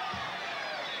 Arizona.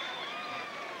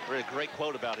 Read a great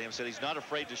quote about him. Said he's not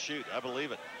afraid to shoot. I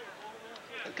believe it.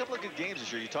 Had a couple of good games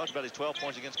this year. You talked about his 12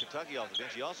 points against Kentucky off the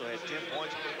bench. He also had 10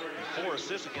 points and 4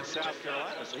 assists against South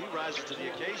Carolina. So he rises to the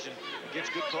occasion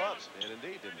against good clubs. And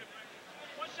indeed, didn't he?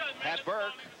 Pat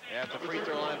Burke at the free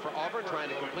throw line for Auburn, trying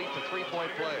to complete the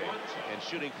three-point play and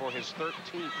shooting for his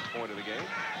 13th point of the game.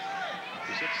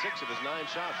 He's hit 6 of his 9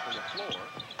 shots from the floor.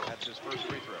 That's his first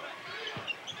free throw.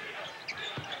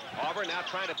 Auburn now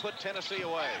trying to put Tennessee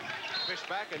away.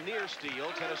 Fishback, a near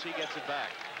steal. Tennessee gets it back.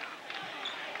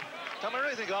 Tom, I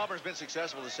really think Auburn's been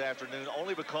successful this afternoon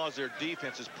only because their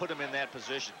defense has put them in that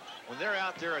position. When they're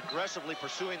out there aggressively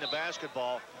pursuing the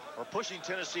basketball or pushing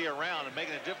Tennessee around and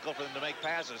making it difficult for them to make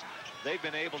passes, they've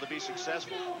been able to be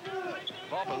successful.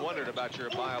 I've often wondered about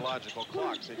your biological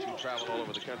clock since you travel all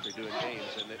over the country doing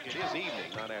games, and it is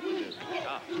evening, not afternoon.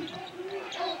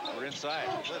 We're inside.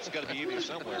 Well, it's got to be evening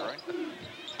somewhere, right?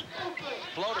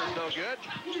 Floater's no good.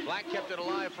 Black kept it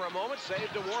alive for a moment,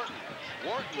 saved to Wharton.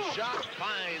 Wharton's shot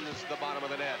finds the bottom of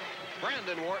the net.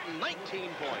 Brandon Wharton, 19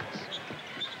 points.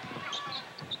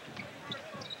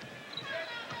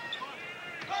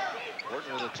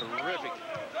 Wharton with a terrific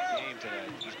game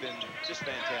tonight. He's been just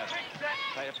fantastic.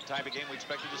 Type of game we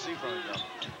expected to see from him, though.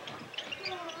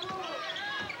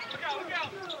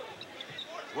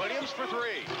 Williams for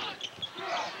three.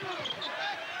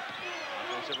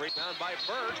 Offensive rebound by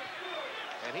Burke,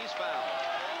 and he's fouled.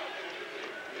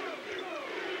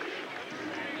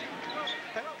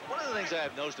 One of the things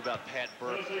I've noticed about Pat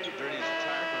Burke during his entire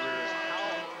career is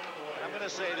how, I'm going to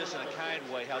say this in a kind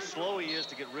way, how slow he is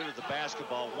to get rid of the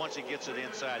basketball once he gets it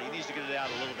inside. He needs to get it out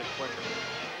a little bit quicker.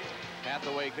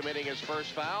 Hathaway committing his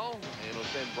first foul, and it'll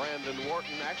send Brandon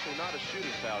Wharton, actually not a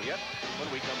shooting foul yet, when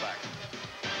we come back.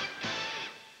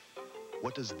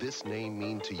 What does this name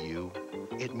mean to you?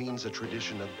 It means a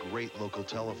tradition of great local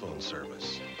telephone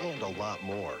service and a lot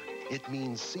more. It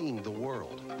means seeing the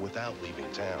world without leaving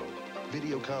town.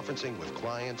 Video conferencing with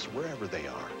clients wherever they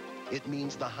are. It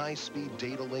means the high-speed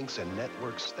data links and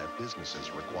networks that businesses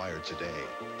require today.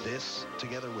 This,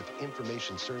 together with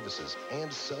information services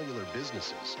and cellular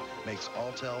businesses, makes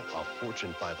Alltel a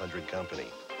Fortune 500 company.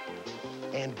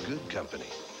 And good company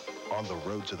on the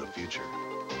road to the future.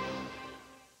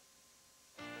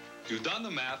 You've done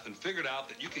the math and figured out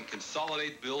that you can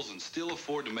consolidate bills and still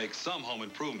afford to make some home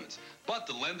improvements. But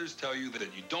the lenders tell you that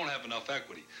you don't have enough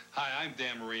equity. Hi, I'm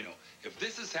Dan Marino. If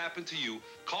this has happened to you,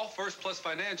 call First Plus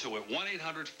Financial at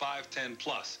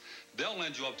 1-800-510-PLUS. They'll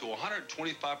lend you up to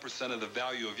 125% of the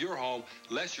value of your home,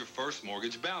 less your first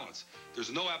mortgage balance. There's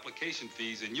no application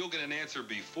fees, and you'll get an answer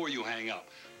before you hang up.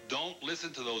 Don't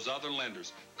listen to those other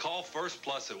lenders. Call First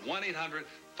Plus at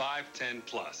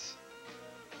 1-800-510-PLUS.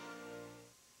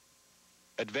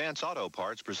 Advance Auto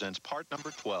Parts presents part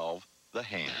number 12, the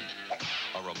hand.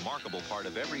 A remarkable part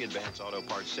of every Advance Auto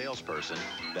Parts salesperson,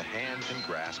 the hand can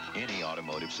grasp any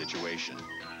automotive situation.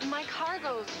 My car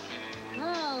goes...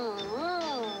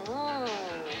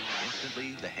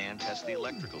 Instantly, the hand tests the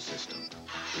electrical system,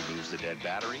 removes the dead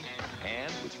battery,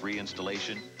 and with free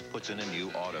installation, puts in a new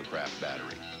Autocraft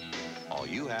battery. All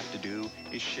you have to do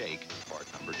is shake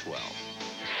part number 12.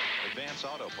 Advance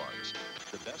Auto Parts.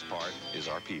 The best part is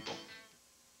our people.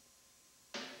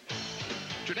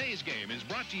 Today's game is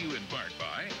brought to you in part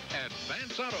by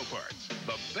Advance Auto Parts.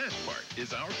 The best part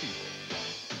is our people.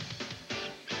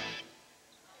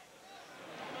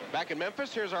 Back in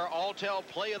Memphis, here's our Alltel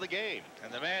play of the game.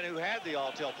 And the man who had the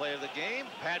Alltel play of the game,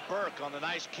 Pat Burke, on the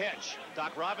nice catch.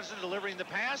 Doc Robinson delivering the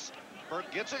pass.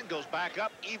 Burke gets it and goes back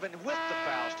up, even with the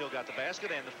foul. Still got the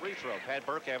basket and the free throw. Pat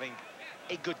Burke having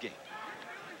a good game.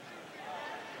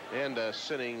 And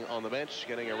sitting on the bench,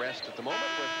 getting a rest at the moment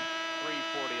with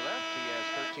 3:40 left. He has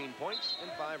 13 points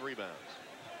and 5 rebounds.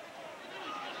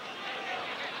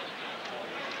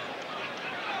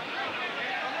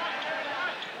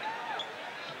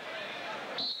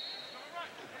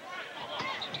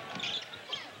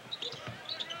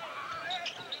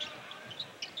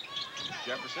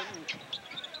 Jefferson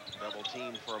double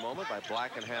teamed for a moment by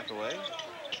Black and Hathaway.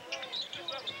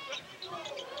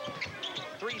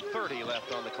 3:30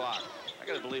 left on the clock. I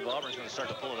got to believe Auburn's going to start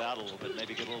to pull it out a little bit,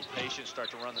 maybe get a little patient,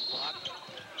 start to run the clock.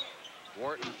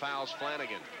 Wharton fouls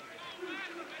Flanagan.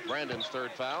 Brandon's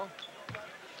third foul.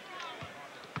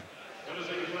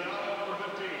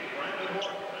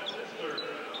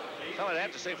 Well, I'd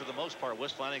have to say, for the most part,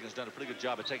 Wes Flanagan's done a pretty good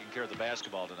job of taking care of the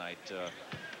basketball tonight.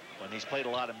 When he's played a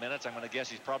lot of minutes, I'm going to guess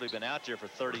he's probably been out there for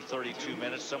 30, 32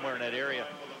 minutes, somewhere in that area.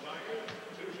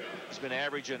 He's been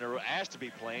averaging, or asked to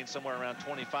be playing, somewhere around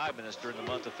 25 minutes during the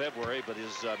month of February, but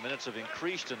his minutes have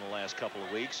increased in the last couple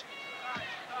of weeks.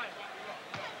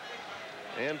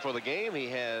 And for the game, he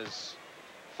has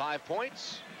 5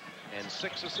 points and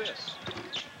 6 assists.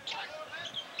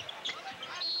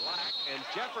 Black and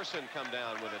Jefferson come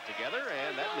down with it together,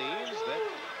 and that means that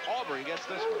Auburn gets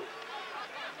this one.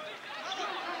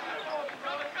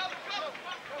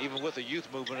 Even with the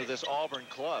youth movement of this Auburn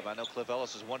club, I know Cliff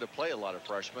Ellis has wanted to play a lot of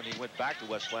freshmen. He went back to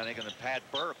Wes Flanagan and Pat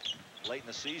Burke late in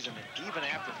the season, even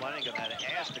after Flanagan had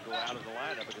asked to go out of the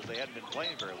lineup because they hadn't been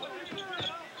playing very well.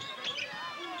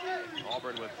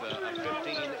 Auburn with a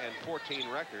 15 and 14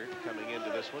 record coming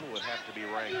into this one would have to be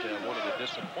ranked one of the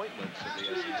disappointments of the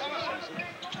SEC season,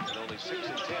 and only 6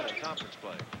 and 10 in conference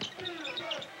play.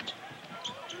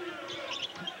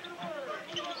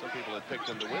 Some people had picked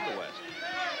them to win the West.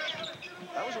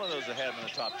 That was one of those that had them in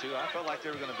the top 2. I felt like they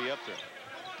were going to be up there.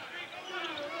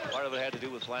 Part of it had to do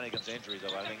with Flanagan's injury,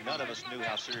 though. I think none of us knew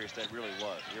how serious that really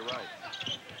was. You're right.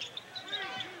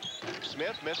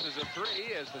 Smith misses a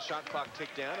three as the shot clock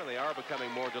ticked down, and they are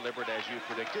becoming more deliberate as you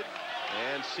predicted.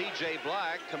 And C.J.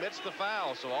 Black commits the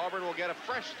foul, so Auburn will get a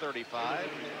fresh 35.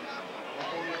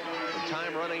 And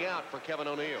time running out for Kevin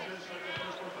O'Neal.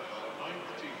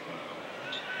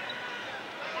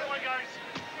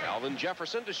 Alvin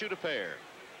Jefferson to shoot a pair.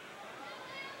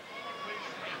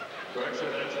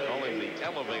 Call him the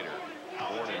Elevator.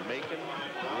 Born in Macon,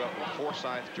 grew up in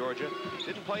Forsyth, Georgia.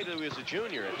 Didn't play till he was a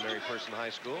junior at Mary Person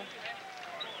High School.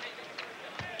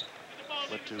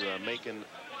 Went to Macon,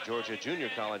 Georgia Junior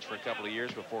College for a couple of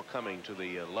years before coming to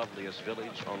the loveliest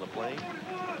village on the plain,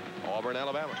 Auburn,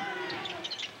 Alabama.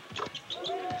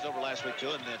 He was over last week too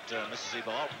in that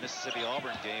Mississippi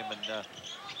Auburn game, and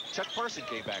Chuck Parson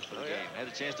came back for the game. Had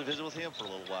a chance to visit with him for a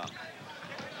little while.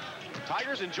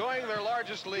 Tigers enjoying their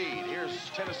largest lead. Here's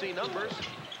Tennessee numbers.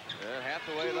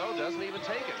 Hathaway, though, doesn't even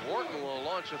take it. Wharton will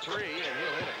launch a three, and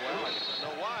he'll hit it well. I don't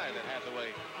know why that Hathaway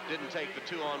didn't take the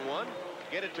 2-on-1.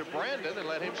 Get it to Brandon and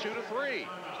let him shoot a three.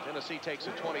 Tennessee takes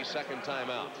a 22nd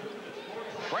timeout.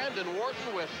 Brandon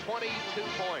Wharton with 22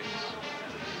 points.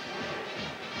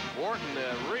 Wharton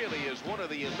really is one of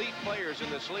the elite players in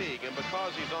this league, and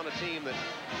because he's on a team that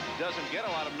doesn't get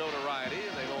a lot of notoriety,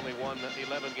 they've only won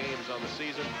 11 games on the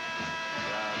season,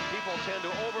 people tend to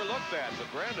overlook that, but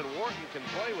Brandon Wharton can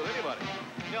play with anybody.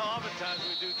 You know, oftentimes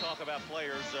we do talk about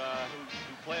players who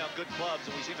play on good clubs,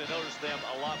 and we seem to notice them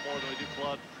a lot more than we do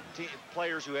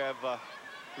players who play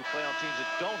on teams that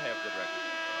don't have good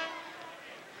records.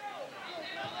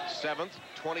 7th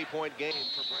 20-point game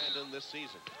for Brandon this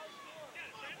season.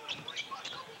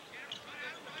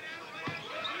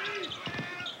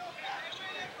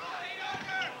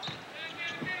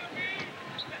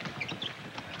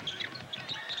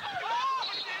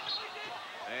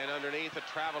 And underneath, a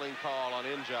traveling call on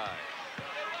Njai.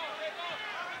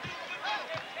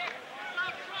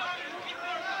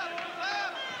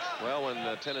 Well,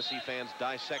 when Tennessee fans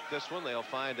dissect this one, they'll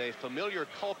find a familiar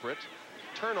culprit: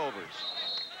 turnovers.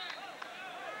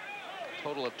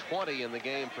 Total of 20 in the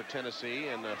game for Tennessee,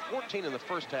 and 14 in the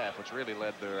first half, which really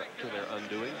led to their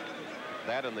undoing.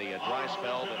 That and the dry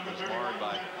spell that was marred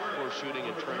by poor shooting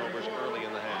and turnovers early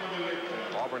in the half.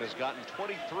 Auburn has gotten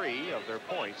 23 of their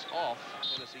points off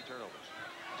Tennessee turnovers.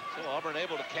 So Auburn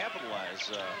able to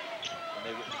capitalize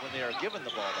when they are given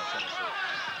the ball by Tennessee.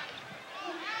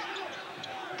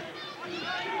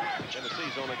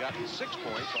 Tennessee's only gotten 6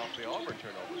 points off the Auburn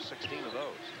turnovers, 16 of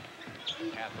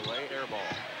those. Hathaway, air ball.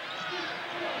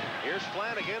 Here's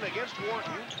Flanagan against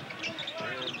Wharton.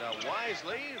 And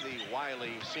wisely, the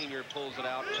wily senior pulls it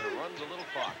out and runs a little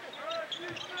clock.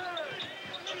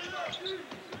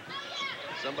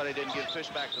 Somebody didn't give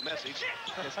Fishback the message.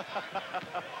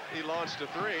 He launched a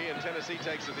three, and Tennessee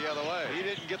takes it the other way. He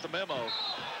didn't get the memo.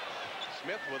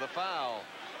 Smith with a foul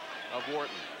of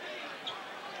Wharton.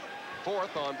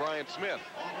 4th on Bryant Smith.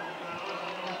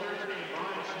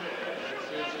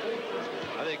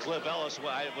 I think Cliff Ellis,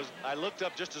 I looked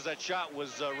up just as that shot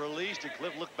was released, and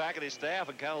Cliff looked back at his staff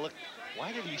and kind of looked,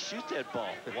 why did he shoot that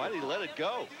ball? Why did he let it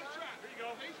go?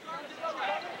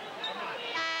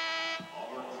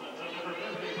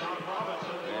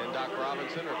 And Doc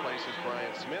Robinson replaces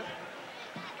Bryant Smith.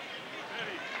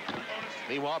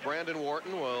 Meanwhile, Brandon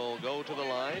Wharton will go to the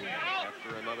line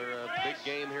after another big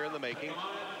game here in the making.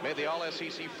 Made the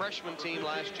All-SEC freshman team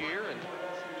last year and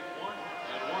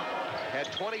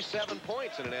had 27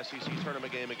 points in an SEC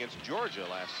tournament game against Georgia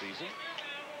last season.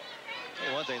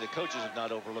 Hey, one thing, the coaches have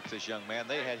not overlooked this young man.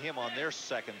 They had him on their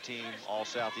second team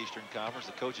All-Southeastern Conference.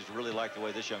 The coaches really like the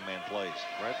way this young man plays.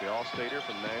 Right, the All-Stater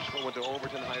from Nashville, went to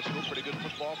Overton High School, pretty good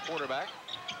football quarterback.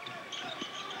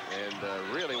 And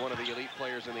really one of the elite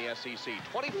players in the SEC.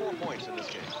 24 points in this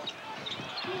game.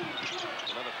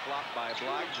 Another flop by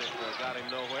Black that got him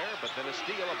nowhere, but then a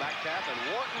steal, a back tap, and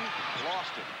Wharton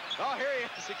lost it. Oh, here he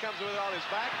is. He comes with it on his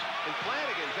back, and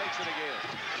Flanagan takes it again.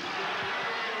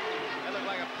 That looked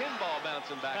like a pinball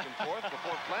bouncing back and forth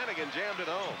before Flanagan jammed it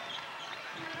home.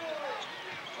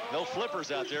 No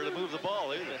flippers out there to move the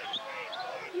ball either.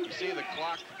 You see the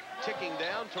clock ticking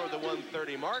down toward the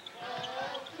 1:30 mark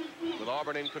with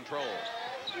Auburn in control.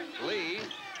 Lee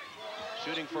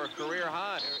shooting for a career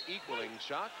high. Their equaling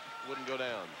shot wouldn't go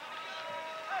down.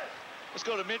 Let's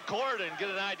go to midcourt and get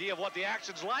an idea of what the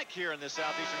action's like here in this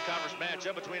Southeastern Conference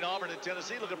matchup between Auburn and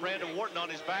Tennessee. Look at Brandon Wharton on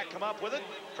his back, come up with it,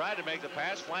 tried to make the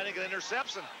pass. Flanagan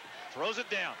intercepts and throws it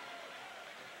down.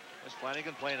 This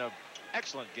Flanagan playing an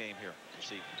excellent game here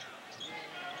this evening.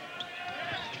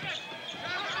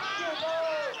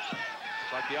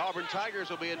 It's like the Auburn Tigers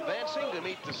will be advancing to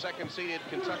meet the second-seeded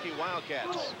Kentucky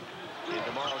Wildcats in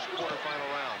tomorrow's quarterfinal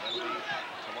round. That'll be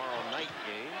tomorrow night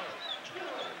game.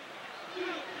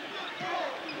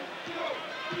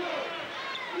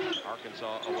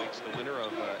 Arkansas awaits the winner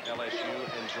of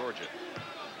LSU and Georgia.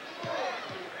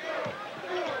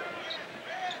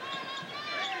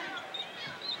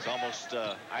 It's almost,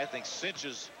 I think,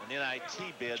 cinches an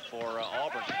NIT bid for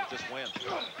Auburn with this win.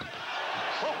 Oh,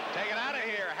 take it out of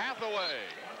here, Hathaway.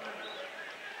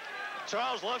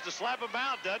 Charles loves to slap him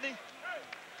out, doesn't he?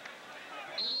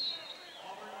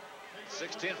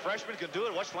 6'10" freshman can do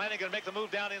it. Watch Flanagan make the move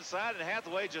down inside, and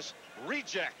Hathaway just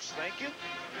rejects. Thank you.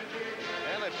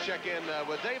 And let's check in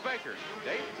with Dave Baker.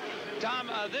 Dave?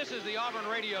 Tom, this is the Auburn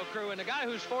radio crew, and the guy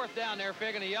who's fourth down there,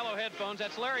 Fig, in the yellow headphones,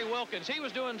 that's Larry Wilkins. He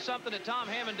was doing something that Tom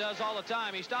Hammond does all the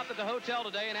time. He stopped at the hotel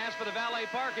today and asked for the valet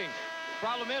parking.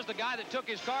 Problem is, the guy that took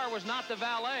his car was not the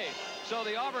valet. So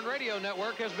the Auburn radio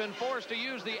network has been forced to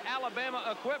use the Alabama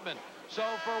equipment. So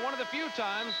for one of the few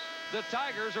times, the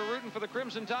Tigers are rooting for the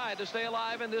Crimson Tide to stay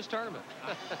alive in this tournament.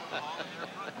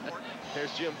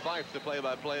 There's Jim Fife, the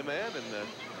play-by-play man, and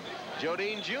Joe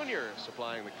Dean Jr.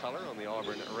 supplying the color on the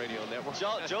Auburn radio network.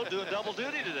 Joe doing double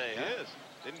duty today. He is.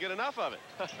 Didn't get enough of it.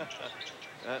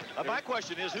 My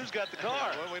question is, who's got the car?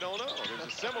 Yeah, well, we don't know.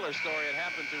 There's a similar story. It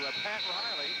happened to Pat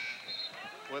Riley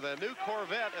with a new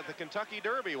Corvette at the Kentucky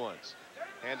Derby once.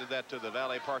 Handed that to the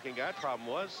valet parking guy. Problem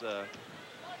was,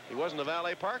 he wasn't a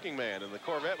valet parking man, and the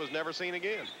Corvette was never seen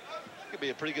again. Could be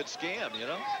a pretty good scam, you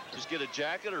know? Just get a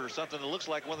jacket or something that looks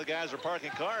like one of the guys are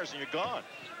parking cars, and you're gone.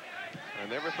 I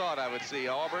never thought I would see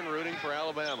Auburn rooting for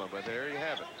Alabama, but there you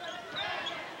have it.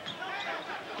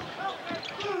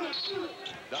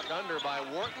 Duck under by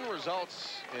Wharton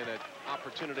results in an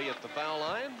opportunity at the foul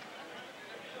line.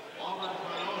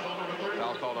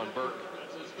 Foul called on Burke.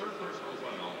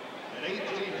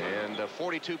 And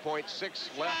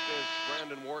 42.6 left as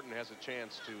Brandon Wharton has a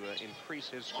chance to increase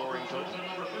his scoring total.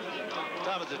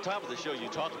 Tom, at the top of the show, you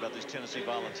talked about these Tennessee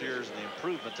Volunteers and the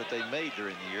improvements that they made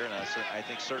during the year, and I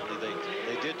think certainly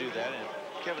they did do that. And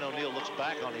if Kevin O'Neill looks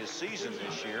back on his season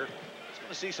this year, he's going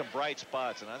to see some bright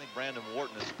spots, and I think Brandon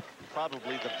Wharton is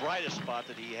probably the brightest spot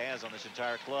that he has on this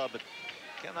entire club. But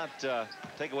cannot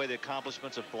take away the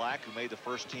accomplishments of Black, who made the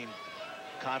first-team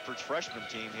conference freshman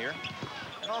team here.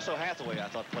 And also Hathaway, I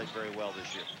thought, played very well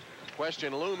this year.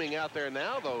 Question looming out there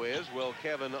now, though, is will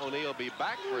Kevin O'Neill be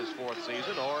back for his fourth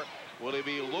season, or will he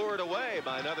be lured away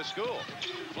by another school?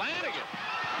 Flanagan.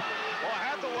 Well,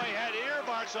 Hathaway had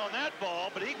earmarks on that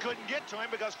ball, but he couldn't get to him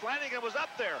because Flanagan was up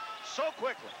there so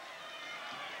quickly.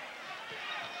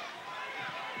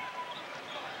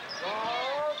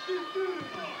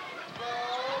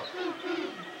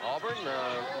 Auburn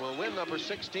will win number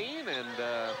 16 and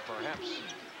perhaps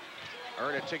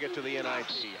earn a ticket to the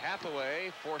NIT.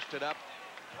 Hathaway forced it up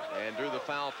and drew the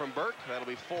foul from Burke. That'll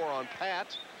be 4 on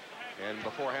Pat. And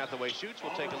before Hathaway shoots,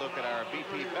 we'll take a look at our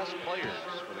BP best players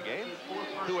for the game.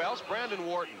 Who else? Brandon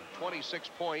Wharton, 26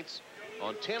 points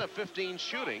on 10 of 15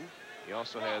 shooting. He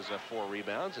also has 4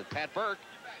 rebounds. And Pat Burke,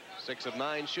 6 of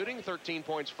 9 shooting, 13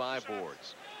 points, 5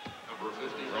 boards.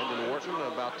 Brandon Wharton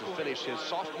about to finish his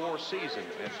sophomore season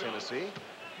at Tennessee.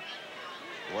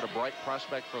 What a bright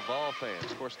prospect for Vol fans.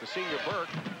 Of course, the senior Burke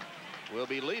will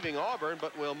be leaving Auburn,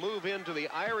 but will move into the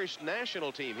Irish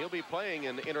national team. He'll be playing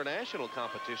in international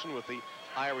competition with the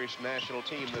Irish national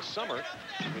team this summer.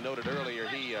 We noted earlier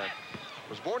he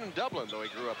was born in Dublin, though he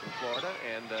grew up in Florida,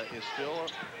 and is still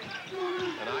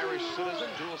an Irish citizen,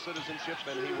 dual citizenship,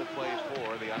 and he will play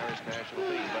for the Irish national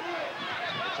team. But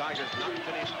the Tigers not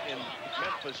finished in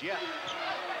Memphis yet.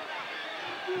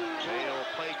 They'll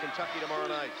play Kentucky tomorrow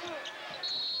night.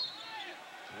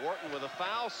 Wharton with a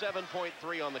foul,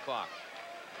 7.3 on the clock.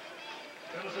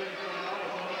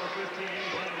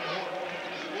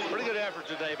 Pretty good effort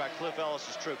today by Cliff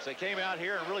Ellis's troops. They came out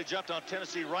here and really jumped on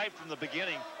Tennessee right from the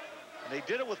beginning. And they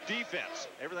did it with defense.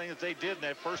 Everything that they did in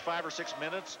that first 5 or 6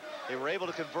 minutes, they were able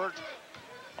to convert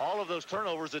all of those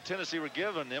turnovers that Tennessee were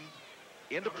giving them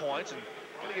into points. And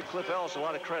I'm going to give Cliff Ellis a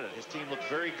lot of credit. His team looked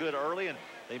very good early, and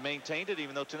they maintained it,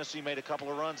 even though Tennessee made a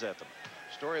couple of runs at them.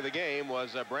 Story of the game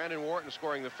was Brandon Wharton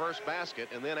scoring the first basket,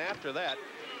 and then after that,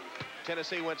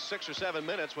 Tennessee went 6 or 7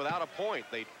 minutes without a point.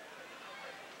 They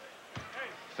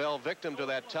fell victim to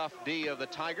that tough D of the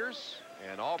Tigers,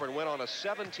 and Auburn went on a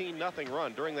 17-0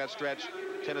 run. During that stretch,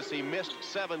 Tennessee missed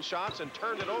 7 shots and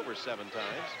turned it over 7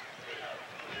 times.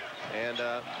 And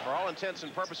for all intents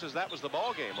and purposes, that was the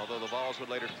ball game, although the Vols would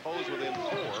later close within 4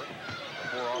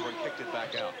 before Auburn kicked it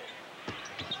back out.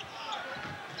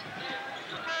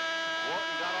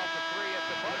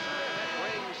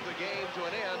 Game to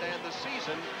an end and the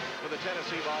season for the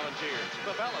Tennessee Volunteers.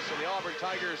 Cliff Ellis and the Auburn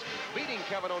Tigers beating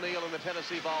Kevin O'Neill and the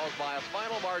Tennessee Vols by a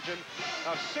final margin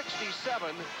of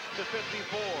 67-54.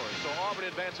 So Auburn Auburn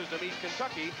advances to meet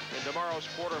Kentucky in tomorrow's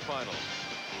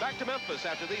quarterfinals. Back to Memphis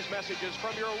after these messages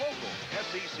from your local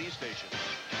SEC station.